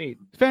 that's pretty neat.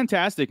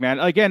 Fantastic, man.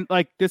 Again,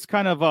 like this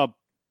kind of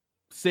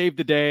save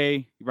the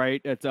day, right?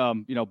 It's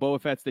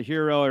Boba Fett's the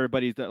hero.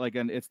 Everybody's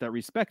and it's that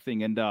respect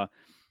thing. And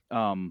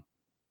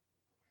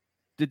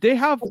they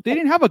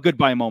didn't have a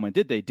goodbye moment,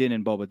 did they? Din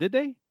and Boba, did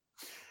they?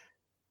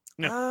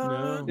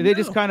 No. Did they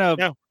just kind of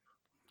No.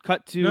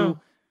 cut to No,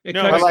 it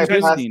No, cuts I it's like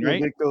this Pastor scene,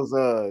 right? Victor's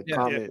Yeah.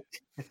 comment.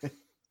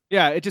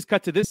 Yeah, it just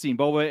cut to this scene.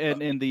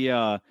 Boba in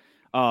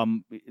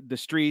the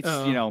streets,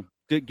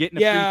 getting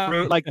the Yeah. free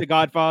fruit like the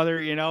Godfather,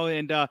 and or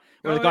the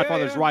Oh, yeah,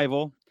 Godfather's yeah.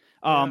 rival.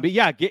 Yeah. But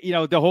yeah, get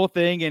the whole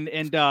thing, and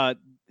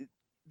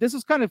this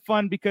was kind of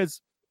fun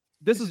because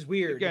this is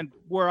weird again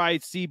where I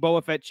see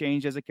Boba Fett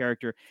change as a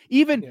character.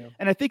 Even Yeah.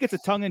 and I think it's a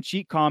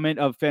tongue-in-cheek comment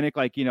of Fennec,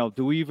 like,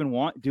 do we even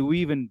want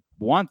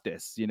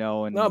this? And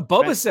No,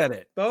 Boba said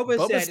it.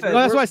 Boba said, said- "We're-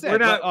 Well, that's what I said, We're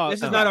not. but,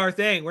 this is not our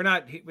thing. We're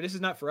not. This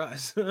is not for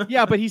us."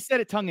 yeah, but he said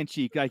it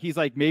tongue-in-cheek. Like he's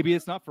like, maybe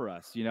it's not for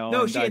us, No, and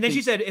I and then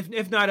she think- said,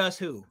 "If not us,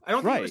 who?" I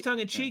don't think it was Right. tongue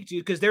in cheek,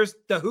 dude, because there's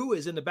the Who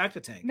is in the back to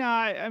tank. No,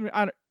 I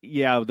don't-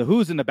 yeah, the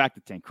Who's in the back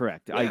to tank,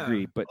 correct. I Yeah.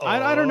 agree, but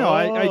I don't know.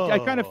 I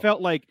kind of Oh.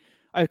 felt like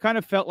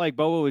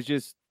Boba was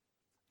just,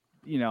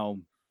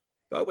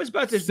 Boba's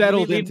about to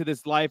settled lead- into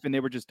this life, and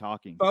they were just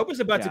talking. Boba's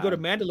about to go Yeah. to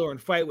Mandalore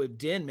and fight with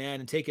Din, man,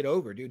 and take it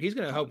over, dude. He's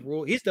gonna help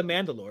rule. He's the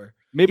Mandalore.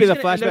 Maybe He's the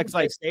gonna end up flashback's with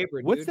like, that saber,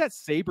 what's dude. that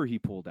saber he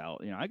pulled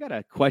out? I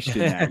gotta question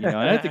that.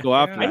 I have to go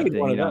after Yeah. I that need thing.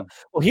 one of those.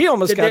 Well, he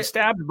almost Did got they-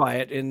 stabbed by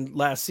it in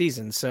last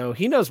season, so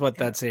he knows what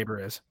that saber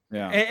is.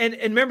 Yeah. And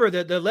remember,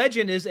 the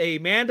legend is a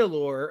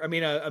Mandalore. I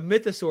mean, a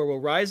mythosaur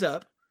will rise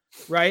up,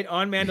 right,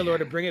 on Mandalore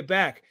to bring it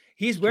back.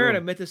 He's wearing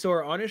a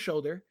mythosaur on his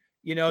shoulder.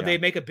 They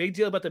make a big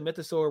deal about the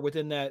mythosaur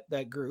within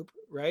that group,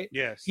 right?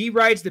 Yes. He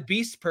rides the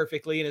beast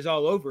perfectly and is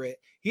all over it.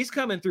 He's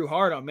coming through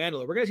hard on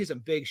Mandalore. We're gonna see some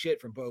big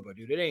shit from Boba,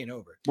 dude. It ain't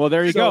over. Well,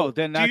 there you So, go.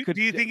 Then Do that you, could.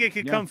 do you think it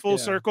could yeah. come full Yeah.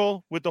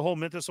 circle with the whole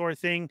mythosaur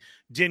thing?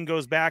 Din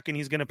goes back and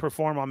he's going to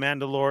perform on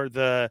Mandalore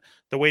the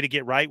way to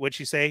get right. What'd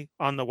she say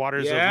on the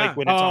waters Yeah. of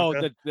Lake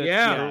Minnetonka? Oh,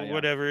 Yeah. or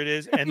whatever it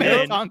is, and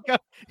then Minnetonka.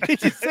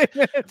 Did you say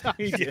Minnetonka?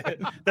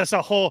 Yeah. that's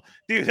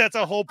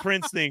a whole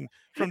Prince thing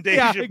from Dave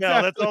Yeah,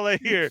 Chappelle. That's all I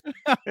hear.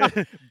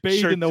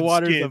 Bathed Shirts in the and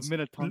waters skins. of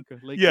Minnetonka.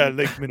 Lake Yeah, Minnetonka.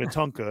 Lake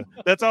Minnetonka.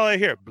 That's all I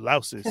hear.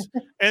 Blouses.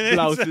 And then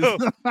Blouses. so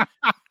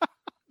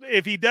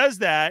if he does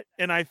that,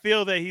 and I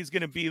feel that he's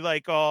gonna be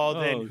like,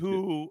 then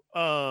who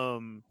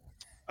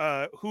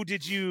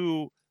did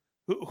you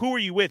who were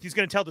you with? He's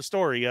gonna tell the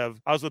story of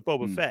I was with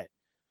Boba Fett.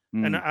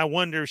 And I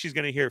wonder if she's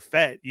gonna hear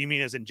Fett. You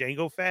mean as in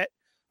Jango Fett?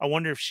 I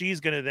wonder if she's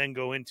gonna then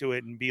go into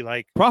it and be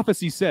like,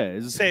 Prophecy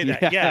says. say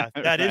that. Yeah,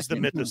 that is the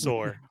right.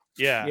 mythosaur.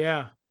 Yeah.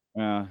 Yeah.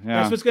 Yeah,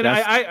 That's what's gonna.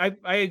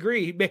 I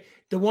agree.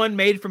 The one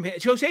made from him.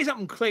 She'll say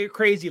something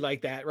crazy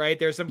like that, right?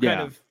 There's some kind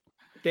Yeah. of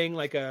thing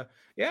like a.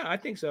 Yeah, I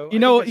think so. You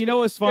know what's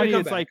gonna funny?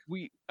 come It's back. like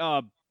we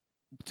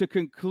to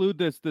conclude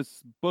this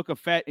book of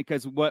Fett,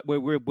 because what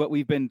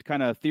we've been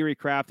kind of theory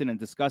crafting and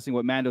discussing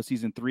what Mando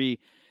season 3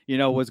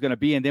 was going to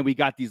be, and then we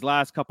got these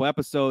last couple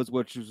episodes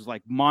which was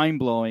like mind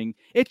blowing.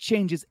 It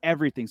changes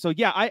everything. So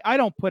yeah, I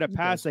don't put it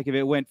past like if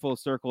it went full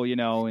circle,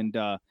 and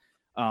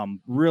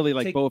really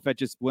like Boba Fett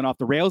just went off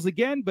the rails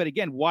again. But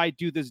again, why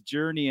do this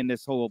journey and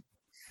this whole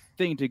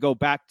thing to go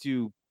back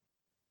to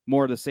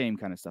more of the same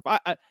kind of stuff?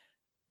 I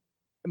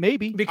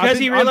maybe because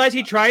he realized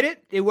he tried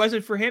it. It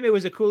wasn't for him. It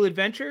was a cool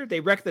adventure. They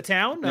wrecked the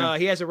town. Yeah.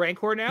 He has a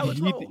Rancor now. Let's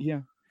roll.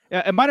 Yeah,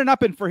 it might have not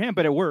been for him,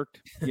 but it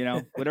worked.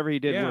 Whatever he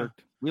did Yeah.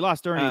 worked. We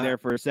lost Ernie there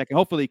for a second.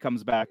 Hopefully he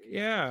comes back.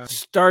 Yeah.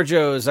 Star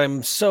Joes,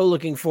 I'm so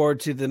looking forward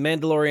to the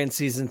Mandalorian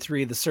season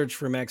 3, The Search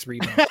for Max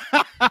Rebo.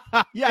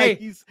 Yeah,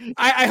 Hey,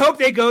 I hope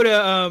they go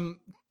to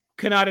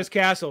Kanata's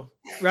castle,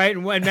 right?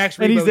 And when Max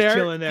And he's Rebo's there?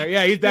 chilling there.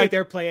 Yeah, he's back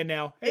there playing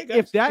now. Hey, guys.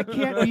 If that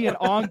can't be an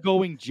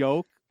ongoing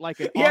joke,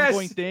 like an Yes.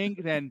 ongoing thing,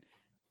 then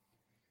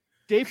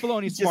Dave He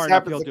Filoni's just smart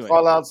enough. happens He'll to do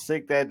call out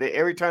sick that day.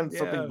 Every time Yeah.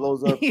 something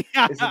blows up, it.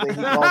 it's the day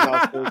he calls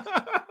out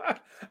sick.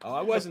 Oh,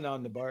 I wasn't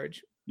on the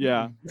barge.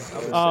 Yeah. I was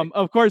sick.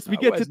 Of course, we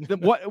I get to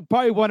wasn't.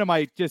 probably one of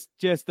my just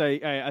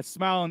a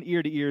smile and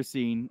ear to ear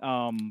scene.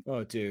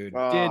 Oh, dude.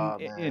 Oh,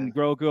 in man.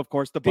 Grogu, of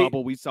course, the The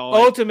bubble we saw.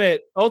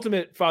 it.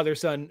 Ultimate father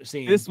son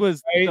scene. This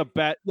was right? the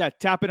bet. Yeah,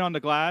 tapping on the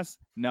glass.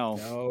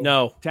 No.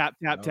 No. Tap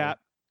tap No. tap.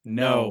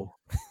 No.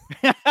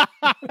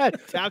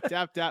 Tap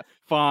tap tap.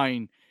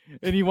 Fine.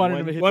 And he wanted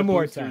him to hit one the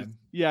more boosters. time.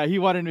 Yeah, he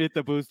wanted him to hit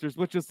the boosters,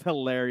 which is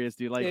hilarious,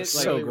 dude. Like, It's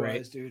like, so really great.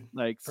 was, dude.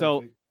 like so.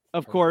 Perfect.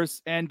 Of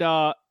course, and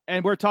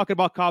we're talking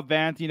about Cobb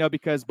Vanth,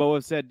 because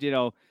Boa said,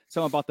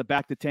 something about the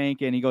back to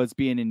tank, and he goes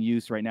being in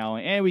use right now,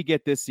 and we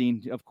get this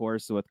scene, of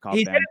course, with Cobb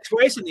He Vanth. said it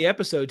twice in the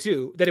episode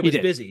too that it He was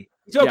did. busy.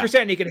 He told Yeah.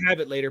 Kristen he could have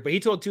it later, but he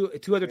told two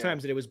other Yeah.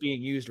 times that it was being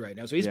used right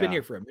now. So he's been Yeah.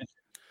 here for a minute.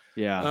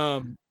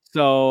 Yeah.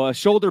 So a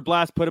shoulder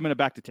blast put him in a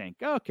back to tank.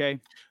 Okay.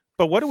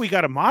 But what do we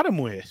got to mod him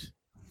with?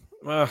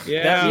 Ugh,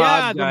 Yeah. that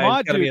Yeah, the guy's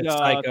mod gotta be dude, a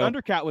psycho.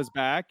 Thundercat was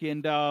back,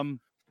 and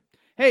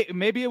hey,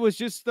 maybe it was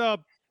just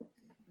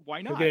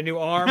why He'll not? get a new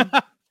arm,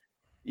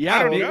 Yeah, I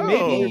don't maybe, know.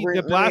 maybe Let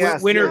the me blast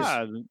ask winners.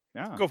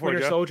 Yeah. Go for it, Winter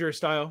Joe. Soldier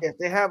style. If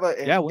they have a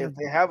Yeah, if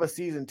they have a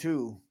season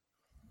 2,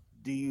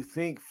 do you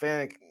think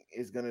Fennec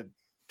is gonna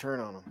turn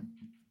on him?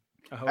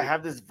 I hope. I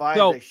have this vibe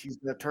So- that she's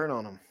gonna turn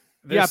on him.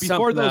 Yeah, There's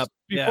something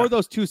before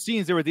those two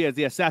scenes, there were the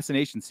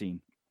assassination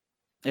scene.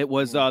 It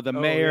was the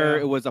mayor,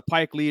 yeah. it was a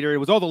Pike leader, it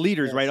was all the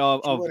leaders, Yes, right,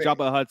 of she would've- Jabba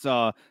the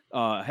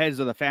Hutt's heads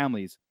of the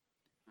families.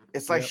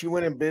 It's like Yep. she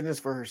went in business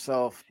for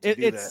herself to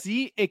do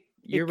that.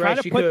 You're It right, kind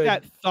of she put could.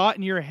 that thought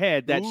in your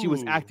head that she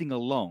was Ooh. acting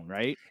alone,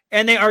 right?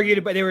 And they argued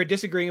about they were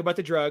disagreeing about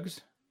the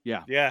drugs.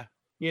 Yeah. Yeah.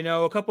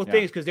 A couple Yeah.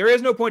 things because there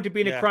is no point to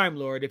being Yeah. a crime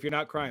lord if you're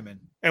not criming.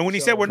 And when he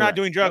So- said we're not Correct.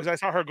 doing drugs, I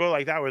saw her go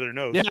like that with her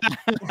nose. Yeah.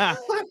 I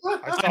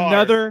saw her.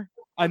 another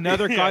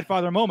Another Yeah.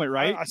 Godfather moment,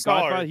 right? I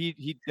saw her. Godfather.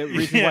 The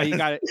reason why he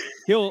got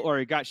killed or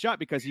he got shot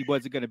because he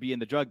wasn't going to be in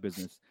the drug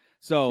business.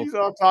 So She's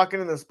all talking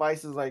and the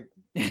spices like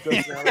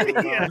gushing out of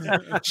her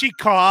mouth. Yeah. She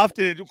coughed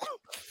and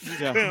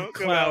Yeah.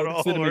 come out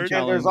all Cinnamon over. And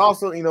challenge. there's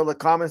also, the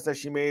comments that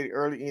she made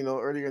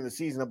earlier in the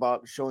season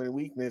about showing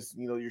weakness.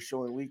 You're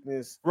showing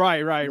weakness.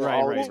 right.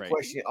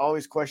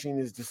 Always questioning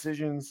his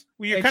decisions.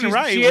 Well, you're And kind of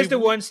right. She is We've- the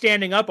one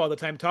standing up all the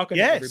time, talking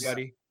Yes. to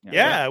everybody.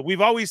 Yeah,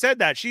 we've always said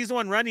that. She's the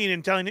one running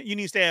and telling you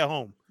need to stay at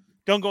home.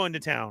 Don't go into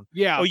town.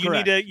 Yeah. Oh, you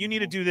correct. need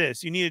to do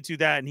this. You need to do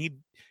that. And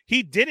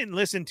he didn't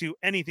listen to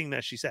anything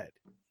that she said.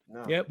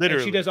 No. Yep.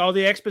 Literally. And she does all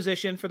the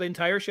exposition for the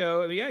entire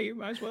show. Yeah, you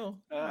might as well.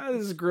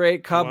 This is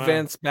great. Cobb Wow.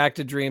 Vanth's Back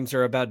to Dreams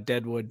are about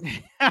Deadwood.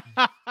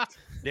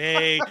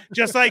 They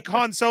just like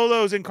Han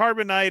Solo's and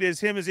Carbonite is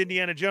him as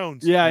Indiana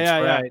Jones. Yeah.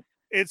 Right.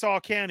 It's all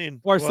canon.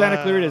 Or Santa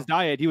Wow. Clarita's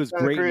Diet. He was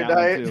Santa great in Clarita that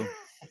Diet. one too.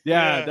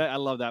 Yeah, Yeah. I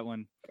love that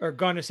one. Or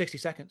Gone in 60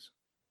 Seconds.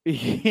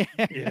 Yeah.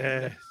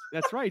 Yeah.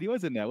 That's right. He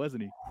was in that,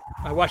 wasn't he?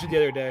 I watched it the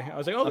other day. I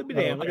was like, oh, look at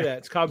damn, look at that.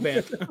 It's Cobb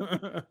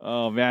Vanth.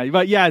 Oh man,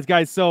 but yeah,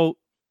 guys. So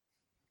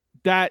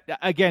that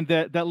again,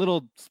 that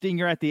little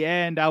stinger at the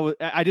end,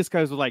 I just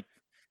kind of was like,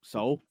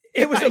 so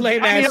It was a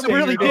lame I mean, ass I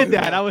really stinger, did dude.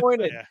 that. I was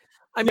Disappointed. Yeah.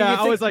 I mean, Yeah, you I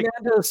think was like-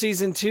 Mando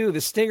season 2,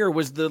 the stinger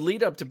was the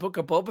lead up to Book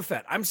of Boba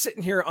Fett. I'm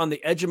sitting here on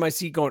the edge of my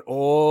seat going,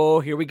 oh,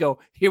 here we go.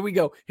 Here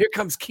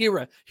comes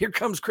Kira. Here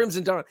comes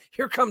Crimson Dawn.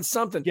 Here comes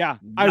something. yeah.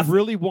 I Nothing.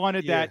 really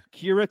wanted Yeah. that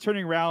Kira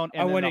turning around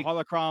I and then wanna- the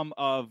holocron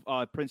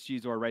of Prince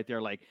Xizor right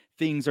there. Like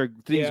things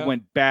Yeah.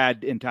 went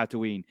bad in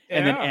Tatooine,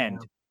 and then Yeah.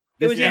 end.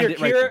 It was This either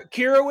ended right there.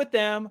 Kira with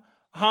them,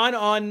 Han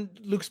on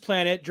Luke's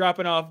planet,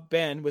 dropping off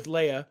Ben with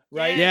Leia,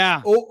 right?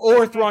 Yeah.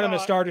 Or Thrawn on a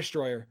Star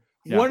Destroyer.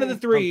 Yeah. One of the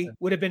three Something.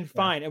 would have been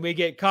fine, and we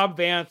get Cobb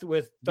Vanth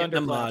with Getting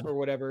them Thunderclap mod. or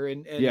whatever.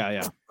 And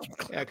Yeah.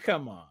 yeah,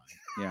 come on.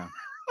 Yeah.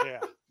 Yeah.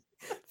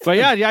 But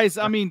yeah, guys,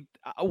 I mean,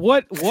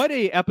 what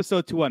a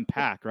episode to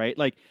unpack, right?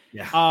 Like,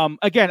 Yeah.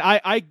 again,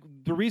 I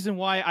the reason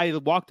why I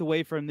walked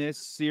away from this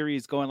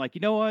series going like,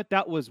 you know what,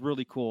 that was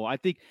really cool. I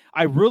think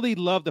I really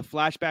loved the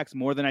flashbacks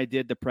more than I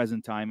did the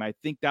present time. I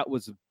think that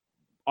was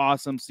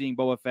awesome seeing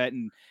Boba Fett,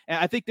 and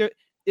I think that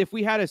if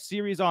we had a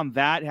series on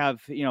that,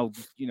 have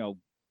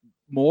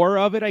more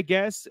of it, I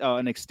guess,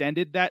 and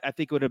extended that, I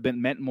think it would have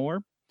been meant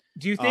more.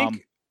 Do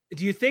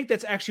you think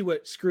that's actually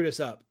what screwed us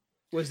up?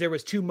 Was there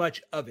was too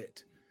much of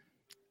it?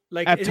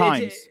 Like At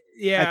times.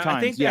 yeah. At I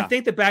think times, yeah. I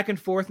think the back and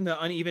forth and the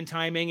uneven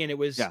timing, and it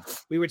was Yeah.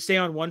 we would stay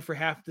on one for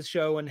half the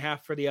show and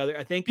half for the other.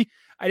 I think Be-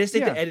 I just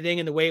think yeah. the editing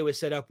and the way it was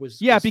set up was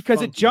Because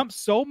it funky. jumped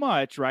so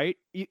much, right?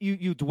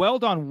 You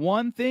dwelled on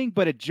one thing,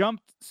 but it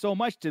jumped so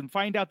much to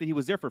find out that he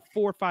was there for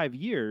 4 or 5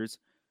 years,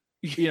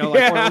 like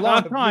for a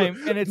long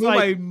time. And it's blew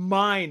like, my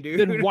mind, dude.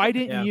 then why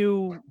didn't Yeah.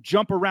 you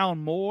jump around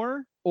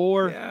more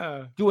or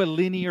Yeah, do a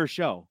linear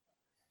show?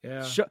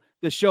 yeah.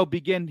 The show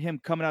begin him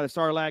coming out of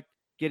Sarlacc,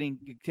 getting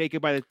taken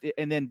by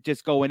and then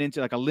just going into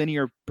like a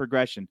linear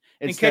progression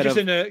And instead of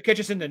catch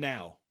us into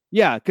now.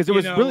 because there you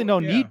was really know,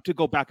 no yeah. need to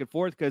go back and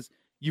forth because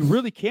you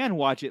really can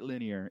watch it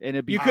linear and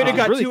it'd be You could have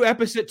got really,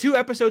 two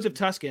episodes of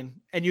Tusken,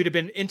 and you'd have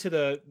been into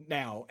the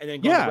now, and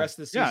then gone the rest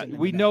of the season. into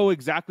we now. know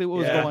exactly what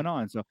was Yeah. going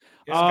on. So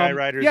Yeah,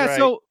 Skyrider's right.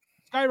 so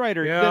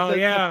Skyrider, Yeah, the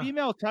yeah.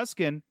 female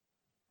Tusken.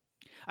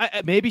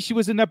 Maybe she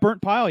was in that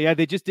burnt pile. Yeah,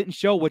 they just didn't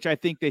show, which I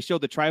think they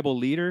showed the tribal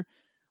leader.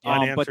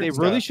 But Unanswered they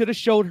really stuff. should have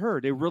showed her.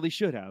 They really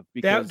should have.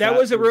 Because That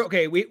was a real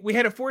okay. We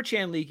had a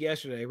 4chan leak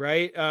yesterday,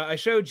 right? I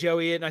showed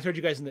Joey it, and I told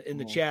you guys in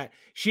the chat.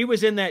 She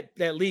was in that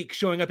leak,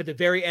 showing up at the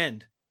very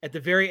end. At the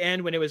very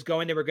end, when it was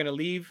going, they were going to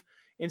leave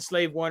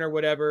Enslave One or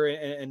whatever,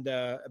 and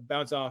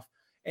bounce off.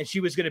 And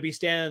she was going to be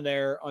standing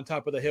there on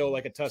top of the hill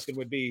like a Tusken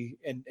would be,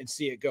 and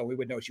see it go. We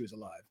would know she was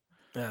alive.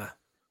 Yeah.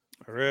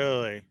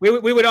 Really? We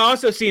would have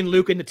also seen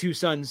Luke and the two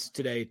sons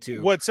today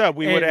too. What's up?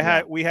 We And- would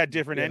have we had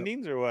different Yeah.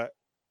 endings or what?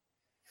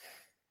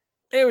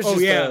 It was Oh,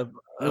 just yeah.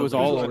 It was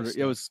all over. It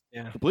It was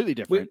Yeah. completely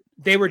different.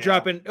 They were Yeah.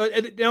 dropping.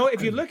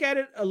 If you look at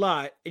it a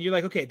lot, and you're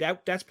like, okay,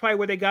 that's probably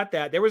where they got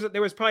that. There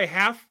was probably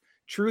half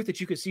truth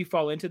that you could see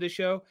fall into the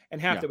show, and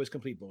half Yeah. that was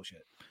complete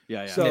bullshit.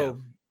 Yeah.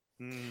 So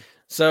Mm.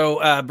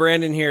 So,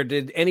 Brandon here,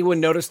 did anyone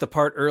notice the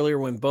part earlier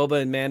when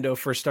Boba and Mando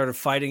first started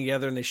fighting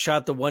together and they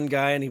shot the one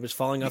guy and he was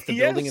falling off the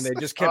building and they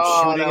just kept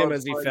Oh, shooting that him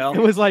was as he funny. fell? It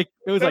was like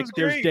That was there's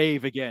great.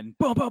 Dave again.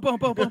 Boom, boom, boom,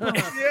 boom, boom, boom.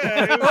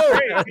 Yeah, it was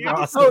great. dude.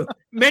 Awesome.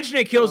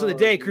 mentioning kills of the Oh,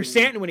 day, dude.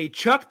 Chrysanthemum when he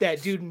chucked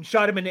that dude and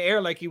shot him in the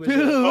air like he was Dude.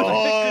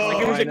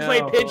 like it was I a clay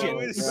know. pigeon. It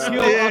was Yeah.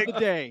 Kill sick. of the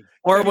day.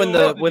 Or when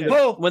the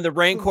Oh. when the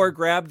Rancor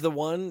grabbed the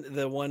one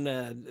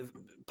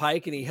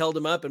Pike and he held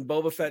him up and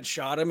Boba Fett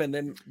shot him and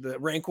then the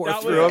Rancor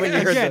That threw was- him and you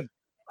heard Again,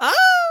 the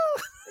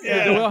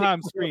Yeah. the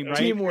Wilhelm scream, right?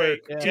 Teamwork,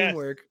 Yeah.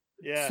 teamwork.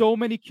 Yeah. So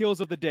many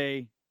kills of the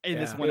day in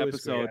this Yeah, one it was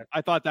episode. great.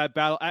 I thought that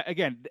battle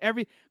again.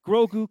 Every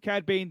Grogu,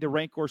 Cad Bane, the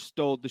Rancor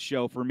stole the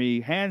show for me,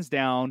 hands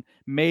down.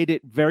 Made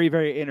it very,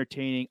 very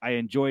entertaining. I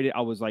enjoyed it.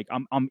 I was like,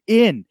 I'm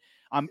in.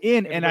 And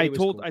Everybody I was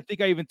told, cool. I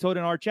think I even told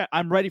in our chat,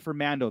 I'm ready for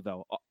Mando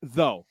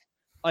though.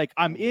 Like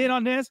I'm in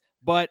on this,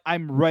 but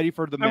I'm ready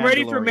for the. I'm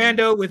ready for Mandalorian.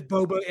 Mando with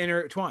Boba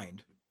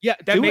intertwined. Yeah,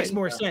 That do makes it.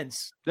 more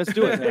sense. Let's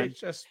do it, man. It's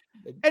just,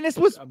 And this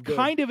was I'm good.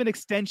 kind of an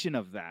extension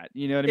of that.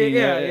 You know what I mean?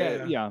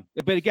 Yeah.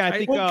 But again, I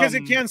think because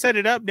it can set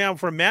it up now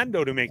for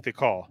Mando to make the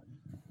call.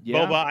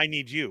 Yeah, Boba, I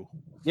need you.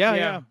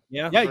 yeah.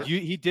 Yeah.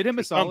 He did him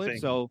a solid. something.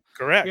 So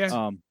Correct.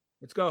 Yeah.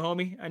 Let's go,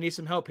 homie. I need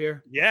some help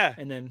here. Yeah.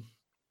 And then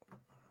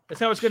that's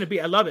how it's going to be.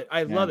 I love it.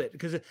 I love it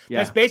because Yeah.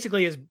 that's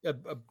basically his.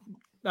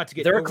 Not to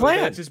get They're a over it,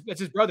 clan. That's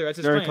his brother. That's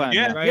his They're a clan.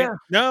 clan, Yeah. Right. Yeah.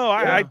 No,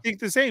 I Yeah. think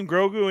the same.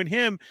 Grogu and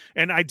him,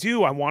 and I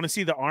want to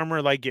see the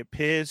armor like get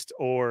pissed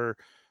or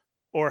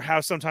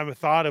have some type of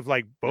thought of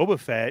like Boba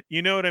Fett.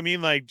 You know what I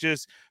mean? Like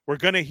just we're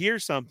gonna hear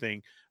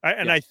something,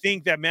 I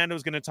think that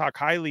Mando's gonna talk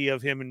highly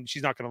of him, and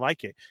she's not gonna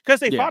like it because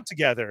they fought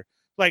together.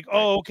 Like,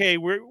 oh, okay,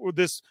 we're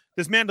this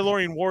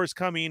Mandalorian war is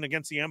coming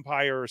against the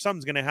Empire, or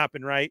something's gonna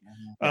happen, right?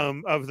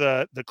 Of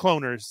the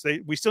cloners.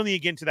 We still need to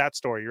get into that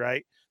story,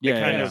 right? They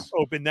kind of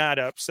open that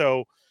up.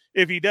 So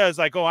if he does,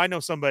 like, oh, I know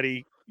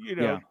somebody, you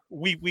know,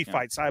 we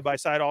fight side by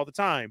side all the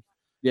time.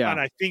 yeah. And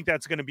I think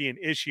that's going to be an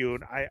issue,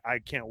 and I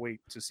can't wait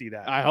to see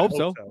that. I hope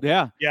so.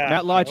 Yeah. Yeah.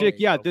 That logic. hope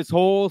Yeah. so. This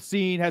whole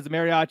scene has a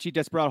mariachi.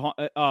 Desperado.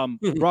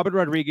 Robert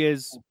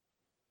Rodriguez,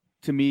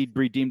 to me,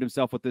 redeemed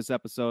himself with this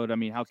episode. I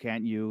mean, how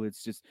can't you?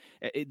 It's just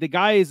the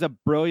guy is a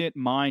brilliant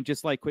mind,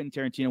 just like Quentin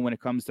Tarantino when it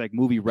comes to like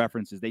movie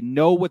references. They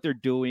know what they're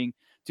doing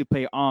to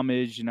pay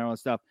homage and all that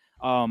stuff.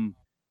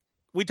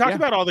 We talked Yeah.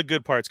 about all the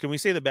good parts. Can we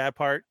say the bad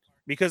part?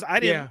 Because I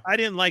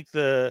didn't like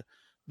the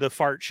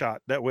fart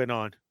shot that went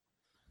on.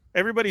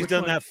 Everybody's Which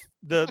done one? that.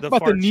 The About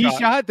fart the knee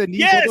shot, the knee.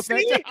 Yes, Boba Fett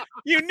see? shot.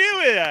 You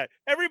knew it.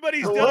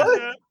 Everybody's done What?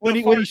 the when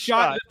he fart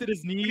shot, lifted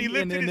his knee, When he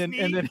lifted and his then knee,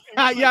 and then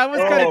and yeah, it was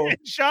kind Oh. of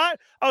shot.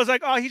 I was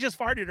like, oh, he just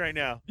farted right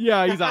now.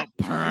 yeah. He's like,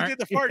 He did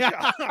the fart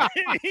shot.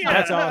 Yeah.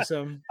 That's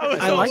awesome. I was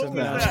I so like cool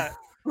with that.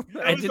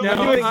 I didn't was know so I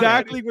how knew to-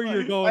 exactly where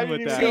you're going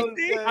with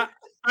that.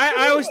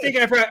 I was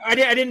thinking I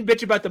didn't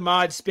bitch about the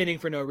mod spinning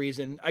for no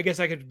reason. I guess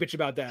I could bitch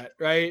about that,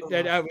 right?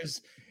 That I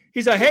was.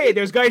 He's like, hey,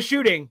 there's guys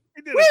shooting.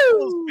 He did a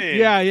full spin.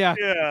 Yeah. Yeah.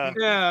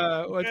 Yeah.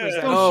 What was Yeah.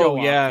 that? Don't Oh, show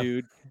off, yeah.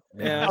 dude.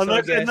 Yeah. so I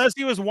Unless, guess- unless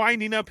he was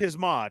winding up his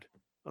mod.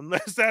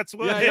 Unless that's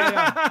what.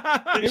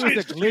 Yeah. It was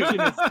a glitch in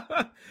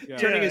his. Yeah.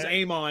 Turning his Yeah.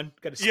 aim on.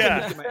 Got to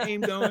Yeah. get my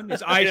aim going.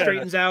 His eye Yeah.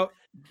 straightens out.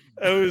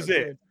 That was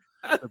it.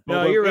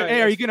 No, you're right.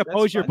 Hey, are you That's- gonna that's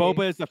pose your funny.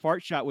 Boba as the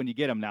fart shot when you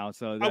get him now?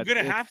 So I'm that's- gonna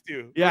it's- have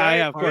to. Yeah, right?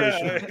 yeah, of course.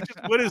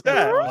 Just, what is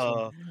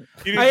that?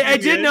 You didn't I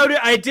see did it? notice.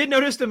 I did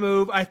notice the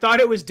move. I thought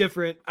it was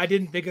different. I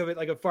didn't think of it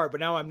like a fart, but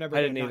now I'm never I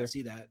gonna didn't not either.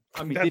 see that.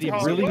 I mean, That's did he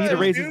all it really need to was,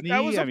 raise dude. his knee?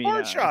 That was a I mean,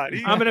 fart shot.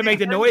 I'm gonna make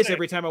the He- noise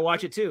every time I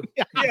watch it too.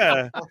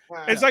 Yeah,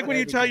 it's like when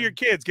you Every tell time. your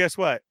kids, "Guess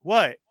what?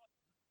 What?"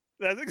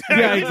 That's exactly.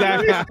 Yeah,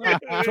 exactly.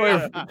 Troy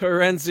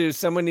Corenzu,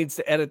 someone needs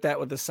to edit that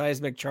with a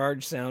seismic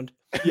charge sound.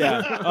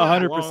 Yeah,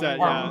 100%.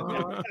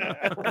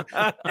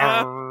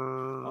 Yeah.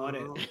 On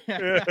it.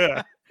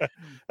 Yeah.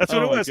 That's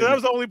what Oh it my was. So that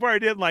was the only part I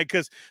didn't like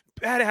because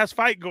badass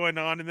fight going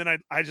on, and then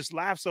I just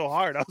laughed so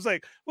hard. I was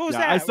like, "What was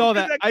Yeah, that?" I saw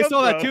Where did that. I come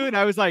saw that from? too, and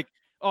I was like,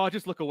 "Oh,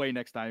 just look away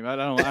next time. I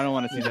don't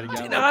want to see that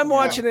again." And I'm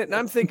watching it and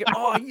I'm thinking,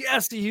 oh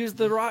yes, he used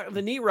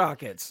the knee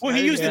rockets. Well, I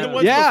he didn't used it the know.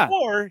 ones Yeah.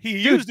 before. He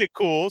used it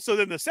cool. So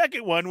then the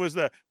second one was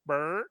the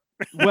burr.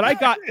 What I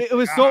got, it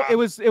was so it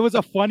was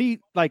a funny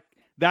like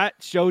that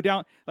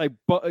showdown. Like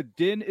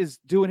Din is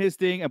doing his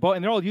thing, and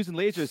they're all using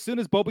lasers. As soon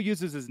as Boba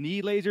uses his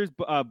knee lasers,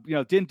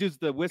 Din does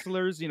the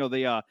whistlers. What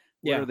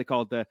Yeah. are they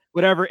called? The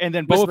whatever, and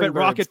then Boba Whistling Fett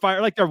rocket birds.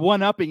 fire, like they're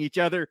one upping each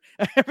other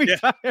every Yeah.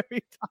 time.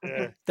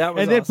 Yeah. That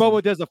was And then awesome.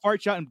 Boba does a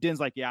fart shot, and Din's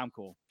like, "Yeah, I'm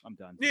cool. I'm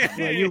done."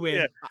 Yeah, you win.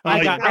 Yeah.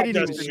 I Oh, got. you I didn't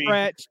even outdone me.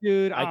 stretch,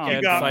 dude. I Oh,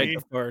 can't got fight me.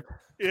 the fart.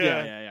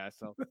 Yeah.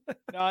 So, no,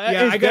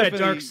 Yeah, it's I got a definitely-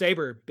 dark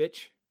saber,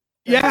 bitch.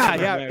 Yeah.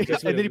 That's what And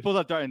then it he was. pulls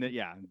out dark, and then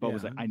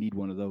Boba's Yeah. like, "I need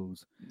one of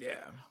those." Yeah.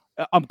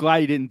 I'm glad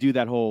he didn't do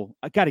that whole.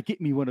 I got to get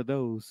me one of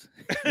those.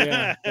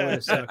 Yeah. That would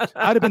have sucked.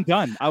 I'd have been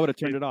done. I would have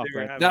turned it off. They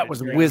were But having That it.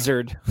 was Yeah.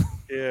 wizard.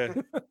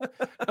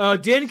 Yeah.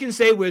 Din can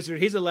say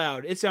wizard. He's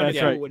allowed. It sounded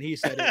That's cool right. when he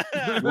said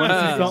it. want to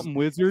Uh, see something,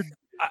 wizard?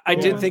 I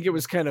did Yeah. think it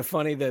was kind of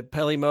funny that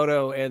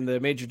Pelimoto and the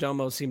Major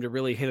Domo seemed to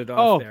really hit it off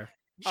Oh, there.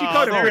 She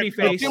called him they're pretty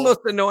adorable. face. Two most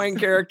annoying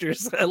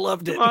characters. I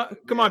loved it.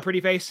 Come on, pretty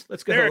face.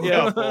 Let's go. They're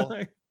adorable.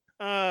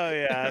 Oh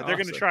yeah, they're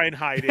gonna Awesome. try and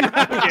hide it. Look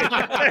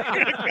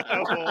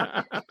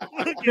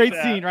at Great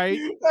that. scene, right?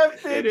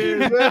 It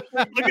is. Look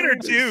at her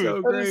too.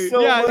 So great. so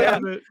Yeah,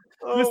 funny. yeah.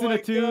 Oh Listen my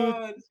to two.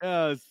 God.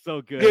 Oh,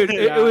 so good. Dude,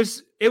 Yeah. it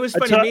was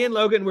funny. tell- Me and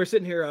Logan were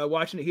sitting here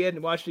watching it. He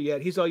hadn't watched it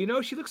yet. He's all,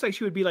 she looks like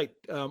she would be like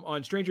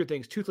on Stranger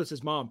Things,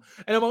 Toothless's mom.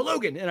 And I'm all,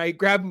 Logan, and I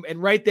grab him, and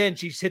right then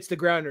she hits the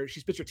ground, or she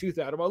spits her tooth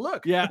out. I'm all,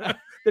 look, Yeah.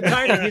 the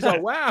timing. He's all,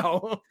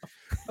 wow.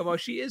 I'm all,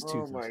 she is Oh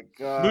toothless. my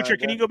God. Lucha,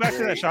 can you go back to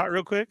that that's shot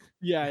real quick?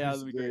 Yeah, great.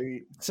 that'd be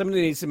great.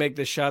 Somebody needs to make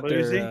this shot What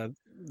is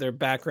their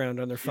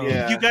background on their phone.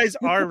 Yeah. You guys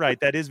are right.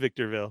 That is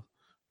Victorville.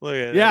 Look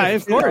at Yeah, that.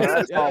 of course.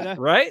 that's Yeah, all. that-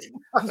 Right?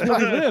 that's where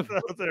we live.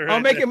 I'll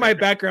make it my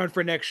background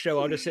for next show.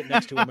 I'll just sit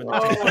next to him. In the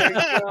Oh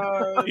my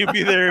God. You'll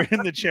be there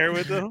in the chair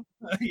with them.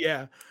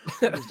 yeah.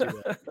 I'll just do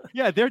that.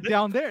 Yeah, they're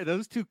down there.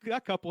 Those two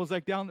that couple is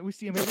like down. We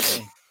see them every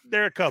day.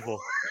 They're a couple.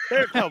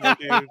 They're a couple,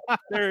 dude.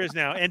 There is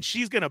now, and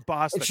she's gonna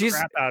boss the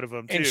crap out of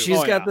him too. And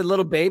she's got the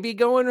little baby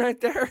going right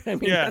there. I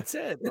mean, that's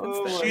it.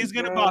 She's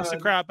gonna boss the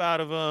crap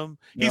out of him.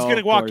 He's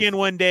gonna walk in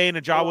one day and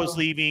Jawa's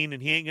leaving,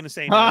 and he ain't gonna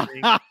say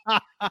nothing.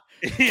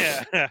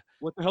 Yeah.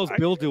 What the hell's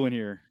Bill doing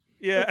here?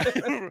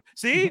 Yeah.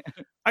 See,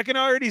 I can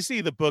already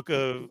see the book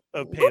of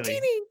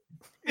Paley.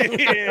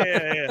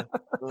 Yeah.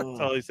 That's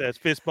all he says.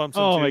 Fist bumps.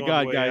 Oh my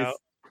God, guys.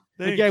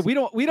 Again,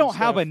 we don't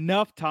have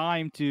enough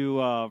time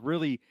to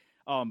really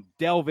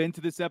delve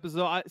into this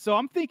episode. So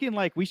I'm thinking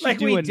like we should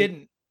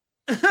didn't.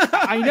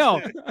 I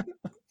know.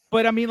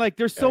 But I mean, like,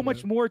 there's so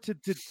much more to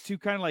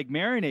kind of like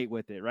marinate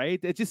with it, right?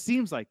 It just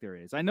seems like there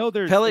is. I know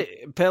there's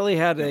Pele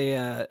had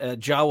a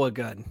Jawa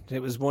gun.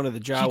 It was one of the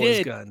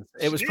Jawa's guns.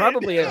 It was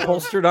probably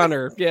holstered on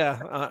her,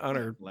 on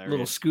her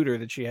little scooter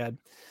that she had.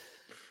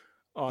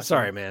 Awesome.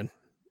 Sorry, man.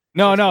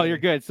 No, you're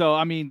good. So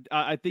I mean,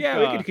 I think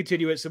we can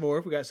continue it some more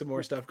if we got some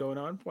more stuff going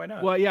on. Why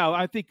not? Well, yeah,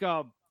 I think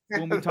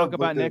when we talk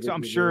about next,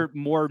 I'm sure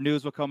more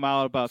news will come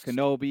out about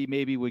Kenobi.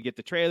 Maybe we get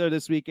the trailer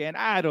this weekend.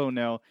 I don't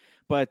know.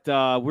 But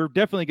we're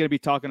definitely going to be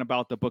talking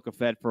about the Book of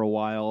Fett for a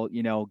while,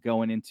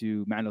 going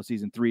into Mando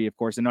Season 3, of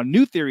course, and on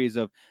new theories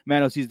of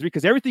Mando Season 3,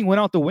 because everything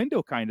went out the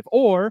window, kind of,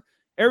 or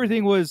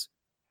everything was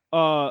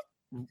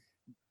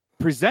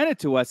presented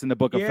to us in the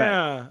Book of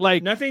Fett.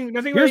 Like nothing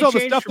here's really all the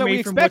changed stuff for that me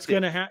we from what's expected.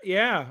 going to happen.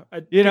 Yeah,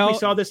 we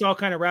saw this all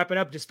kind of wrapping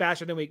up just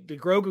faster than the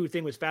Grogu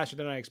thing was faster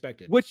than I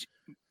expected, which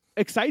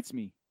excites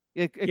me.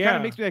 It kind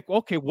of makes me like,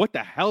 okay, what the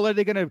hell are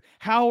they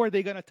how are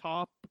they gonna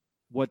top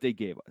what they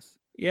gave us?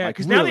 Yeah,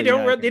 because now they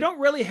don't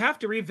really have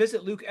to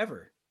revisit Luke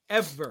ever.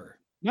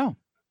 No,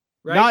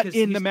 right? Not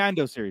in the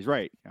Mando series,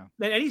 right? Yeah.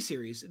 In any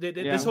series,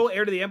 this whole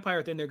Heir to the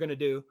Empire thing they're going to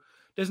do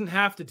doesn't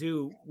have to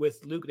do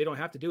with Luke. They don't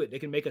have to do it. They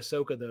can make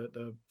Ahsoka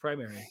the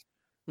primary.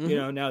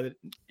 Mm-hmm. Now that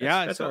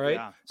that's all right.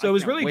 Yeah. So it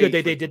was really good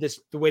they did this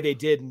the way they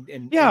did.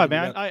 And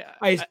man,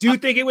 I do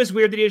think it was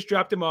weird that he just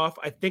dropped him off.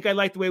 I think I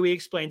liked the way we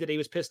explained it. He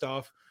was pissed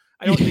off.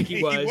 I don't think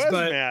he was,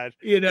 but mad.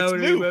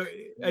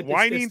 It's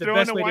whining, it's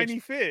throwing a whiny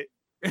fit.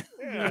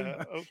 Yeah,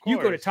 of course.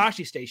 You go to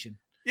Tashi Station.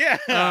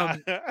 Yeah.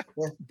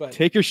 But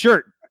take your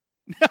shirt.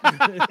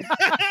 Yeah.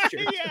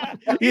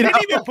 He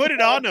didn't even put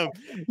it on him.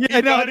 Yeah,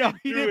 no.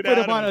 He didn't put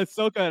him on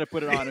Ahsoka to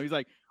put it on him. He's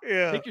like,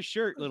 take your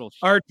shirt, little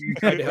Art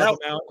tried to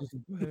help him out.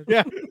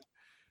 Yeah.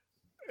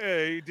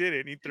 Yeah, he did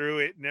it. He threw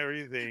it and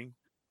everything.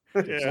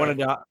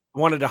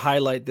 Wanted to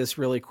highlight this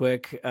really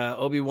quick.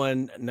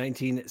 Obi-Wan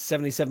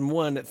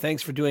 1977-1.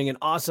 Thanks for doing an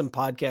awesome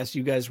podcast.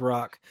 You guys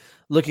rock.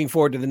 Looking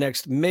forward to the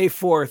next May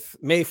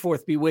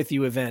 4th be with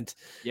you event.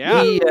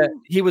 Yeah.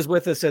 He was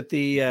with us at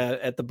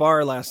the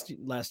bar last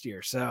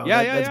year. So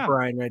that's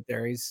Brian right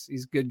there. He's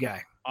a good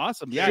guy.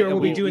 Awesome. Yeah. Sure, we'll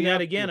be doing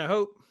that again, I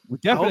hope. We're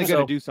definitely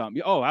going to do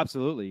something. Oh,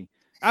 absolutely.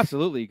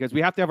 Absolutely. Because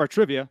we have to have our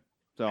trivia.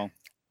 So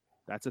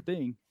that's a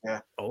thing.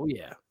 Yeah. Oh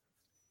yeah.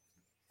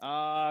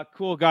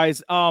 Cool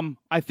guys. I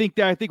think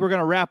we're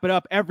gonna wrap it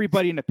up.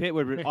 Everybody in the pit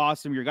would be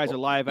awesome. You guys are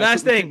live.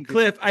 Last thing,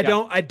 Cliff. I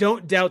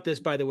don't doubt this.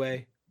 By the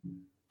way,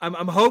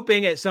 I'm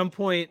hoping at some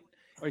point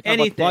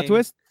anything. Plot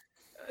twist?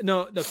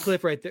 No, the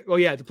Cliff right there. Oh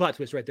yeah, the plot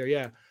twist right there.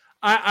 Yeah,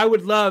 I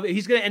would love.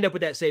 He's gonna end up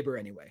with that saber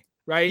anyway,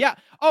 right? Yeah.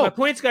 Oh, my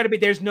point's got to be.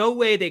 There's no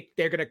way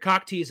they're gonna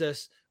cock tease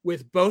us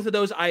with both of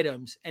those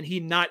items and he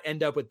not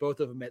end up with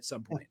both of them at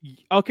some point.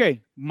 Okay,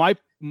 I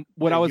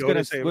was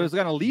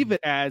gonna leave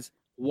it as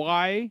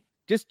why.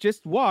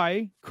 Just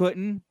why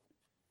couldn't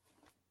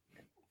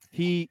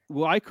he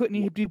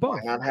do both?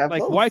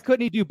 Why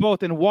couldn't he do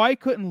both? And why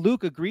couldn't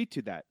Luke agree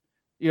to that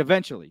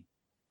eventually?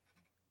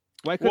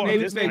 Why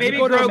couldn't maybe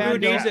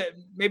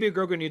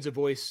Grogu needs a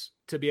voice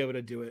to be able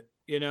to do it,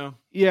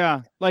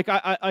 Yeah.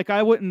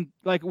 I wouldn't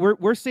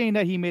we're saying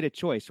that he made a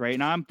choice, right?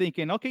 And I'm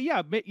thinking, okay,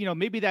 yeah,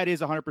 maybe that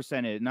is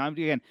 100% it. And I'm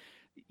again,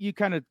 you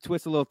kind of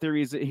twist a little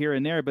theories here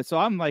and there, but so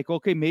I'm like,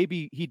 okay,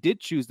 maybe he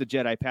did choose the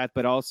Jedi path,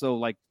 but also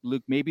like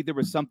Luke, maybe there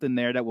was something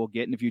there that we'll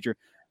get in the future,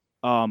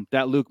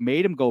 that Luke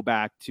made him go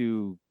back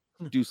to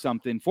do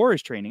something for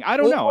his training. I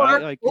don't know.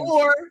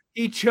 Or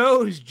he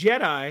chose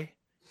Jedi.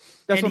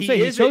 That's what I'm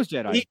saying. He chose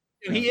Jedi.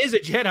 He is a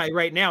Jedi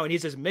right now, and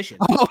he's his mission.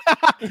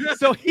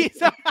 So he's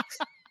sent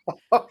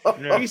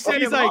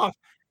him off.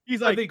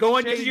 He's like, go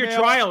on. These are your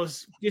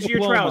trials. These are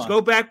your trials.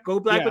 Go back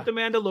with the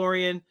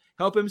Mandalorian.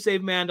 Help him save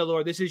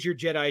Mandalore. This is your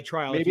Jedi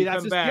trial. Maybe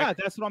that's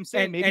that's what I'm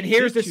saying. And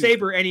here's the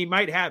saber, and he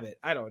might have it.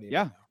 I don't even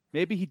know.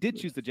 Maybe he did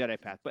choose the Jedi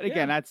path. But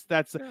again,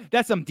 that's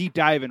some deep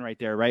diving right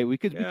there, right? We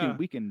could do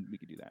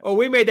that. Oh,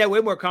 we made that way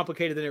more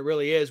complicated than it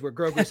really is. Where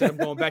Grogu said, "I'm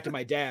going back to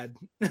my dad."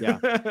 Yeah,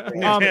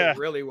 it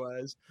really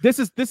was. This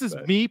is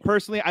me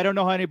personally. I don't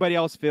know how anybody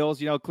else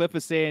feels. Cliff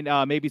is saying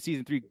maybe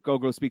season 3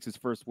 Grogu speaks his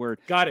first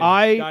word. Got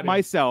it.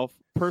 Myself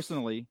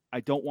personally, I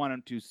don't want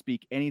him to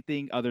speak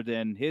anything other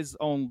than his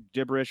own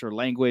gibberish or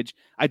language.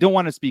 I don't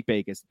want to speak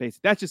Vegas.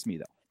 That's just me,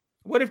 though.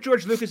 What if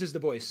George Lucas is the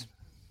voice?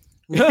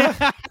 So, what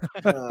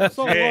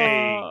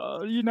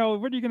are you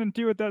going to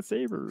do with that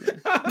saber?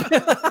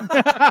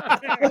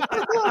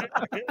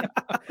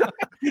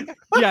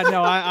 Yeah,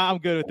 no, I'm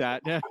good with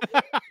that. Yeah.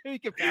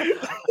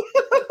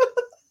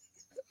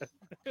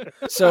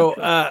 So,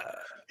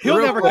 He'll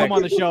Real never quick. come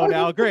on the show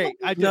now. Great.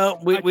 No,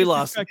 we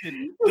lost him.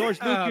 disrespected George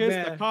Oh, Lucas,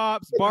 man. the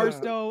cops,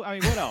 Barstow. I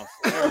mean, what else?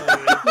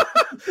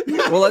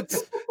 Well,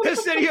 let's. The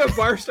city of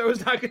Barstow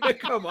is not going to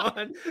come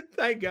on.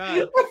 Thank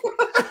God.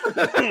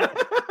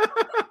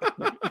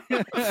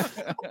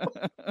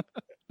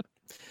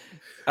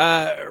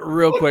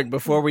 Real quick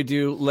before we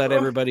do let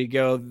everybody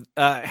go,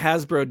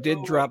 Hasbro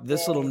did drop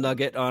this little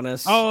nugget on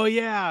us Oh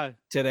yeah,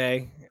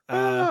 today.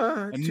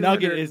 a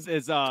nugget is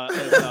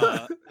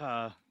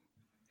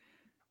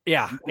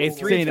Yeah, a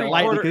saying it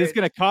lightly because it's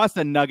going to cost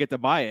a nugget to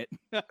buy it.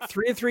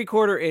 3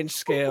 3/4 inch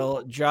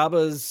scale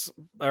Jabba's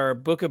or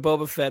Book of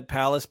Boba Fett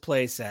Palace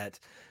playset.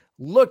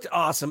 Looked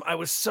awesome. I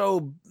was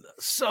so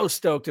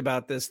stoked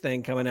about this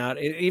thing coming out.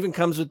 It even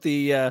comes with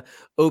the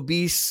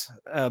obese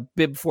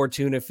Bib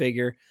Fortuna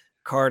figure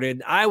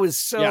carded. I was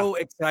so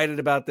excited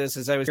about this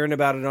as I was hearing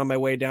about it on my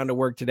way down to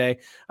work today.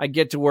 I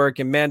get to work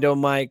and Mando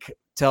Mike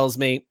tells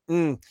me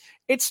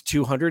it's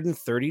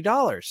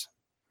 $230.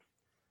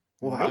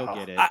 Wow. You'll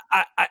get it.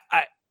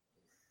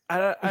 I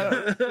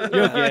don't,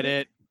 You'll get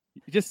it.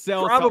 You just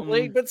sell probably,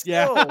 something. but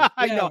still, Yeah,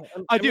 I yeah, know.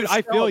 I'm Dude, gonna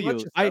I sell feel a you.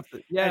 bunch of stuff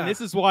that- And this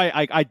is why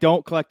I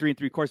don't collect 3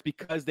 3/4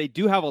 because they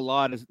do have a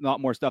lot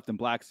more stuff than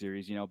Black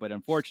Series, but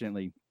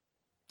unfortunately,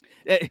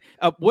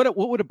 what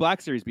would a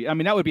Black Series be? I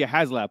mean, that would be a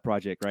HasLab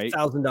project, right?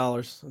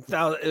 $1,000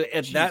 at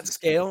that Jesus.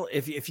 scale.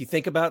 If you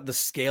think about the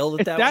scale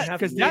If that would have,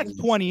 because that's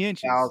 20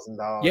 inches.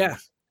 $1,000.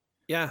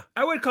 yeah.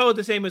 I would call it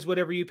the same as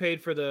whatever you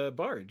paid for the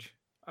barge.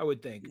 I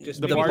would think.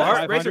 Just The maybe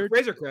barge, Razor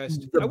 500?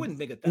 Crest. I wouldn't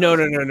think of that. No,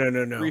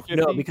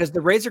 $350? because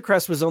the Razor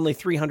Crest was only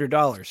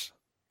 $300.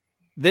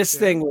 This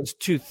thing was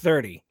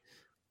 $230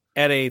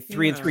 at a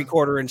 3 Yeah.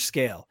 3/4 inch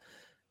scale.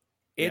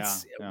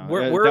 It's Yeah.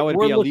 we're That we're, would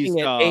we're be at looking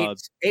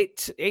least,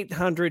 at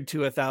 $800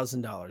 to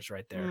 $1,000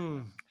 right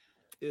there.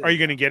 Are you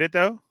going to get it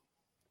though?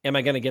 Am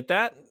I going to get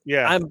that?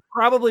 Yeah. I'm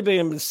probably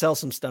going to sell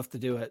some stuff to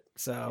do it.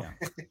 So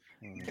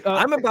Uh,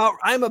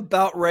 I'm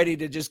about ready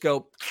to just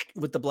go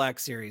with the Black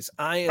Series.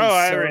 I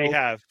already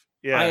have.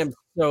 Yeah. I am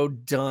so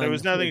done. There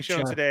was nothing with shown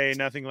Chuck. today,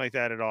 nothing like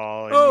that at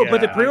all. and Oh, yeah,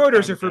 but the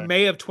pre-orders I'm are for done.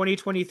 May of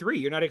 2023.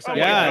 You're not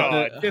excited? Oh my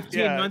Yeah, God. 15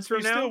 Yeah, months you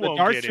from still now. The won't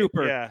Dark get it.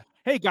 Trooper. Yeah.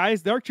 Hey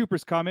guys, Dark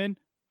Trooper's coming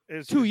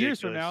It's 2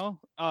 years from ridiculous.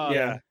 now.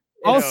 Yeah.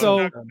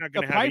 Also, not the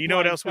gonna happen. You know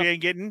what pipeline else we stuff-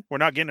 ain't getting? We're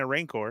not getting a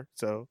Rancor.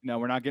 So No,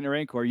 we're not getting a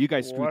Rancor. You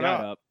guys screwed Why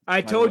that not? up.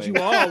 I by the told way. you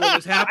all what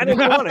was happening.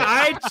 didn't want it.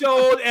 I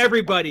told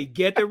everybody,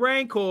 get the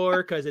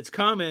Rancor because it's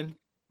coming.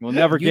 We'll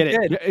never You get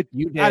it. did.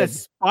 You Out of did.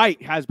 spite,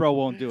 Hasbro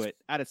won't do it.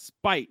 Out of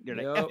spite, they're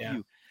like, Yep. F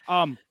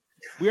you.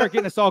 We are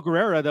getting a Saul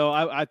Guerrero though.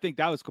 I think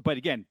that was, but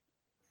again,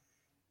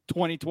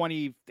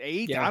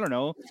 2028. Yeah. I don't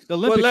know. The Well,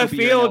 Olympics left will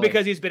be in field LA.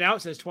 because he's been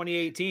out since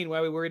 2018. Why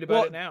are we worried about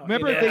Well, it now?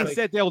 remember Yeah, they like-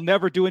 said they'll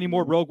never do any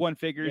more Rogue One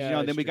figures, Yeah, and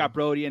then that's we got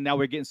true. Brody, and now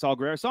we're getting Saul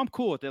Guerrero. So I'm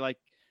cool with it. Like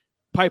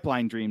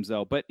pipeline dreams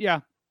though. But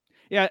yeah.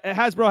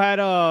 Hasbro had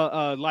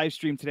a live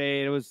stream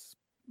today. It was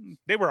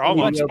they were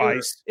all on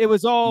Mediocre. Spice. It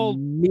was all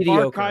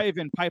Mediocre. archive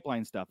and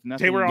pipeline stuff.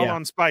 They were all Yeah.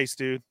 on Spice,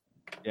 dude.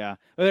 Yeah,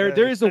 Yeah,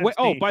 there is a way.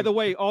 Oh, 17. by the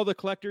way, all the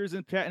collectors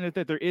and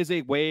that there is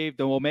a wave.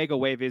 The Omega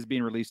wave is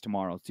being released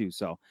tomorrow too.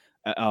 So,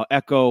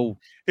 Echo.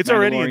 It's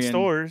already in Mandalorian.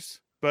 stores,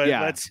 but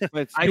Yeah, let's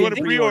but it's I you want to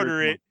think-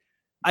 pre-order it.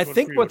 I Go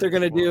think what they're pre-order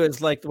going to do tomorrow.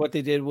 is like what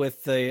they did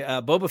with the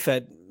Boba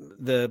Fett,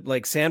 the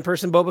like Sand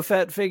Person Boba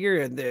Fett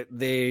figure, and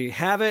they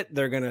have it.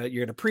 You're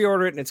gonna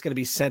pre-order it, and it's going to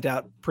be sent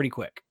out pretty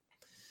quick.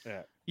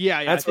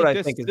 Yeah, That's what I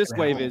this, think is this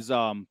gonna wave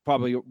happen. is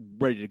probably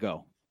ready to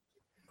go.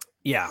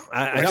 Yeah,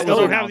 I That still was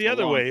don't announced have the a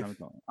other long wave. time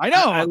ago. I know.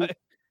 I like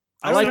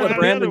don't what have the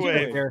Brandon's other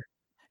doing way. here.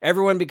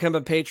 Everyone become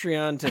a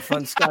Patreon to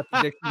fund Scott's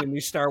addiction to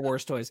new Star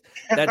Wars toys.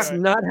 That's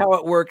not how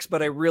it works,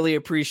 but I really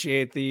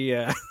appreciate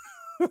the.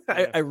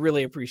 I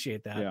really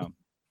appreciate that. Yeah.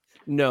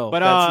 No, But,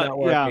 that's not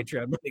where yeah.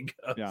 Patreon money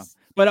goes. Yeah.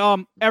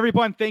 But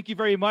everyone, thank you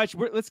very much.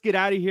 Let's get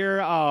out of here.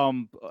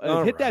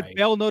 Hit that right.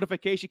 bell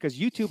notification because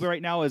YouTube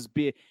right now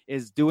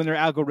is doing their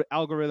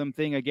algorithm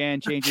thing again,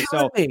 changes.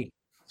 Killing So me.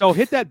 So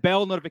hit that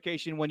bell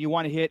notification when you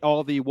want to hit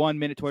all the 1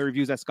 minute toy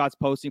reviews that Scott's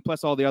posting,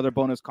 plus all the other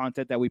bonus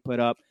content that we put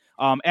up.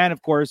 And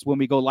of course, when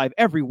we go live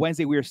every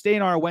Wednesday, we are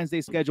staying on our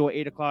Wednesday schedule at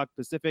 8 o'clock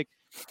Pacific.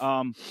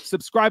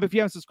 Subscribe if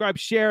you haven't subscribed,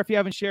 share if you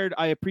haven't shared.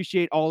 I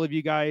appreciate all of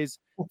you guys.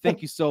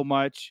 Thank you so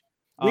much.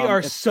 We are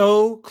if-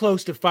 so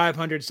close to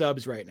 500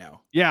 subs right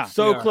now. yeah.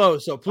 So we are.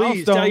 close. So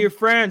please tell Milestone. your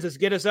friends. Let's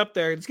get us up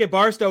there. Let's get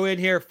Barstow in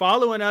here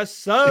following us.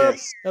 Subs.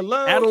 Yes.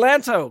 Hello.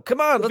 Atalanto, come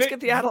on, let's Vic- get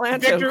the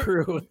Atalanto Victor-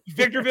 crew.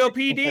 Victorville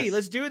PD.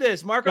 Let's do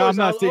this. Marco No, I'm is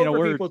not all saying a over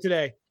word. people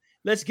today.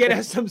 Let's get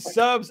us some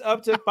subs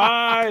up to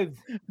 5.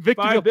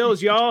 Victor 5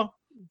 bills, y'all.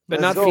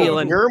 But Let's not go.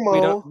 feeling.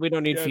 Yermo. We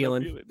don't need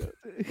feeling.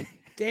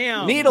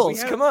 Damn. Needles, We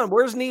have- come on.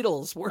 Where's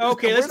Needles?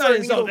 Okay, let's where's not our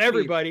insult needle feed?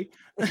 everybody.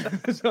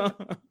 So-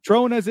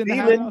 Trona's in the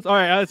Steven. house. All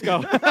right, let's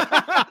go.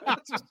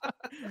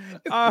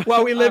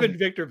 while we live in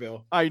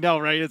Victorville. I know,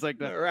 right? It's like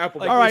that. Or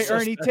Apple. Like All we're right, so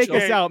Ernie, take special.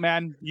 us out,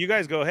 man. You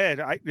guys go ahead.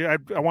 I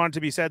want it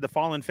to be said the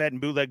Fallen Fed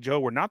and Bootleg Joe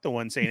were not the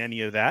ones saying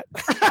any of that.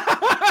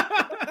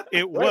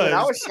 It Wait a minute, I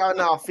was was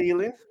shouting out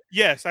feeling.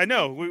 Yes, I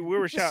know. We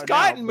were shouting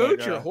Scott out, and but,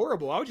 Mooch are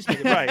horrible. I was just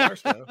making right. our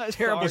stuff.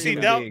 Terrible You see,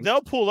 human beings.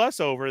 they'll pull us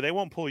over. They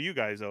won't pull you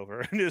guys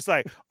over. And it's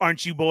like,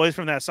 aren't you boys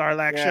from that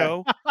Sarlacc Yeah.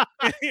 show?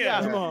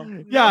 Come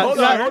on. Yeah, Hold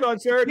that- on,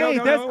 sir. No, Hey,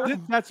 no, no.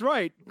 that's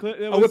right.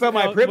 I'll whip out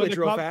my privilege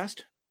real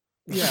fast.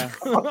 Yeah.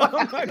 Oh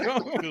my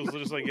God. It was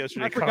just like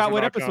yesterday. I forgot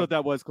what Comfort.com. episode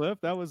that was, Cliff.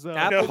 That was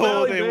Apple No,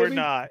 Valley, they were baby.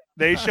 not.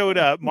 They showed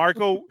up.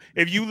 Marco,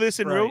 if you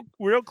listen Right.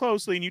 real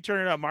closely and you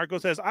turn it up, Marco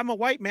says, "I'm a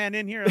white man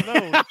in here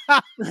alone."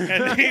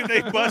 And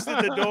they busted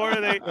the door.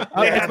 They that's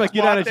had my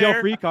get out of jail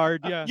there. free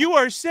card. Yeah. You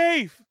are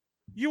safe.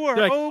 You are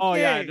They're like, okay. oh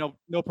yeah,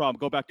 no problem.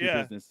 Go back to your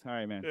Yeah. business. All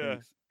right, man. Yeah.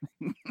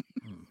 Thanks.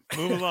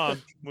 Move along.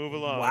 Move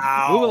along.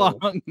 Wow. Move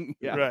along.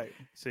 Yeah. Right.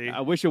 See.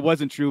 I wish it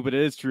wasn't true, but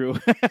it is true.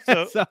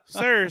 So,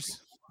 sirs,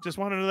 just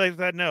wanted to let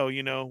that know.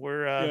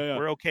 We're Yeah.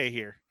 we're okay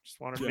here. Just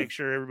wanted to Yeah. make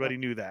sure everybody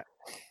knew that.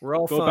 We're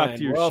all Go fine. back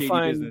to your We're all shady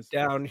fine business.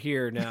 down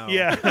here now.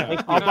 Yeah.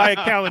 Thank I'll you. buy a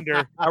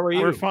calendar. How are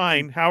you? We're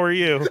fine. How are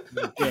you?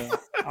 Yeah.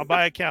 I'll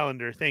buy a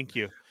calendar. Thank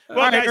you. Well,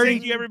 All right, guys, Ernie.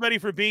 thank you everybody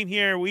for being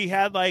here. We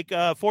had like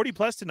 40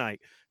 plus tonight.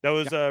 That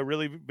was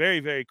really very,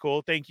 very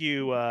cool. Thank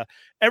you,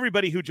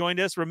 everybody who joined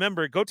us.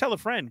 Remember, go tell a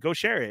friend, go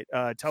share it.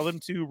 Tell them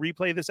to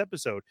replay this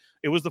episode.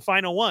 It was the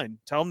final one.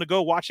 Tell them to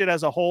go watch it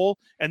as a whole,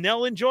 and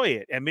they'll enjoy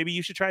it. And maybe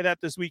you should try that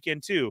this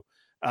weekend too.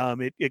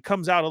 It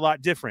comes out a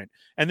lot different.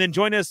 And then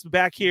join us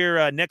back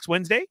here next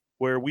Wednesday,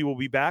 where we will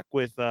be back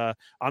with,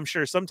 I'm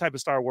sure, some type of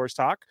Star Wars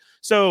talk.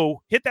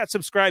 So hit that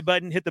subscribe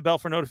button, hit the bell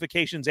for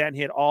notifications, and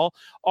hit all.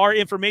 Our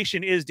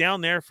information is down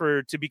there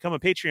to become a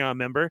Patreon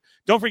member.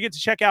 Don't forget to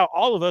check out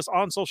all of us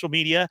on social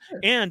media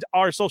and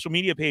our social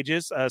media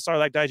pages,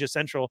 Sarlacc Digest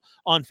Central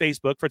on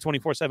Facebook for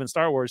 24/7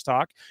 Star Wars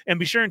talk. And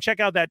be sure and check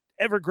out that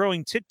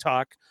ever-growing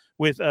TikTok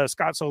with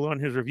Scott Solo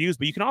and his reviews.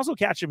 But you can also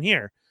catch him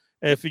here.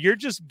 If you're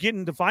just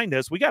getting to find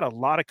us, we got a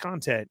lot of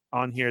content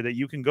on here that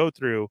you can go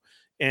through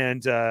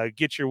and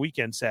get your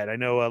weekend set. I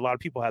know a lot of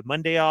people have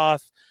Monday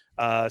off.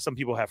 Some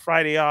people have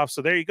Friday off.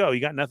 So there you go. You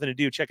got nothing to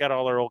do. Check out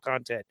all our old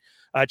content.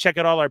 Check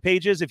out all our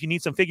pages. If you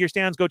need some figure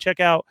stands, go check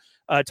out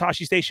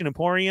Tashi Station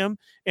Emporium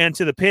and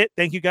To the Pit.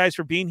 Thank you guys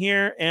for being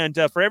here. And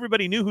for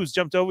everybody new who's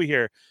jumped over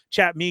here,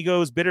 Chat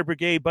Migos, Bitter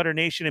Brigade, Butter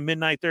Nation, and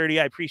Midnight 30.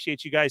 I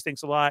appreciate you guys.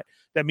 Thanks a lot.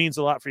 That means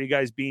a lot for you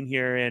guys being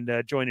here and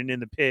joining in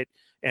the pit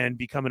and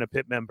becoming a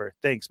pit member.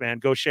 Thanks, man.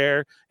 Go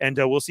share. And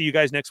we'll see you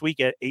guys next week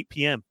at 8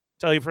 p.m.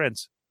 Tell your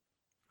friends.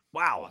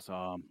 Wow.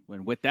 Awesome.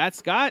 And with that,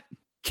 Scott.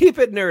 Keep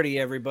it nerdy,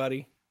 everybody.